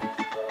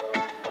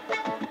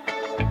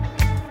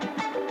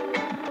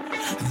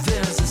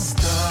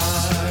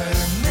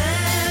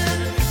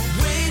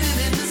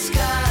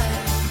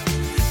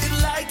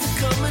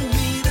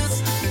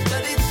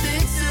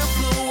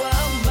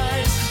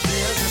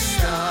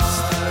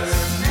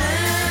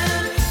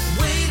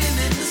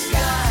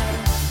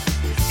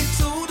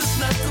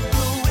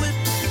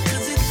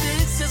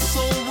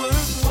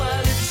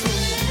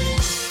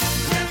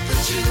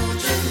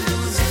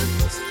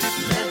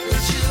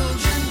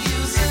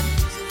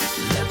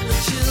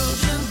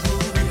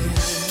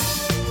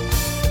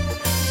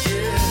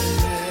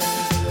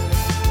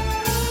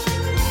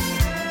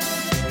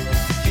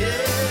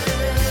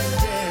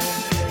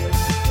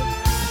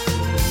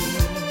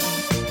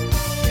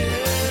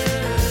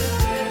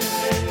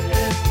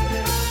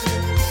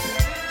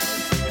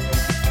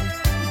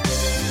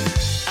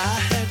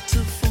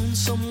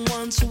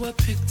 I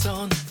picked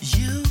on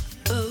you.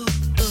 Oh,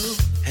 oh.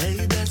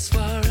 Hey, that's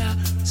far out,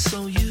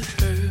 so you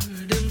heard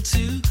him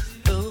too.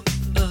 Oh,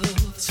 oh.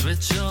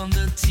 Switch on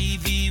the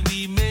TV,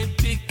 we may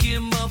pick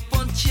him up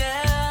on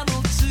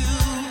channel 2.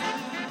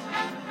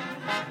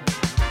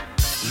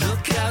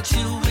 Look out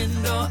your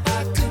window,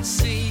 I can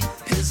see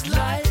his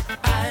light.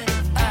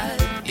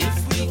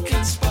 If we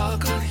can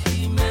sparkle,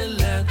 he may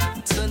land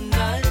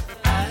tonight.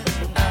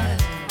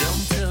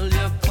 Don't tell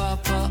your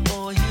papa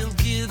or he'll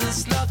get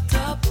us locked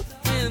up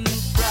in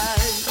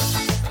pride.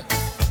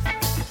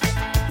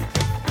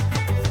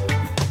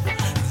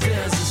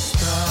 There's a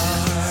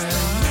star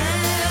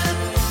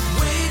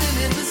waiting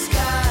in the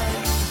sky.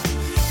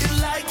 He'd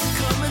like to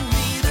come and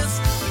meet us,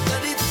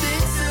 but he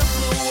thinks he'll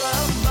blow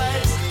our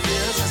minds.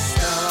 There's a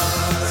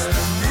star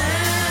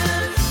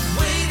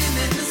waiting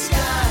in the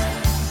sky.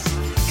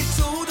 He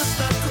told us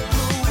not to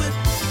blow it,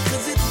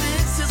 'cause he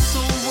thinks it's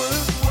so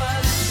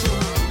worthwhile. So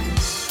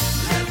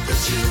let the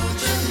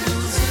children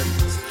lose it.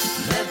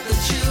 Let the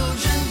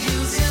children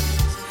use it.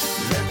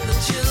 Let the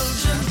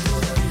children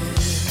boogie.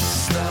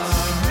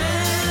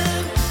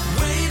 Starman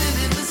waiting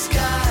in the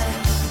sky.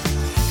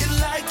 He'd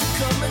like to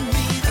come and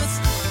meet us,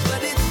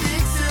 but he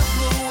thinks he'll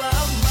blow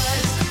our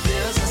minds.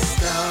 There's a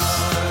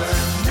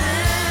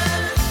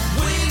starman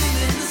waiting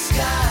in the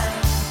sky.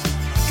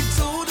 He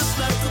told us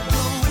not to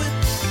blow it,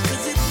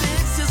 'cause he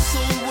thinks it's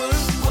so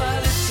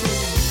worthwhile.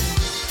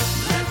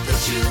 Let the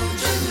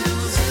children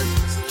lose it.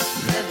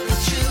 Let the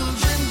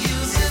children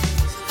use it.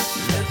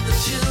 Let the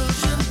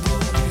children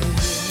boogie.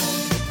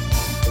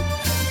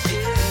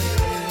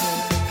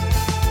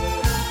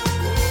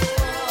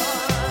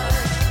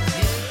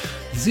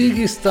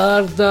 Ziggy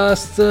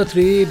Stardust,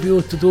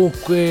 tribute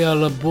dunque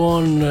al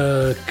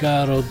buon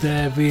caro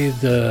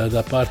David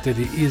da parte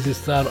di Easy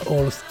Star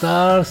All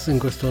Stars in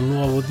questo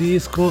nuovo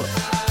disco.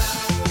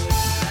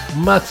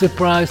 Max e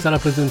Price a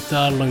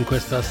rappresentarlo in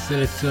questa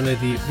selezione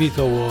di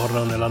Vito War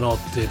nella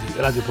notte di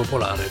Radio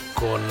Popolare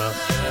con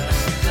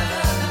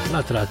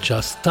la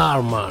traccia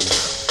Starman.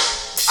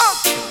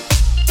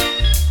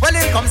 When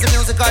it comes to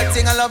musical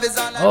thing, I love is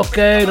all I Ok,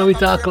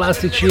 novità,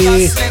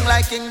 classici, sing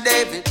like King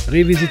David.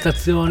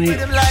 rivisitazioni,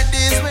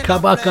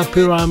 Kabaka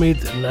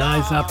Pyramid,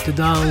 Nice Up to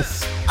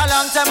Dance. A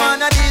long time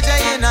on a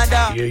DJ in a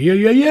dance. Yeah, yeah,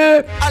 yeah,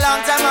 yeah. A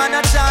long time on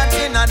a chant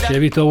in a dance. C'è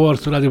Vito War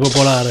su Radio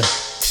Popolare.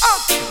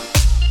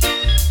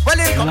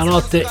 La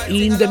notte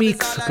in the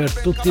mix per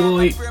tutti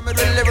voi.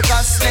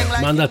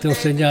 Mandate un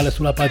segnale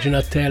sulla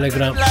pagina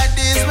Telegram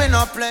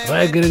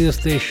Reggae Radio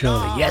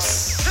Station.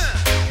 Yes.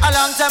 A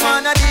long time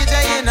on a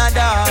DJ in a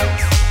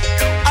dance.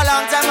 A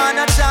long time on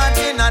a chant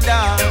in a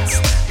dance.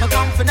 Me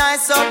come for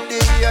nice up the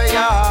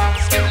area.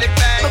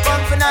 Me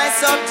come for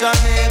nice up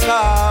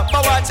Jamaica.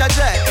 But watch a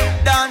dread.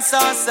 Dance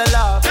off sell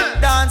off.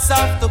 Dance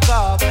off to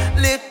cock.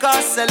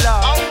 Liquor sell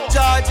off.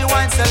 Georgie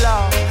wine sell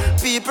off.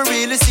 People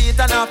really see it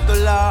and have to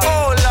laugh.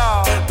 Oh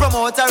Lord.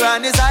 Promoter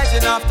and his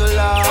hygiene have to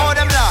laugh. Oh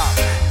them laugh.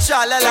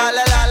 Cha la la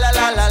la la la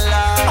la la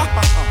la.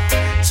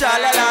 Cha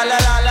la la la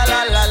la la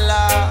la la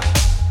la.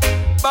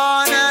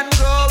 Born and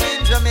grow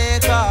in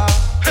Jamaica.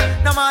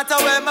 No matter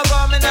where me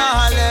go, me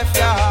nah left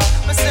ya.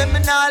 Me say me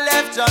nah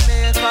left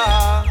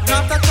Jamaica.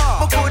 Not at all.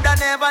 Me coulda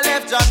never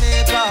left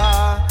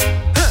Jamaica.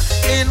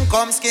 In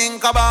comes King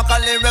Kabaka,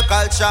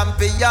 lyrical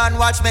champion.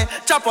 Watch me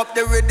chop up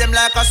the rhythm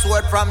like a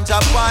sword from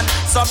Japan.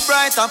 So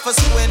bright and for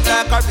squint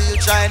like a real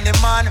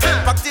Chinese man.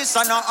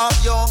 Practitioner of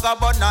yoga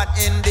but not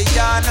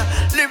Indian.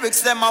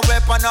 Lyrics them a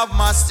weapon of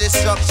mass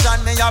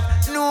destruction. Me have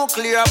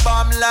nuclear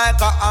bomb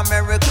like a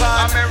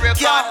American.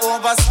 Can't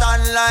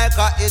overstand like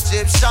a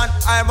Egyptian.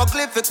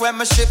 Hieroglyphic when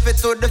me shift it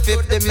to the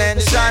fifth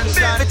dimension.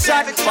 The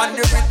chat on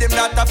the rhythm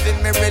that a fit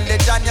me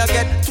religion. You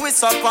get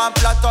twist up and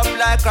flat up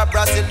like a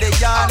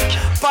Brazilian.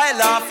 Pile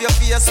off your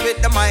face with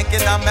the mic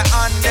in my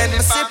hand. Then me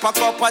sip a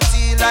cup of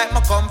tea like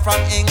me come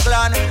from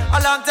England. A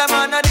long time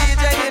on a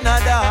DJ in a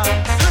dance.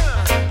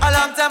 A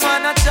long time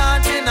on a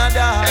chant in a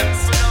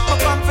dance. Me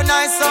come for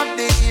nice up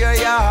the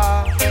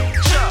area.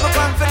 Me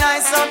come for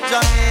nice up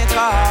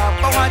Jamaica.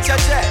 But watch your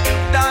jet.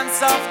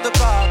 Dance off the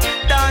cock.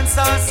 Dance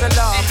on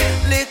salon.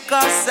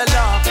 Liquor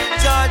salon.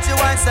 Georgie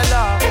wine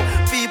salon.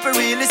 People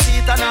really see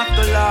it and have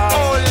to laugh.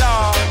 Oh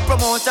Lord.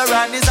 Promoter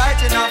and his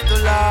hygiene have to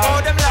laugh.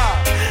 Oh them laugh.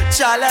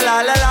 Cha la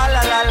la la la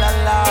la la la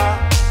la.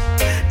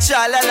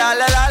 Cha la la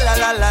la la la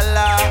la la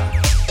la.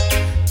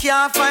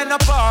 Can't find a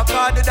park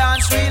or the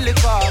dance really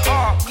cock.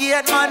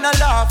 Gate man a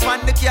laugh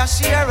and the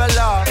cashier a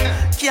laugh.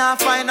 Can't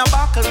find a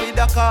buckle with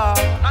a car.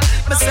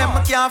 Me say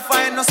me can't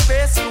find no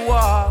space to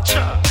walk.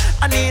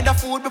 I need a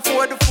food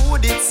before the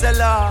food it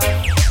sell off.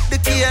 The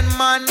cane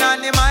man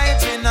and him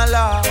hygiene a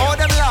laugh. Oh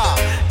them laugh.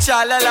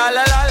 Cha la la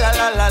la la la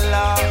la la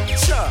la.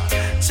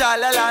 Cha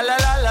la la la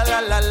la la la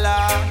la la.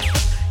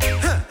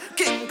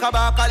 King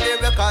Kabaka,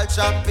 lyrical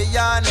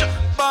champion.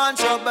 Born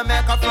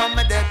troublemaker from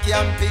the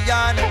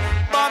champion.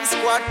 Bomb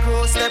squad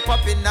crew step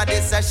up in a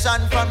this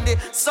session. From the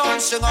sun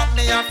string up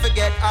me and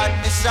forget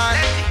admission.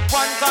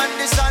 One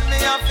condition me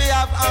have to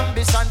have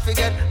ambition.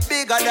 Forget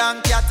bigger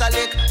than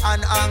Catholic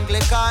and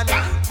Anglican.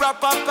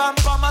 Rap up and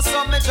pama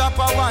so me drop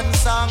a one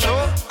song.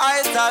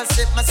 I crystal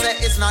sip, me say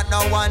it's not no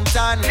one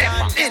ton.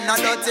 In a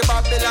dirty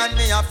Babylon,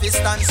 me a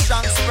fist and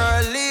strong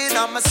spurling.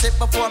 I'm a sip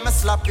before me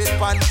slap it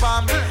pan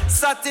pam.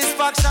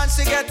 Satisfaction,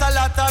 she get a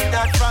lot of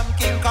that from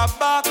King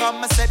Kabak.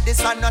 I'm say this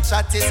and not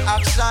chat is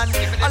action.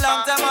 A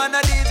long time on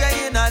a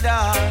DJ in a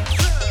dance.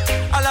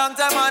 A long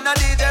time on a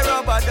DJ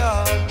rubber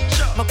dog.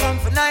 Me come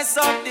for nice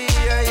up the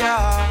area.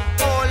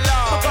 Oh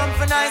Lord, me come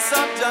for nice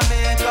up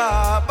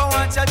Jamaica. But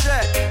watch a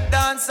dread,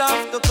 dance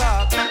off the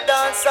cock.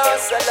 Dance off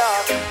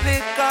salon,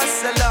 liquor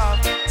salon,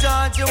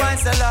 Georgie wine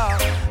salon.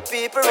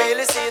 People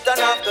really see it and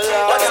have to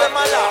laugh. What's them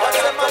a laugh? What's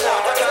them a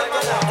laugh? What's them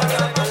a laugh? What's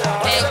them a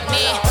laugh? Take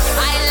me,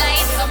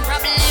 highlight some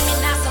problem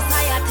in our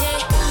society.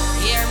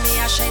 Hear me,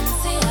 I shouldn't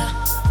say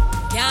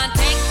can't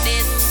take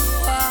this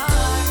war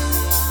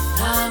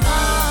no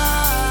more.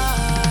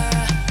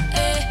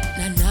 Eh,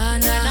 na na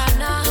na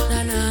na na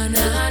na na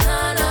na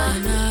na na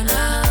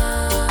na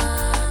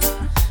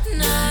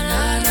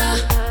na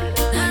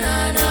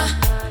na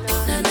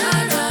na na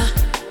na.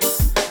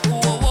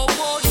 Whoa whoa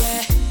whoa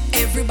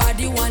yeah.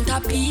 Everybody want a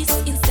piece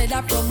instead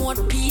of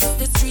promote peace.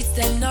 The streets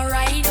them no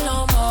right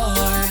no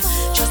more.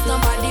 Trust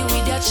nobody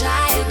with your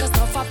child, 'cause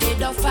no for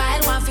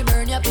pedophile want fi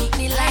burn your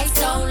picnic lights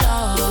down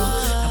low.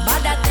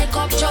 Nobody take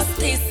up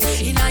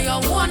justice in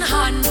your own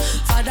hand.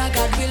 Father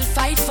God will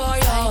fight for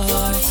you.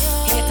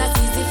 It's as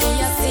easy for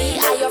you see.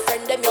 Are your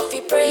friend them you fi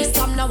praise.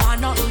 Some no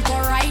want nothing go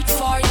right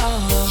for you.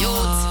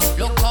 Youth,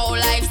 look how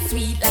life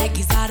sweet like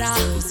Izara.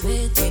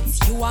 It's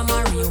you and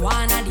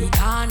marijuana the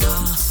corner.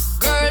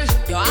 Girl,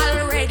 you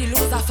already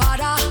lose a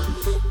father.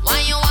 Why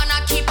you wanna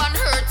keep on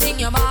hurting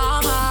your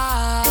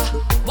mama?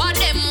 What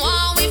them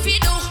want if you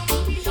do?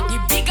 The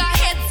bigger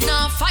heads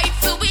now fight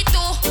for we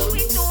do.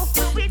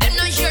 Them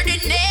no hear the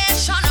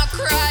nation a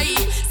cry.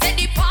 Say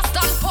the past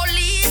and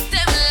police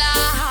them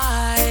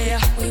lie.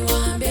 We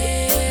want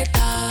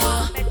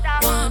better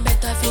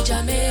for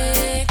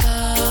Jamaica.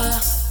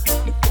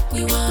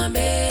 We want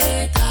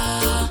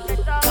better,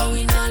 'cause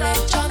we not let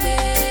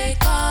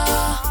Jamaica.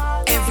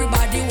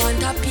 Everybody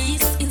want a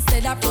peace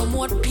instead of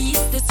promote peace.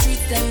 The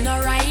streets them no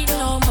right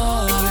no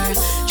more.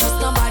 Trust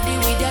nobody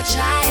with your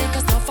child,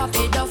 'cause no for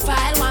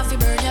pedophile want fi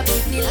burn your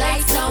picnic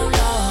lights down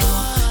low.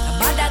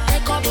 Nobody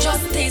take up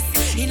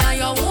justice in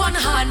your own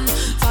hand.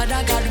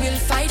 Father God will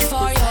fight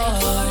for you.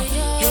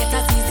 It's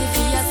as easy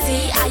for you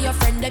see. Are your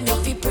friend them you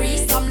fi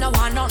praise. Some no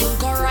want nothing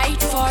go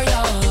right for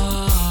you.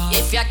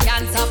 If you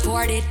can't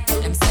afford it,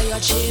 them say you're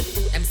cheap.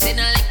 Them say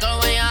no little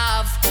when you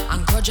have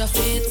and grudge your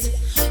fit.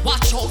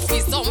 Watch out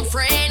for some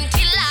friend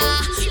killer.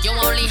 You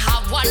only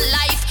have one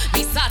life.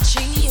 Me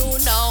searching you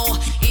now.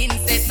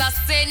 Incest a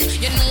sin.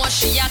 You know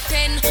she a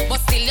 10, but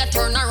still you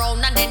turn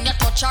around and then you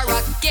touch her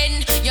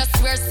again. You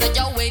swear say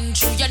you went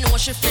through. You know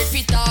she fit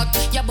fit talk.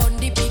 You burn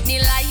the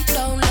picnic light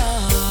down low.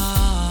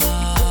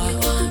 We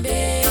want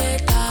better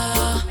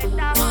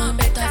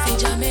for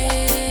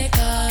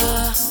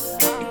Jamaica.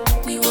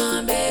 We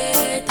want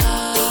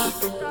better,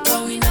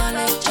 'cause we not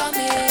let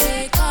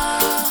Jamaica.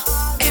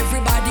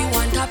 Everybody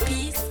want a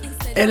piece.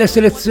 E le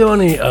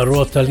selezioni a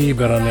ruota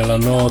libera nella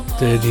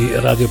notte di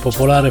Radio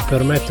Popolare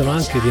permettono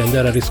anche di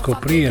andare a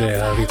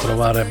riscoprire, a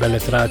ritrovare belle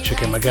tracce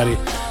che magari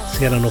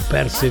si erano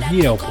perse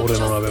via oppure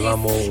non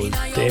avevamo il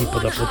tempo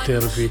da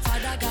potervi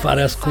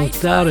fare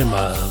ascoltare,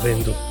 ma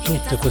avendo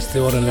tutte queste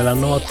ore nella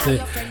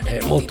notte è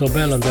molto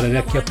bello andare a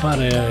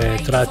riacchiappare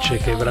tracce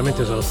che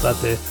veramente sono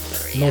state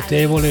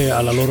notevoli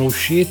alla loro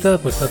uscita.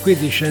 Questa qui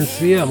di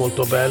Shensia,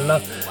 molto bella,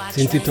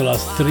 si intitola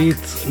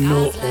Streets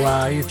No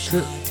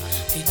Right.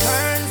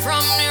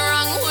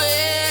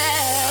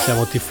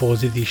 Siamo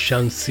tifosi di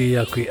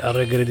Shensia qui a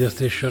Reggae Radio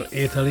Station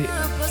Italy.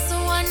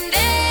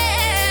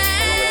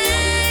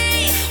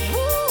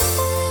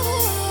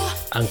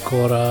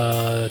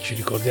 Ancora ci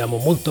ricordiamo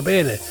molto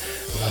bene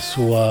la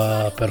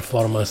sua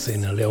performance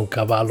in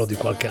Leoncavallo di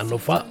qualche anno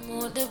fa.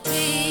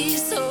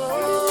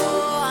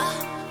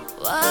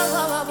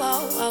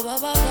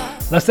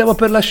 La stiamo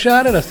per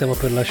lasciare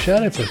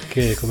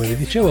perché, come vi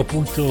dicevo,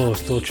 appunto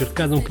sto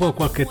cercando un po'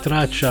 qualche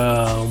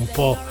traccia un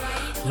po'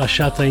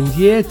 lasciata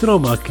indietro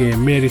ma che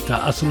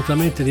merita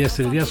assolutamente di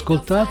essere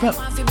riascoltata.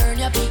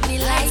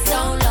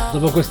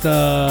 Dopo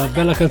questa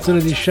bella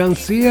canzone di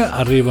Shensia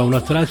arriva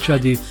una traccia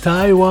di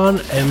Taiwan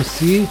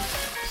MC,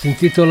 si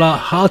intitola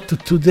Hot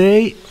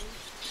Today.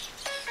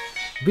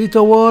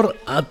 Vito War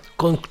a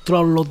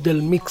controllo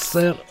del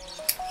mixer,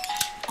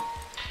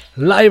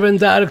 live and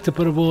direct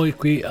per voi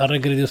qui a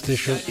Reggae Radio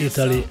Station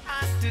Italy.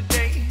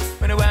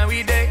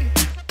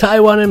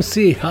 Taiwan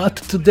MC,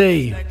 Hot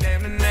Today.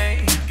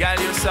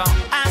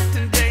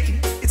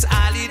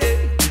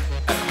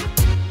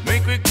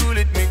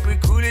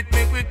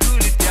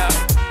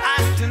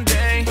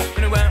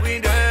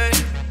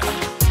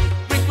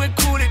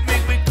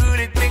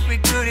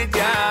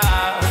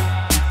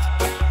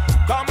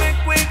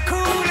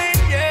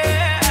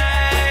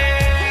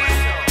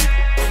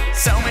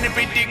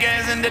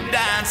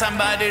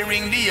 Somebody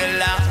ring the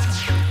alarm,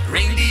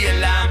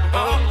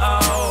 oh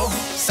oh.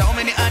 So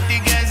many hot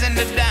girls in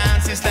the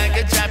dance, it's like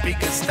a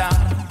tropical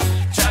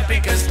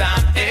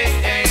storm, hey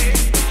hey.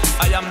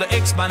 I am the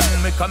X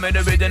wristband. We come in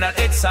the original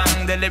hit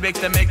song. The lyrics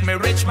they make me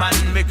rich man.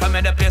 We come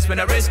in the place with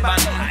a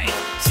wristband.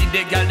 See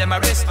the girl them a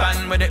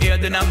wristband when they hear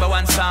the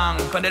 #1 song.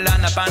 From the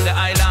land up on the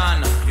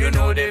island. You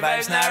know the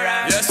vibes not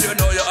right. Yes, you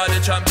know you are the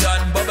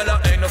champion. Bubble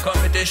up ain't no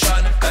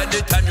competition.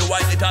 Anytime you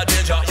white it a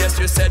danger. Yes,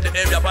 you set the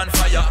area on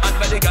fire. And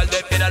for the girl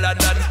them in a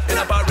London, in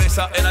a Paris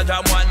or in a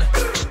Jam 1.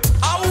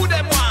 How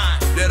them want?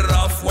 The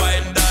rough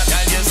wine done.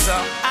 Girl, you so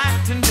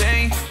acting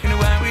day. You know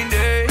why we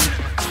day.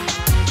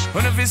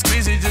 One of his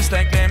squeezes just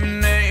like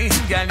lemonade.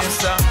 Girl, you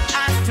so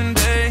acting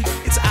day.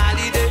 It's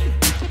holiday.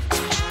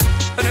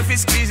 One of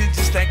his squeezes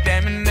just like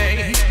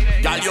lemonade.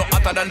 Girl, you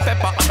hotter than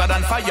pepper, hotter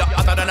than fire,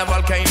 hotter than a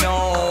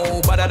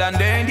volcano. Better than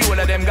them, the whole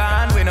of them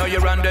gone. We know you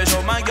run the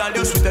show, my girl.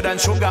 You sweeter than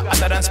sugar,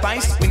 hotter than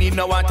spice. We need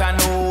no water,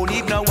 no,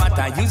 need no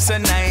water. You so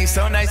nice,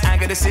 I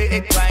gotta say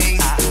it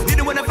twice. You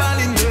don't wanna fall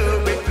in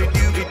love with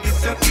you,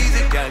 it's so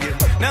easy, girl. You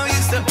know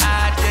you're so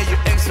hot, yeah,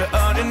 you're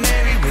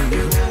extraordinary when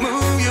you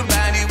move your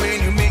body,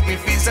 when you make me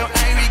feel so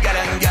angry. Girl,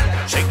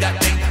 shake that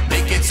thing,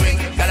 make it swing.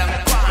 Girl,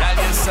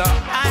 you're so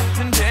hot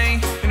today,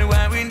 you know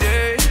why we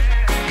do.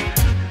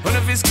 One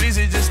of his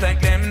squeezes just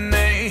like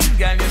lemonade.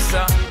 Girl, you're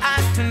so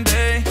hot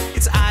today,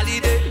 it's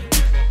holiday.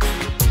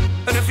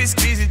 One of his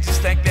squeezes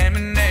just like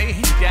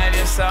lemonade. Girl,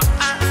 you're so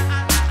hot.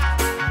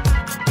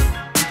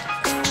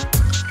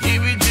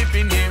 Here we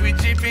dripping, here we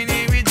dripping,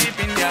 here we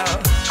dripping, yo.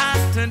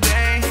 Hot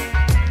today.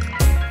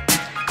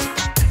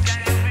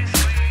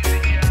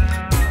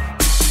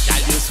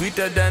 Girl, you're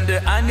sweeter than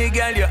the honey,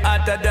 girl, you're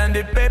hotter than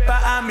the pepper.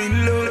 I'm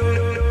in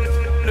love.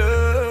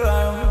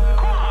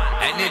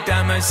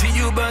 Anytime I see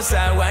you bust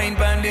a wine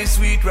pan the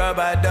sweet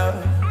rubber dove.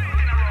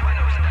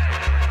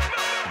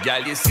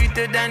 Girl, you're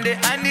sweeter than the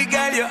honey,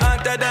 girl, you're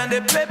hotter than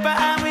the pepper.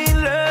 I'm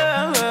in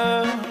love.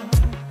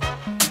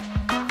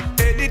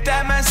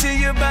 Anytime I see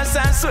you bust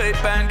a sweat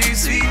pan the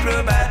sweet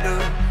rubber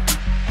dove.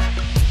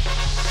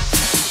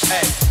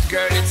 Hey,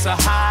 girl, it's so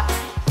hot.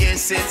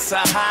 Yes, it's so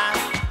hot.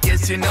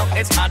 Yes, you know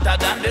it's hotter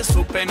than the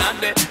soup and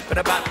the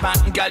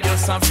bat, girl, you're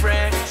so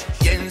fresh.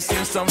 Yes,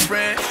 you're so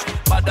fresh.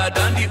 Better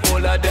than the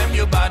whole of them,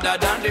 you better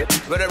than the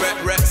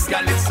red Rex,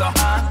 girl, it's so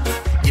hot.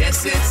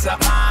 Yes, it's so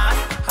hot.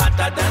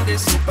 Hotter than the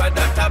super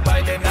that I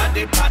buy them at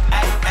the pot.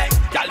 Hey,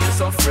 girl, you're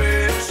so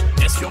fresh.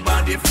 Yes, your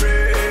body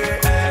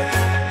fresh.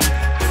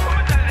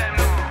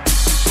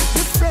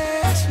 You're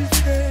fresh, you're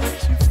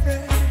fresh, you're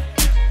fresh.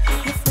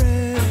 You're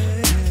fresh.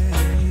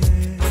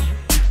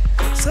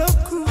 So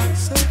cool,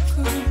 so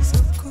cool, so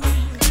cool,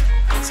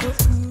 so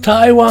cool.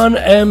 Taiwan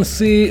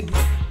MC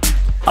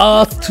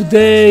Hot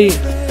Today.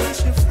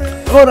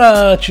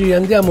 Ora ci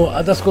andiamo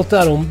ad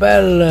ascoltare un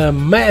bel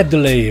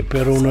medley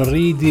per un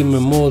rhythm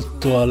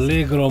molto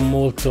allegro,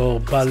 molto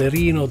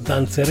ballerino,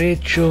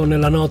 danzereccio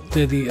nella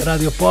notte di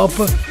Radio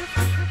Pop.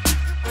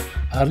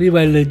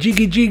 Arriva il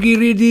Jiggy Jiggy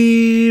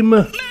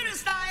Rhythm.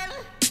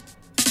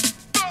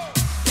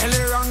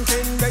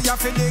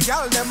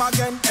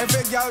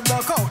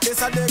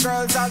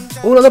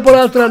 Una dopo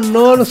l'altra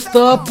non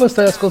stop,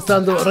 stai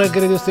ascoltando Reggae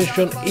Radio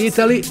Station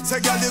Italy.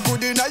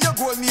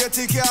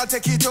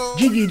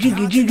 Jiggy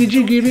Jiggy Jiggy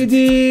Jiggy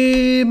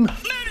Rhythm.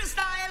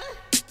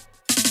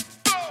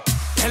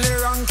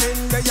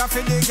 Ranking, they are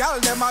for the girl,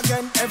 them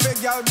again. Every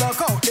girl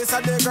broke out, this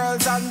are the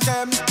girls and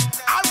them.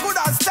 All good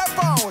as step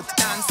out,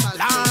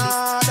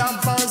 Lord and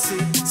fancy.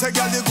 Say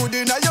girl, the good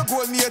inna your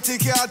gold, matey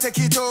can't take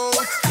it out.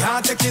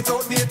 Can't take it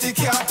out, matey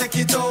can't take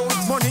it out.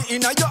 Money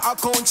inna your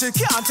account, she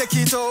can't take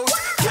it out.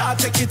 Can't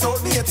take it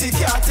out, matey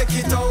can't take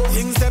it out.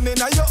 Things them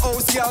inna your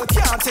house, girl,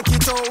 can't take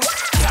it out.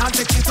 Can't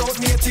take it out,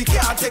 matey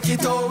can't take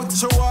it out.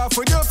 Show off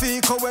with your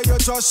vehicle where you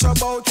just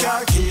about.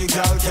 Car key,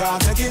 girl,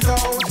 can't take it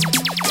out.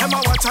 Them a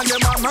watch and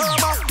them a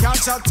murmur, can't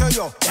chat to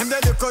you. Them the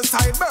little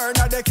side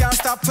burner, they can't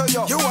stop to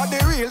you. You are the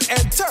real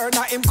head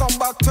turner, him come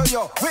back to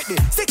you. With the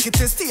stick it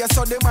to stay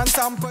so the man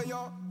sample you.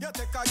 You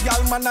take a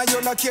gal man and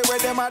you not care where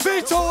them a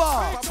beat to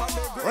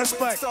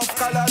respect.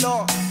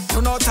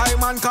 You know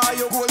time and call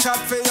you gold shot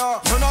for you.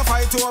 You know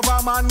fight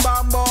over man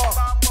bamboo.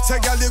 Say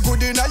girl the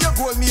good inna your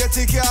gold,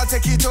 matey can't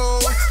take it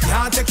out.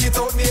 Can't take it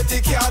out, matey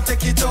can't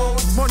take it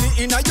out. Money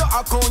inna your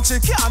account, she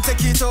can't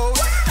take it out.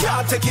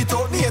 Can't take it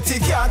out, matey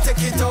can't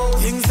take it out.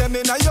 Things them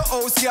inna your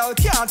house, girl,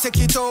 can't take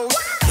it out.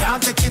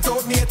 Can't take it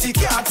out, matey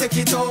can't take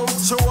it out.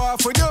 Show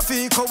off with your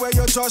vehicle where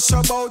you just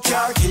about.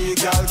 Car key,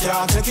 girl,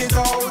 can't take it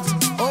out.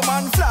 Oh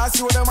man, flash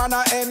you the man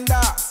a end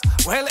us.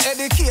 Well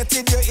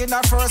educated, you in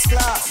a first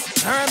class.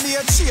 Turn me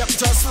a shape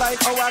just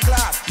like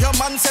hourglass. Your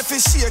man say fi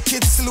shake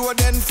it slow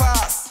then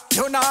fast.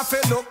 You not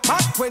fi look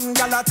back when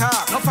gal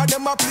attack. Enough of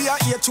them a play a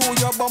ear to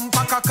your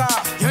bumper caca.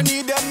 You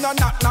need them no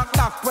knock knock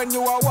knock when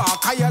you a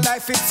walk. How your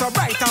life it's so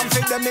bright and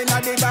fit them in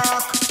the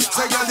dark.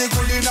 Say girl the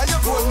good inna your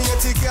gold,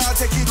 matey can't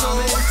take it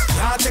out.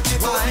 Can't take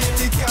it out,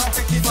 matey can't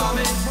take it out.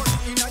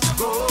 Money inna your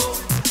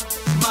gold,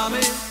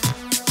 mommy,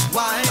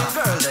 why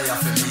girl they are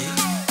for me?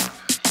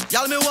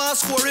 Y'all me want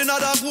score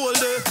another goal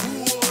day.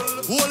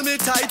 Hold me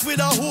tight with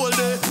a hold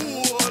day.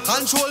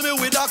 Control me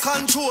with a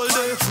control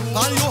day.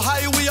 And you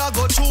high we a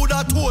go through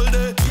that whole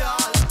day.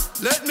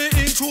 let me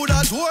in through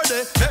that door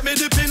there. Let me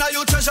dip in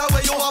your treasure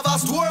where you have a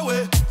store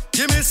way.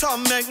 Give me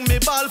some, make me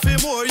ball for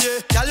more, yeah.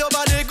 Girl, your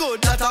body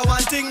good, that a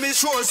one thing me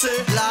sure say.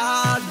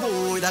 Lord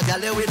boy, that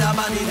girl with a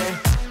body there.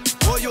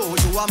 Oh you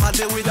a mad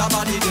with a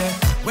body there.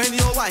 When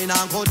you whine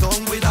and go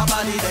down with a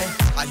body there.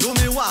 And you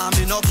me want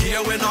me no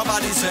care when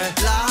nobody say.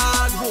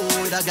 Lord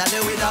boy, that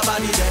girl with a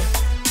body there.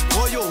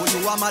 Oh you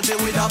a mad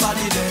with a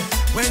body there.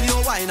 When you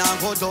whine and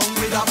go down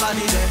with a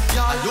body there.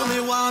 Girl, you me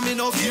want me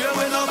no care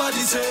when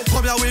nobody say.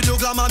 Come here with the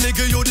glamour, me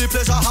give you the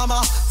pleasure hammer.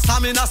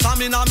 Stamina,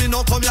 me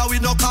no come here with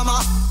no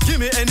comma. Give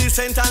me any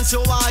sentence you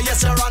want,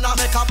 yes you run.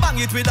 Make a bang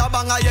it with a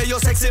banger, yeah you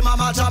sexy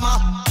mama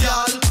jamma.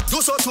 Girl, do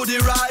so to the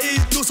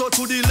right, do so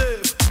to the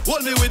left.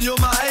 Hold me with your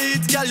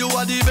might, girl you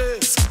are the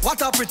best.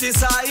 What a pretty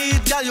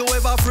sight, girl you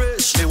ever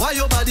fresh. Me want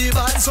your body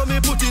bad, so me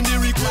put in the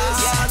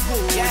request.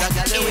 Yeah,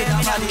 girl you with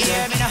a body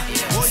there.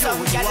 Oh you a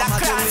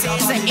mad with a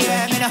body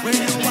there. When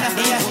you want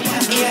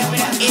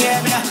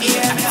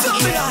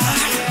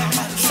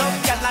some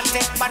gyal a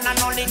take man and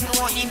only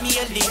know him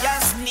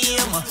alias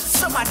name.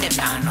 Some of them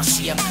nah no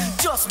shame.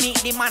 Just meet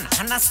the man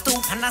and a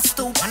stoop.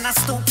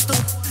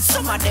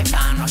 Some of them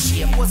nah no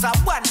shame. Was a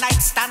one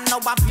night stand, now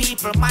a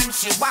people man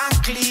she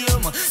want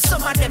claim.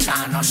 Some of them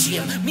nah no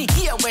shame. Me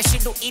hear where she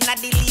do in a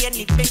the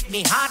lane, it make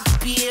me heart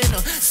pain.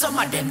 Some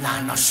of them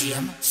nah no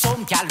shame.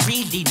 Some gyal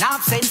really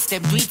not sense,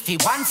 them do it for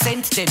 1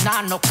 cent, them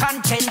nah no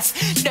conscience.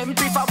 Them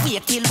prefer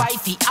wait till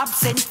wifey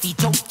absent, fi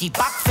jump the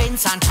back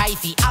fence and try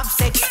fi have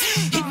sex.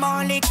 Him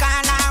only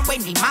call on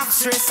when him have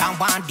stress and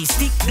want the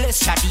stick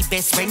bless. Shot the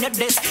best when you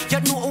bless. You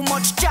know how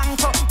much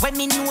junk up when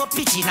me know a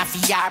pigeon a fi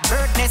your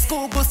bird nest.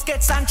 Google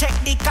sketch and check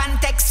the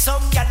context.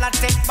 Some gyal a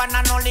take man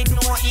and only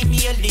know him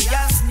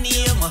alias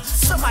name.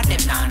 Some of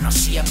them nah no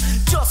shame.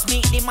 Just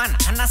meet the man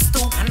and a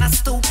stoop.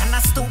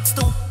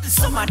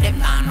 Some of them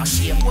nah no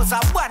shame. Was a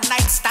one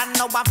night stand,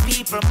 now a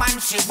people man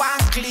she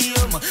want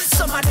claim.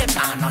 Some of them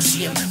nah no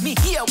shame. Me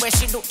hear where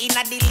she do in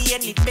a the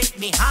lane, it make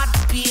me heart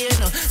pain.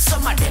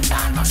 Some of them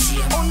nah no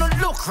shame. Oh no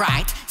look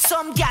right.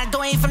 Some girl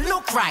don't even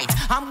look right.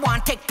 I'm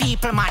want take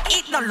people man,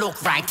 it no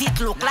look right. It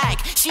look like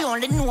she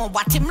only know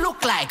what him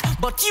look like.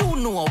 But you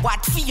know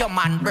what for your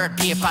man bird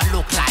paper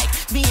look like.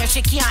 Me and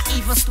she can't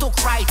even stuck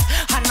right.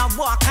 And I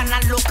walk and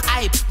I look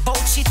hype.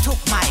 But she took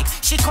mic.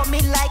 She come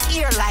in like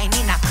airline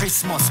in a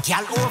Christmas.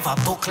 Girl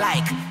overbook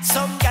like.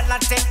 Some girl a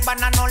take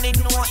man and only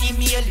know him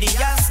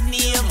alias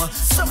name.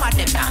 Some of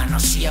them nah no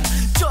shame.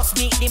 Just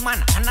meet the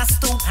man and a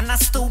stoop.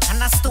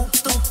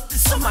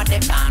 Some of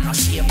them nah no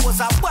shame. Was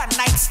a one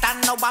night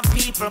stand, now a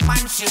people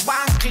man she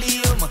want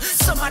claim.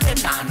 Some of them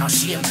nah no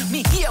shame.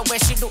 Me hear where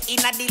she do in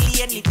a the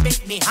lane, it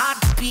make me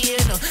heart pain.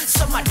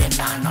 Some of them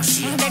nah no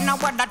shame. Then now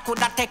what that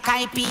coulda take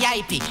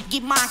IP.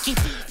 Give Marky.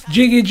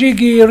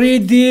 Jiggy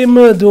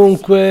Rhythm.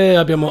 Dunque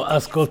abbiamo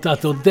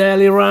ascoltato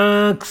Daily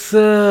Ranks,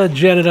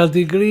 General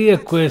Degree,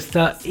 e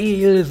questa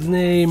His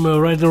Name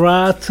Red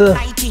Rat.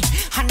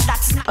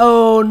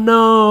 Oh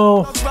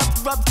no.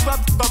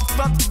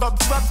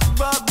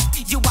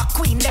 You a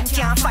queen, them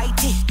can't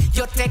fight it.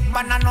 You take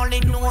man and only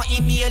know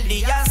him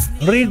alias.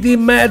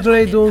 Rhythm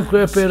Medley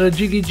dunque per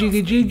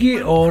Jiggy.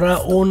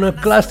 Ora un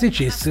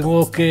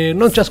classicissimo che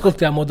non ci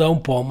ascoltiamo da un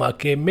po', ma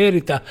che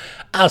merita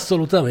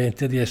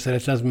assolutamente di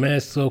essere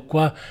trasmesso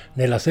qua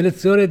nella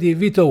selezione di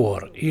Vito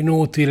War.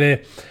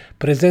 Inutile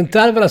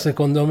presentarvela,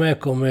 secondo me,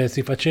 come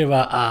si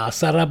faceva a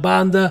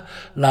Sarabanda,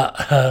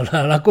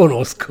 la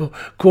conosco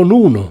con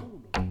uno.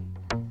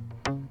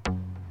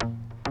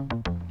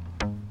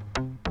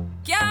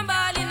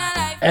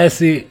 Eh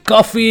sì,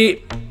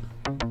 Coffee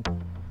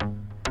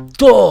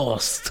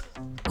Toast.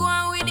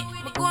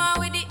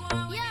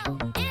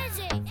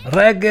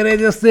 Reggae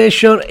Radio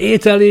Station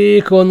Italy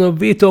con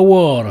Vito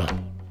War.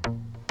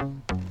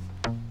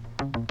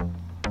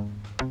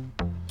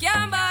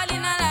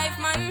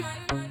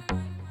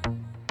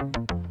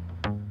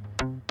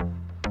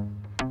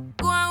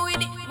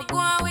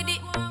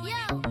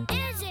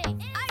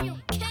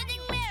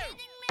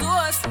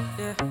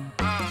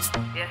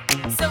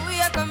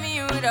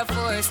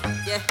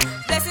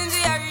 Blessings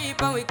we are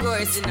reap and we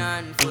coursing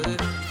on full.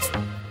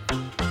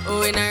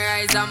 Oh, in a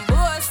rise and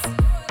boast.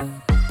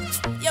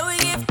 Yeah, we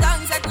give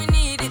thanks like we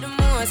need it the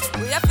most.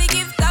 We have to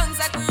give thanks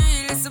like we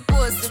really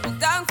supposed to be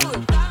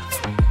thankful.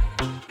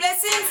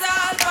 Blessings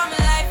all for my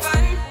life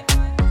and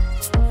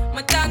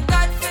my thank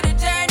God for the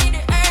journey.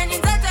 The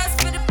earnings are just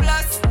for the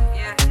plus.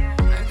 Yeah,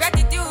 and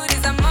gratitude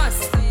is a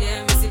must.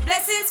 Yeah, we see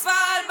blessings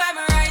fall by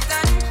my right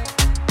hand.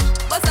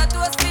 But I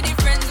toast for the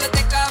friends we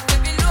take off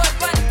every load.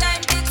 One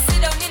time did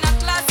sit down in a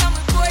class and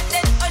we bored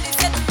then only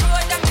set the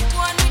road and me go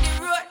on with the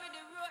road.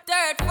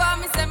 Third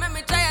form, me say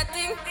me try a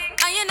thing.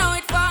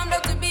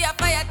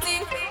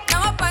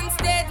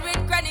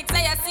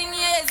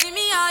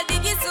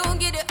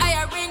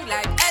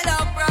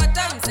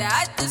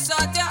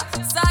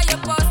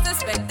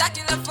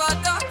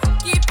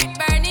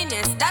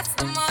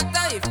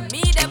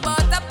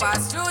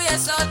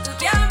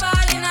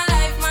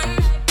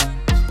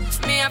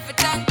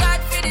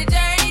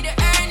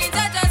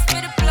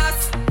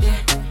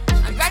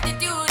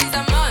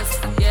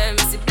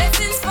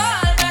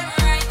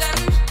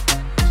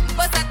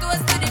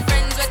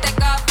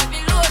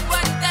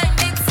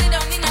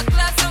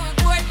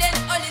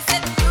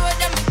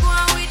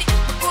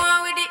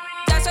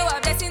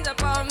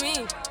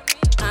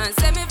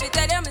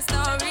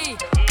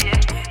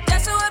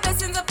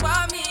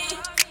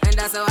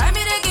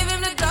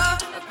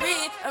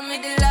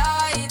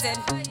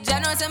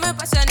 say my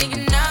passion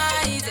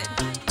ignited.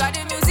 Got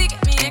the music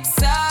get me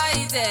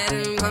excited.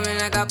 I'm coming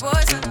like a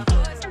potion.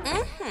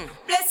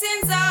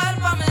 Blessings all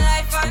for my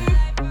life and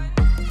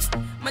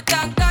my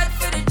thank God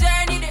for the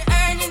journey. The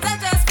earnings are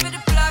just for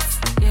the plus.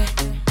 Yeah,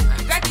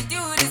 and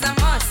gratitude is a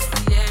must.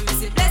 Yeah, me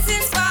say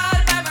blessings fall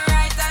by my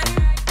right hand.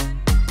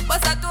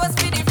 Bust a toast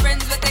for the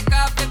friends we take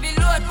off every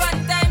load.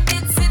 One time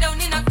did sit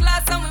down in a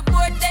class and we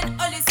bored. Then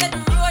Ollie said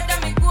the road and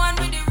me go on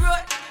with the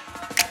road.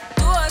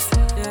 Toast,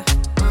 yeah,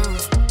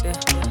 yeah.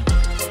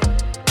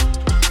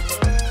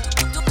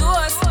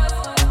 Toast.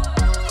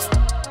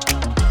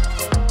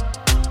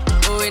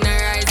 Oh, in a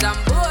rise and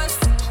boast.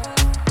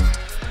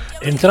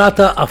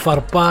 Entrata a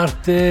far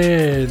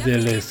parte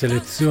delle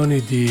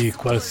selezioni di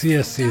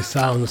qualsiasi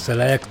sound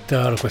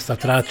selector, questa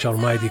traccia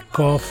ormai di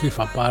Coffee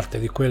fa parte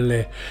di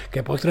quelle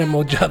che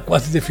potremmo già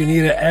quasi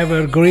definire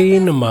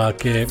evergreen, ma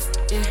che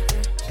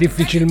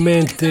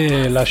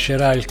difficilmente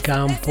lascerà il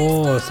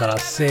campo, sarà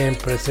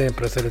sempre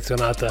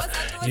selezionata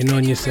in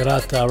ogni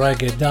serata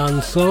reggae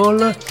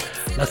dancehall.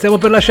 La stiamo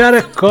per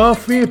lasciare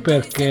Coffee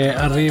perché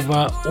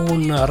arriva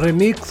un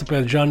remix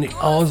per Johnny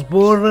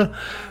Osborne.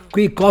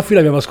 Qui Coffee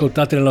l'abbiamo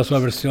ascoltata nella sua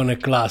versione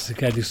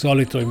classica, di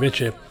solito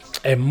invece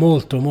è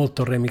molto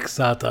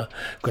remixata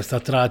questa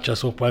traccia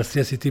su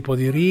qualsiasi tipo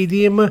di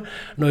rhythm.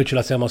 Noi ce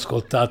la siamo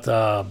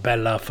ascoltata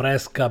bella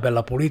fresca,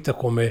 bella pulita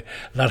come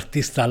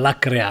l'artista l'ha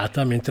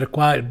creata, mentre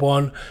qua il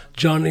buon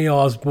Johnny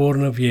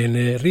Osborne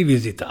viene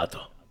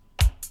rivisitato.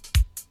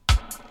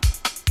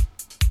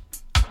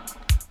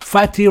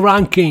 Fatty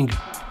Ranking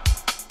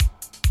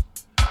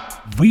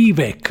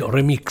Vivek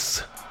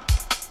Remix.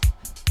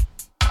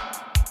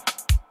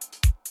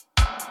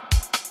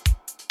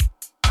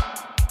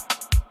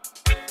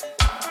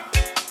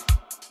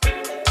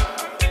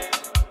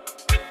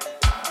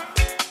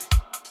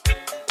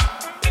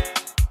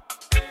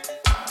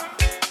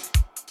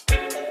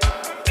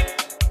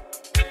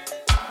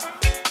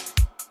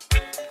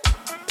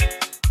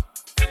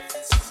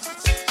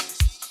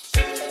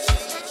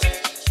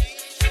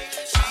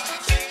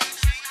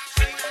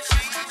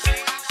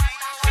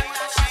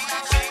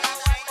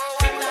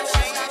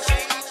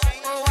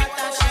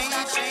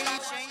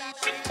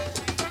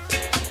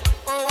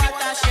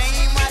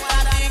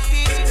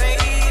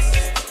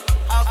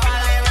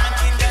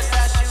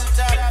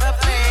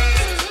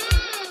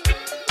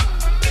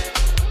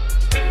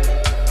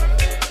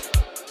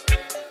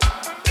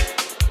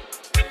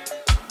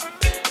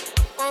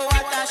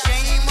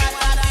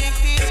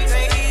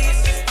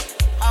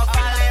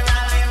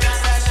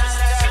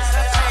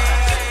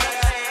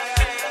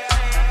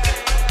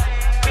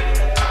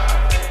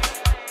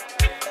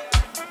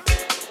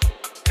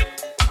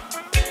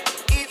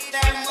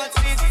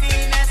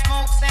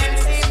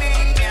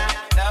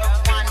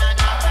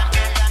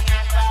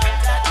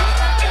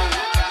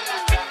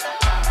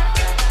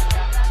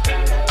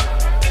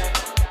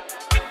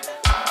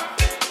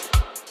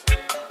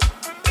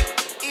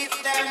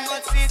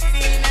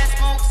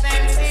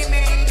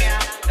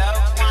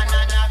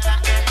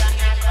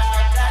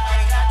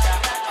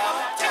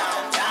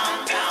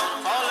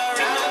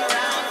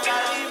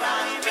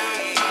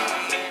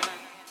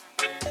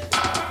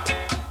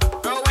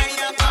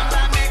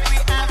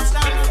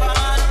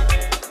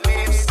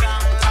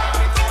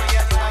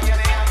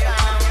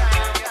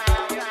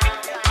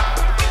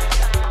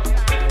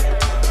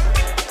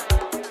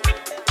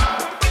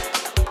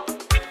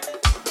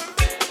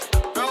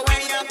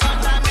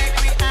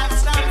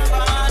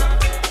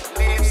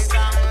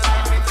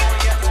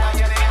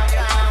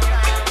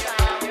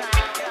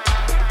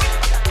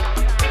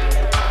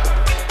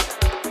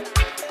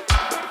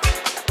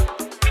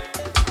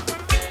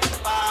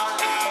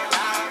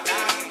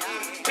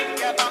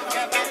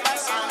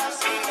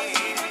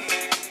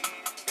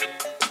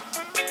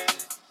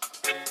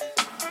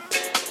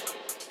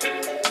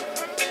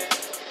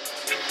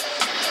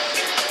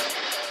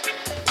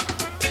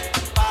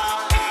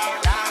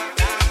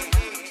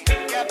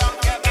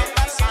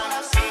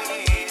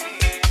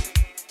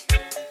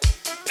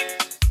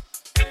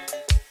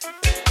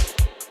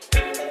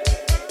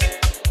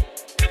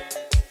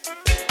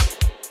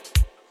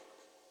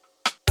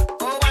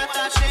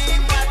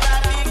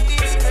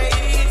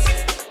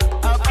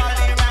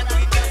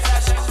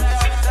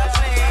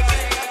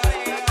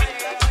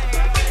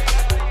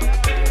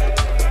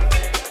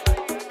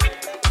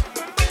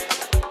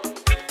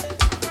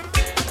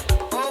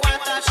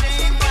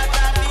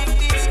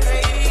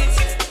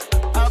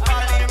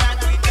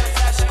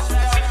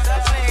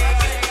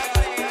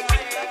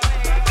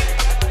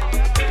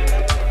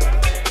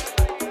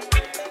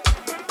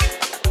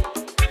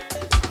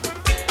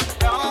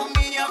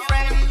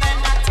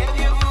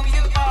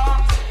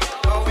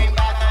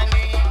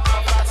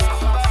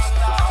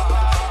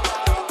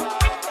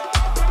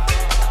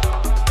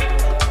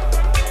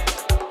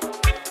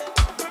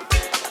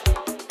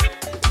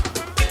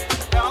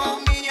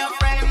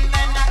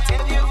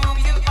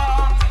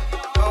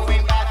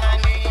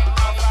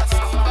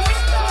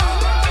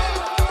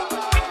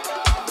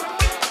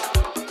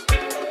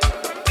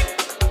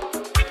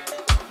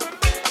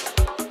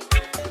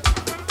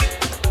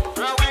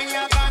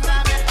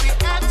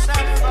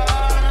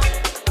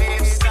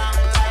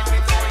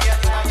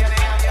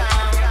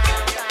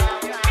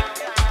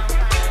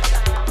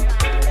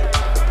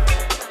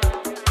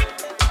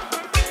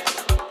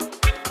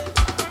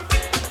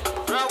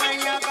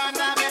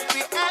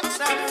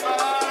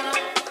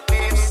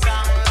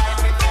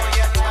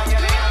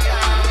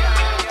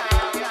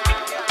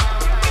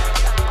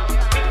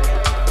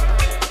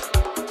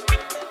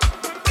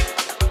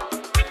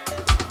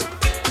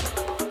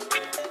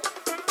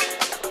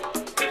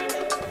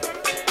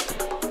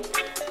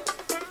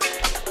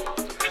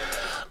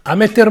 A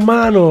metter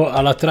mano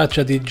alla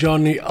traccia di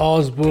Johnny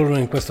Osborne,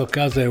 in questo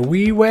caso è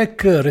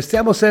Wewek.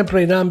 Restiamo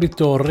sempre in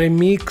ambito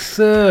remix,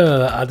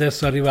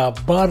 adesso arriva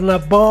Burna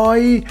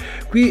Boy,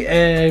 qui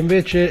è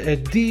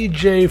invece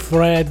DJ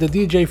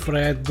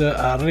Fred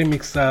a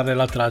remixare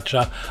la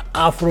traccia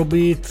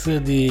Afrobeats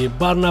di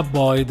Burna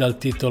Boy dal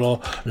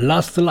titolo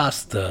Last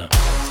Last.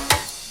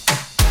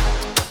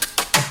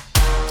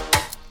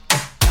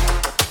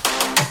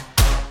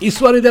 I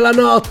suoni della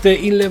notte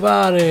in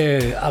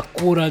levare a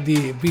cura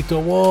di Vito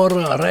War,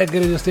 Reggae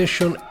Radio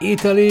Station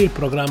Italy, il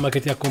programma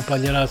che ti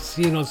accompagnerà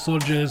sino al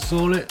sorgere del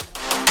sole.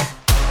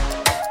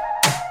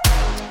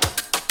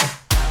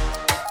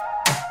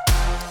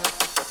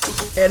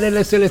 E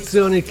nelle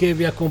selezioni che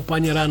vi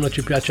accompagneranno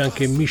ci piace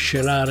anche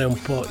miscelare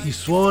un po' i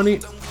suoni.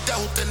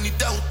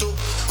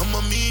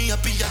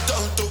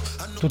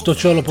 Tutto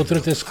ciò lo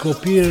potrete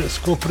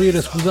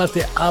scoprire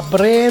a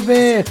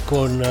breve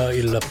con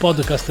il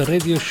podcast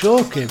Radio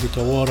Show che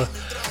Vito War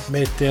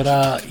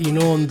metterà in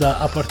onda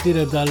a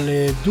partire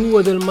dalle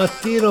 2 del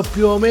mattino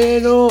più o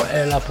meno.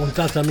 È la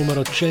puntata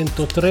numero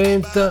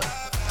 130,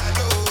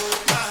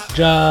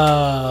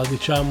 già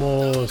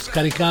diciamo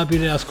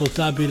scaricabile,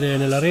 ascoltabile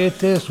nella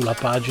rete sulla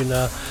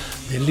pagina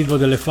del Libro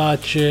delle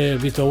Facce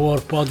Vito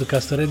War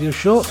Podcast Radio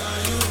Show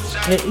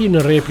e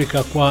in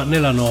replica qua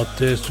nella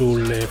notte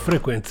sulle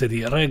frequenze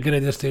di Reggae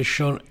Radio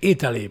Station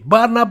Italy.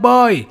 Burna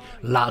Boy,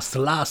 Last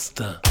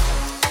Last,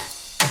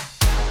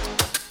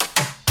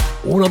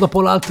 una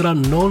dopo l'altra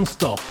non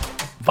stop,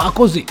 va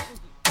così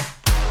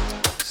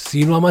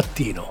sino a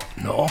mattino,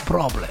 no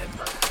problem.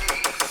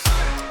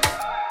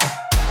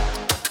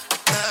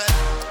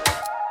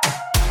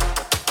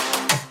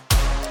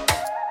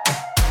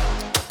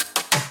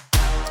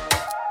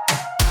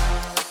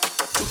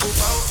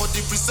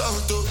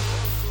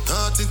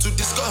 Nothing to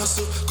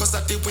discuss, cause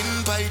I did win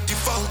by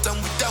default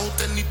and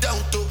without any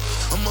doubt.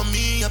 I'm a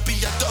me happy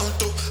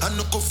adult, I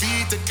no go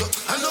feed the girl,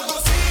 I no go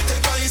feed the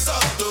guy is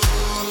out.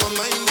 I'm a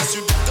mind that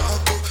you be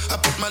talk. I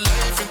put my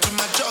life into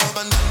my job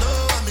and I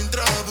know I'm in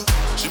trouble.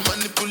 She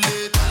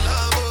manipulate my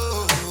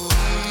love.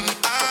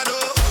 I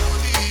know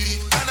holy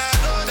and I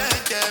know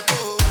that get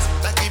both.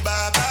 Like the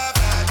baba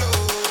bado,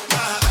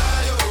 my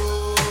ayo,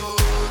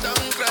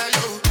 don't cry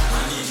yo. I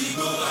need to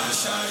go and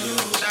show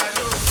you.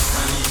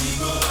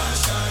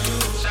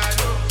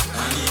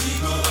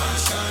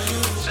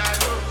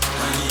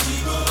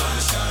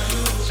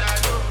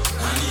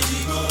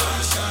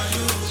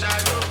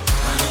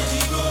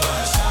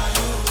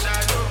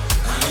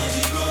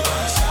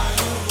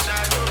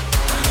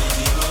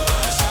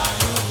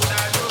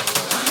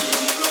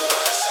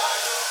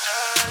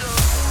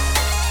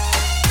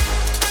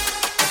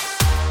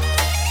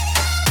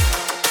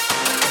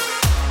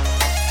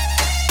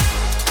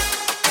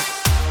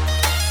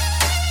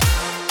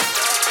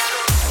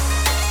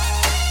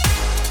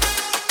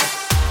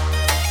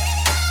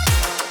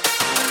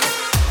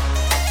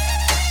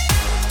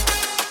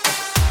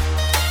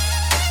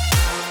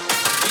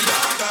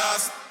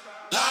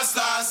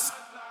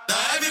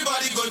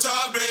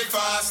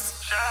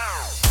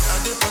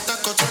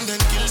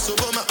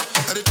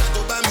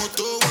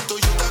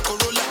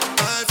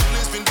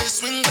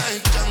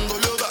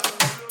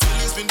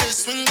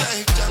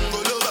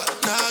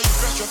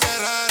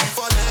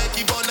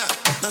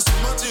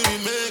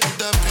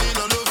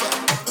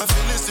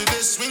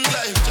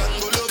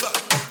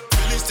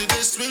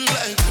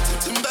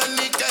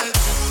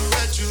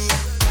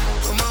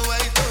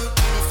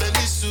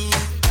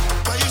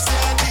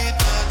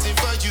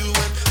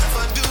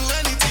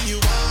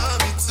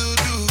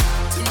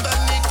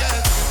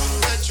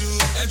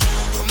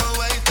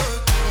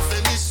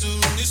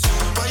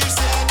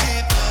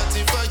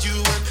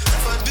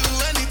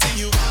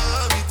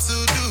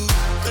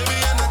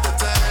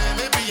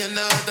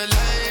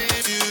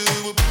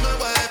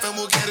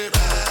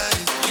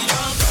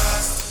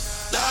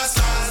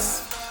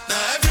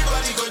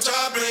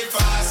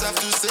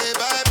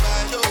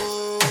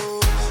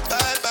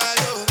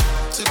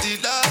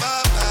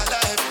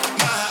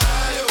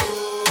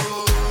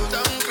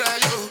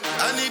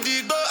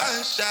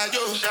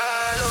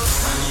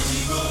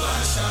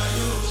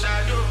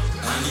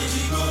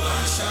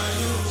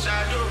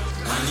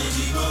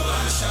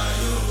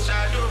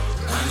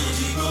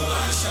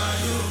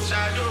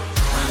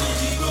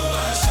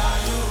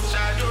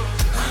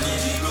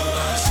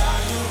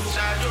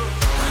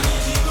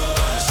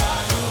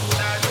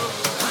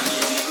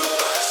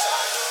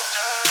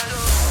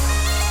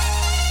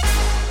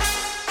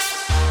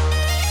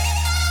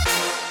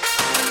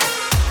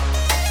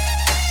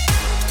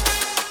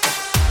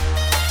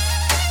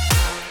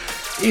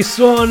 I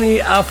suoni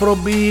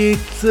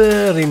Afrobeat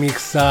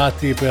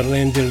remixati per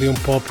renderli un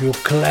po' più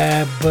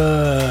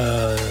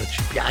club.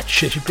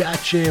 Ci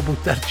piace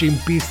buttarci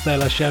in pista e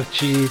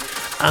lasciarci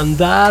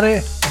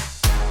andare.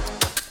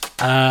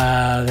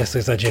 Adesso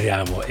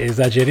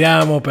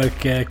esageriamo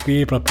perché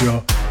qui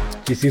proprio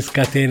ci si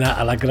scatena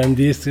alla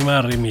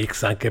grandissima.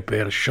 Remix anche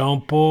per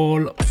Sean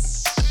Paul.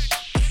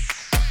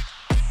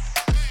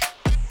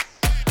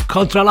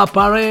 Contra la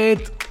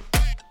parade.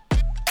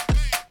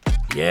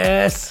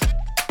 Yes.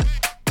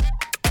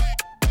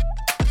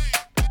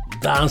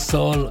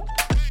 dancehall,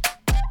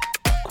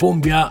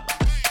 cumbia,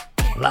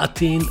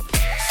 latin.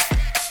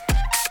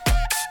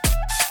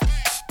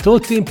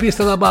 Tutti in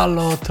pista da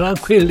ballo,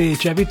 tranquilli,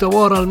 c'è Vito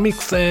War al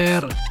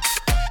mixer.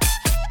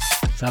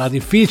 Sarà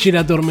difficile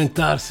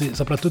addormentarsi,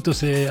 soprattutto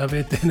se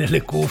avete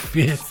nelle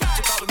cuffie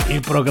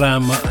il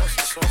programma.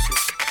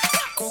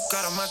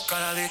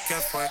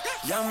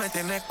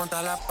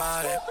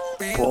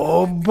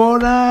 Bombo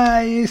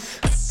nice.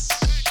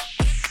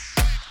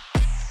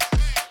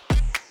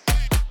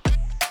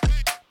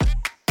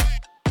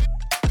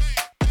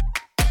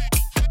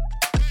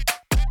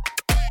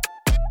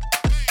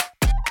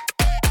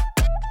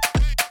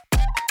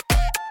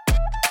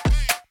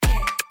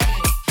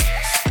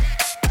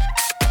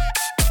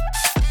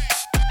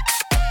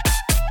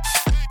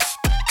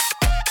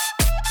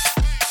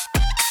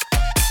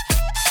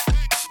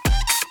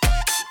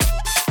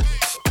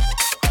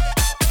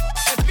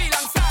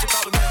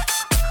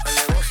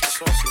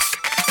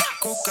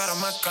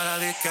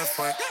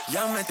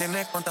 Ya me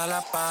tienes contra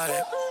la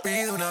pared.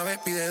 Pide una vez,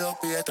 pide dos,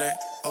 pide tres.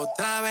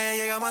 Otra vez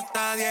llegamos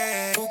hasta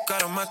 10.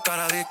 Buscaron más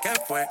cara de que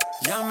fue.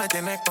 Ya me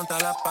tienes contra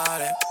la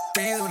pared.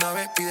 Pide una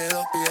vez, pide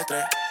dos, pide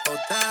tres.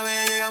 Otra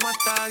vez llegamos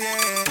hasta 10.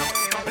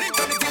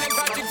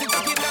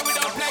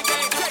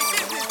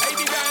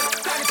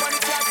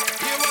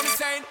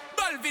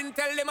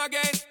 Tell them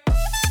again.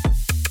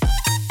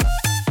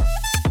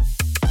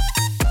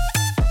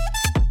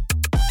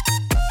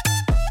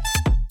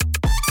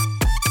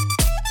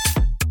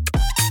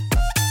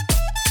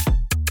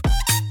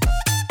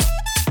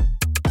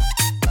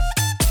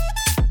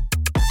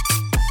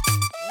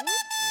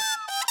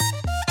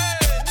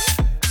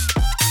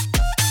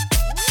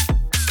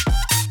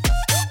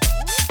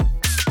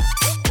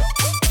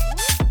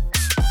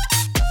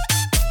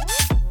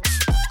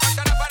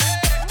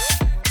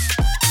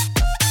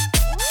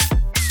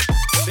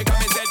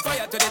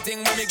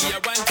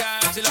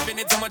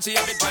 She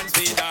have it pants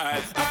feet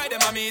hard. I dem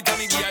a meet and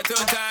me give her 2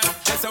 times.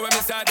 That's how when me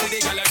start to the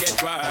girl I get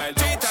wild.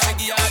 3 times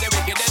me give her the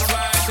wickedest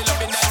wild. She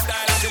love in that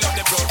style and she love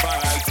the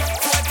profile. 4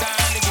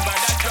 times me give her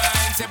that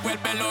grind. Say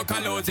well below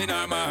colors in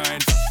her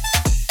mind.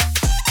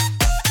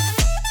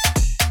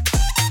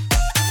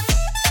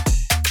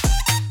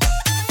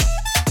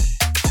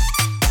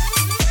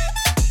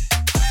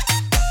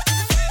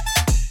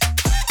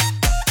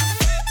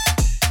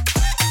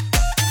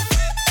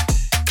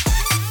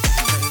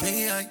 De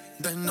día y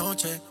de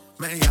noche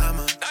me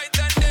llama.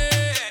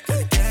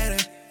 ¿Qué quiere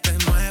de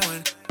nuevo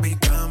en mi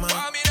cama?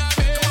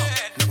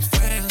 No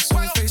fue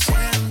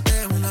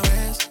suficiente una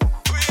vez.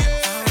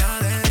 Ahora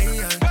de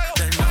día y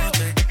de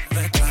noche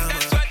reclama.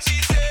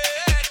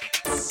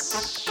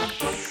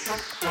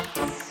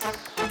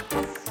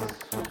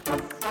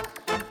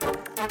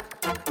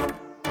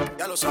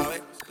 Ya lo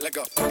sabes, let's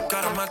go.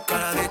 Buscaron más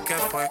cara de que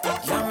fue.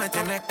 Ya me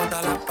tienes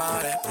contra la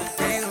pared.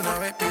 Pide una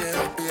vez, pide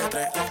dos, pide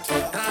tres.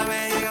 Otra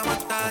vez llegamos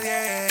hasta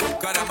 10.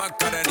 Buscaron más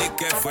cara de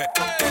que fue.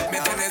 Me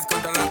tienes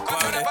contra la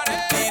pared.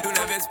 Pide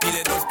una vez,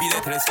 pide dos,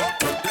 pide tres.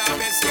 Otra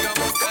vez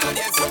llegamos hasta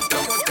 10.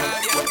 Estamos hasta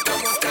 10.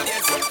 Estamos hasta 10.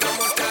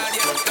 Estamos hasta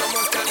 10.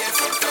 Estamos hasta 10.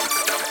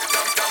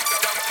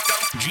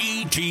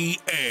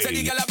 GTA. Se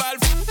diga la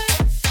valve.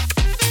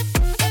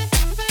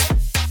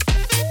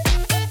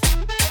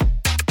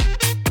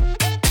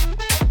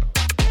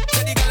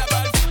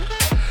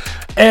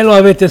 E lo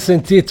avete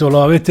sentito,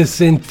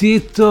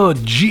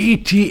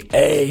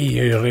 GTA,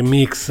 il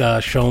remix a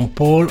Sean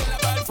Paul.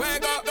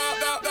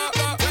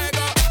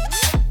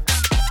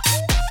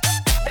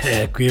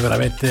 Qui è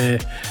veramente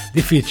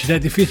difficile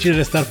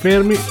restare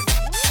fermi.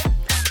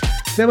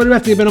 Siamo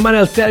arrivati bene o male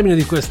al termine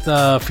di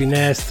questa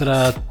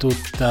finestra,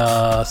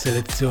 tutta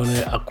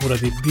selezione a cura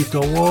di Vito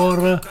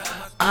War.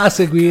 A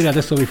seguire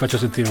adesso vi faccio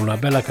sentire una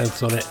bella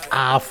canzone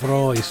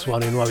afro, i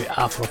suoni nuovi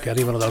afro che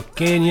arrivano dal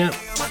Kenya.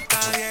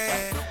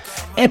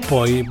 E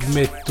poi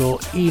metto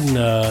in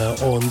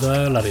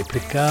onda la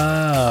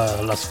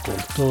replica,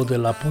 l'ascolto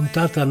della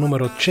puntata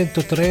numero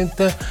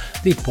 130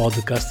 di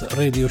Podcast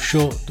Radio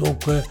Show.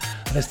 Dunque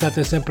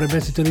restate sempre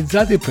ben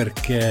sintonizzati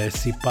perché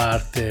si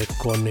parte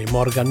con i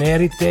Morgan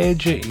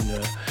Heritage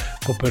in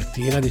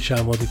copertina,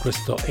 diciamo, di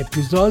questo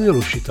episodio,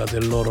 l'uscita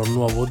del loro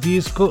nuovo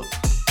disco.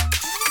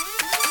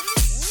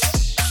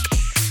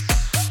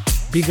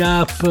 Big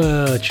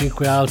up,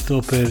 5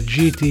 alto per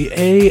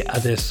GTA,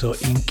 adesso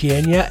in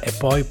Kenya, e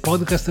poi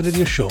Podcast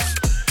Radio Show.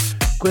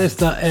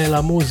 Questa è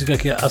la musica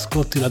che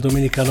ascolti la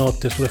domenica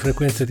notte sulle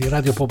frequenze di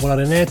Radio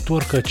Popolare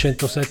Network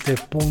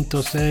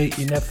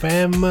 107.6 in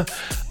FM.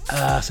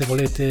 Se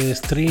volete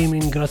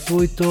streaming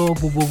gratuito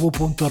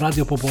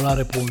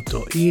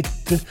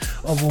www.radiopopolare.it,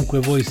 ovunque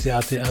voi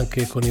siate,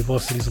 anche con i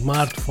vostri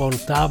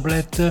smartphone,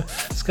 tablet,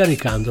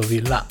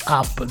 scaricandovi la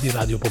app di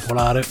Radio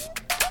Popolare.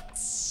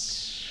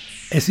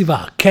 E si va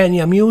a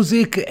Kenya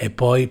Music e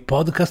poi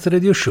Podcast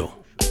Radio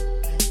Show.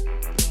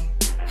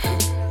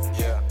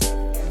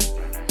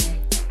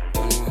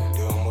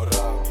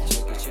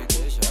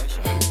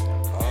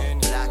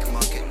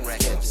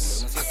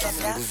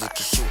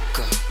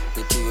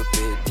 Nitiwe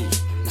pedi,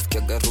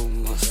 nasikiaga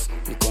rumors,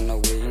 niko na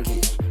wengi,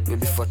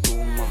 baby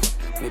Fatuma,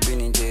 maybe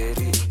ni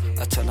njeri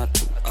achana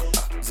tu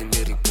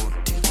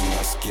zimeripoti.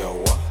 Nasikia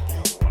wa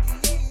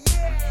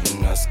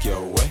nasikia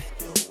we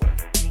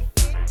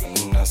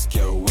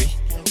nasikia we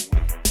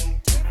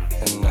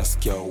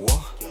nasikia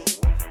wa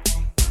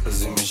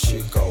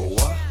zimeshika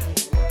wa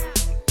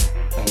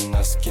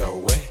nasikia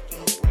we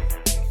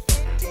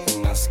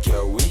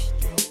nasikia we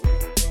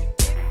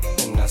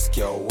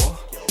nasikia wa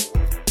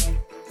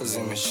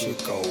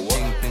zimeshika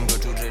wa pingo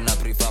tudre na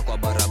prefer kwa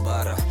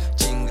barabara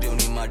chingri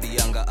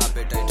unimadianga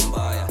appetite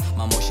mbaya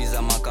mamoshi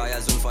za makaya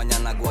zunfanya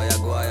na gwaya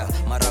gwaya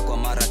mara kwa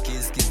mara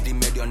kiss di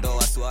medio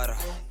ndoa swara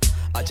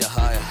acha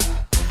haya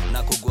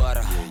na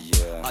kugwara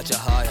acha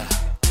haya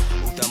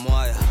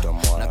utamwaya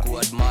na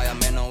kuadmire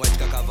meno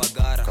wetka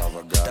kavagara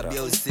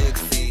tabia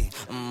usexy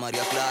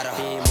Maria Clara.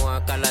 Hii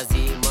mwaka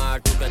lazima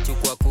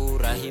tutachukua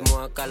kura, hii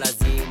mwaka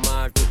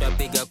lazima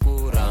tutapiga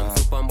kura.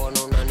 Msupa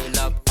mbono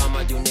unanilap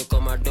ama juu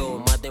niko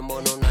madom, madhe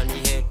mbono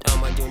unanihate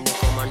ama juu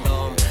niko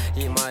mandom.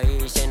 Hii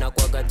maisha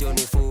inakuwaga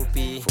joni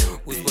fupi,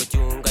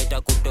 usipochunga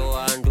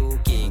itakutoa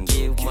nduki.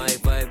 Give my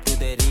vibe to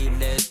the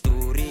realest,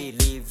 to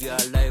relive your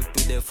life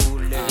to the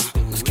fullest.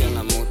 Usikia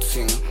na mood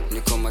swing,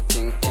 niko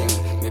mating ting,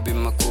 maybe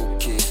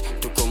cookies,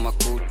 tuko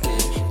makuti,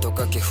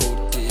 toka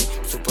kihuti,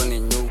 supa ni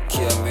nyuki,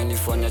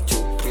 amenifanya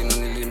chupi na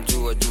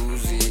nilimjua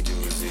juzi.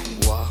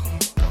 Wa,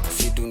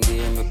 si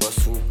dunia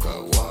imepasuka,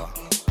 wa,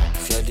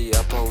 si hadi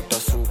hapa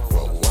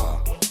utasukwa,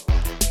 wa,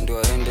 ndio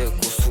aende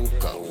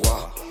kusuka,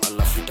 wa,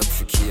 alafu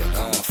itakufikia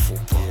kama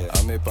fupa.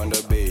 Amepanda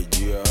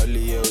beji ya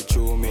hali ya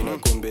uchumi na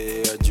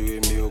kumbe ajui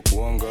mbio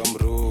kuonga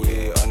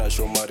mrui.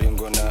 Anashoma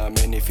ringo na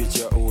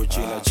amenificha uchi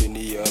na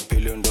chini ya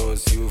pili ndo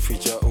si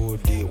uficha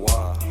udi.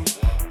 Wa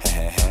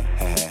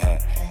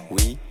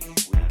we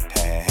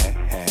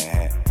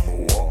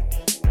wo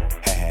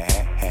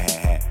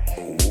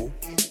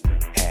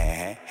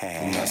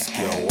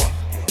nasikia wa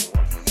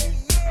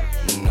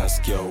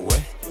nasikia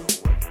we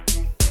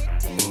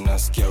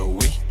nasikia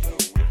we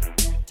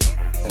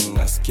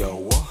nasikia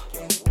wa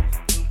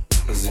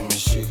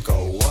zimeshika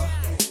wa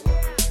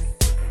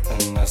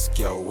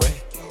nasikia we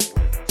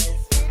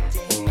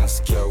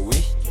nasikia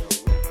we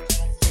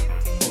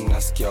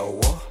nasikia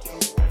wa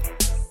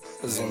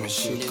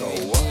zimeshika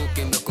wa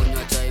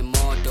kimekunywa chai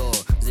moto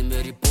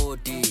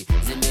zimeripoti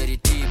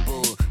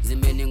zimeritipo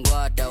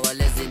zimeningwata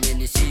wale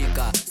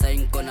zimenishika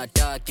sainko na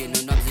taki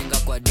nuna mzinga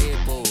kwa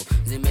depo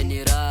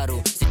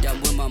zimeniraru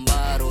sitambui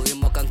mambaro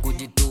imoka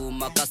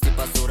nkujituma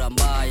kasipa sura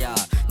mbaya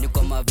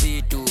niko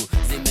mavitu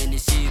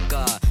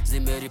zimenishika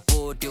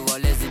zimeripoti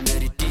wale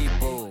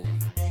zimeritipo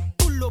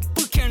pull up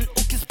weekend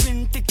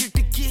ukispin tiki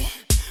tiki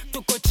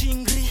tuko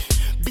chingri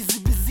busy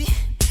busy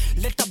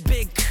leta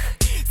big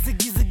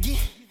zigi zigi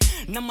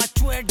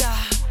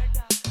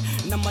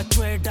na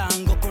machweda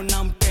ngoko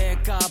na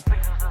mpeka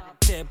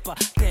tepa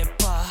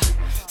tepa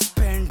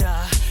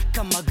spenda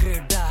kama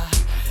greda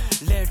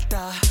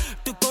leta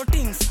tuko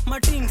tings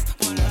matings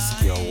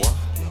nasikia wa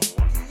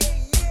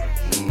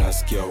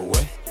nasikia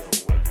we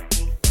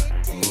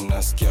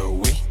nasikia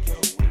we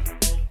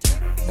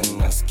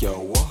nasikia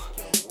wa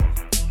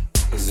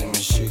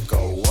zimeshika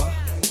wa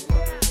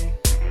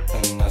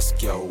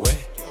nasikia we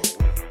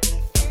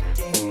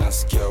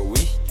nasikia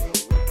we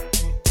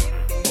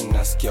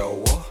nasikia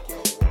wa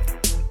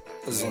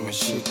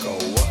zimeshika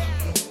wa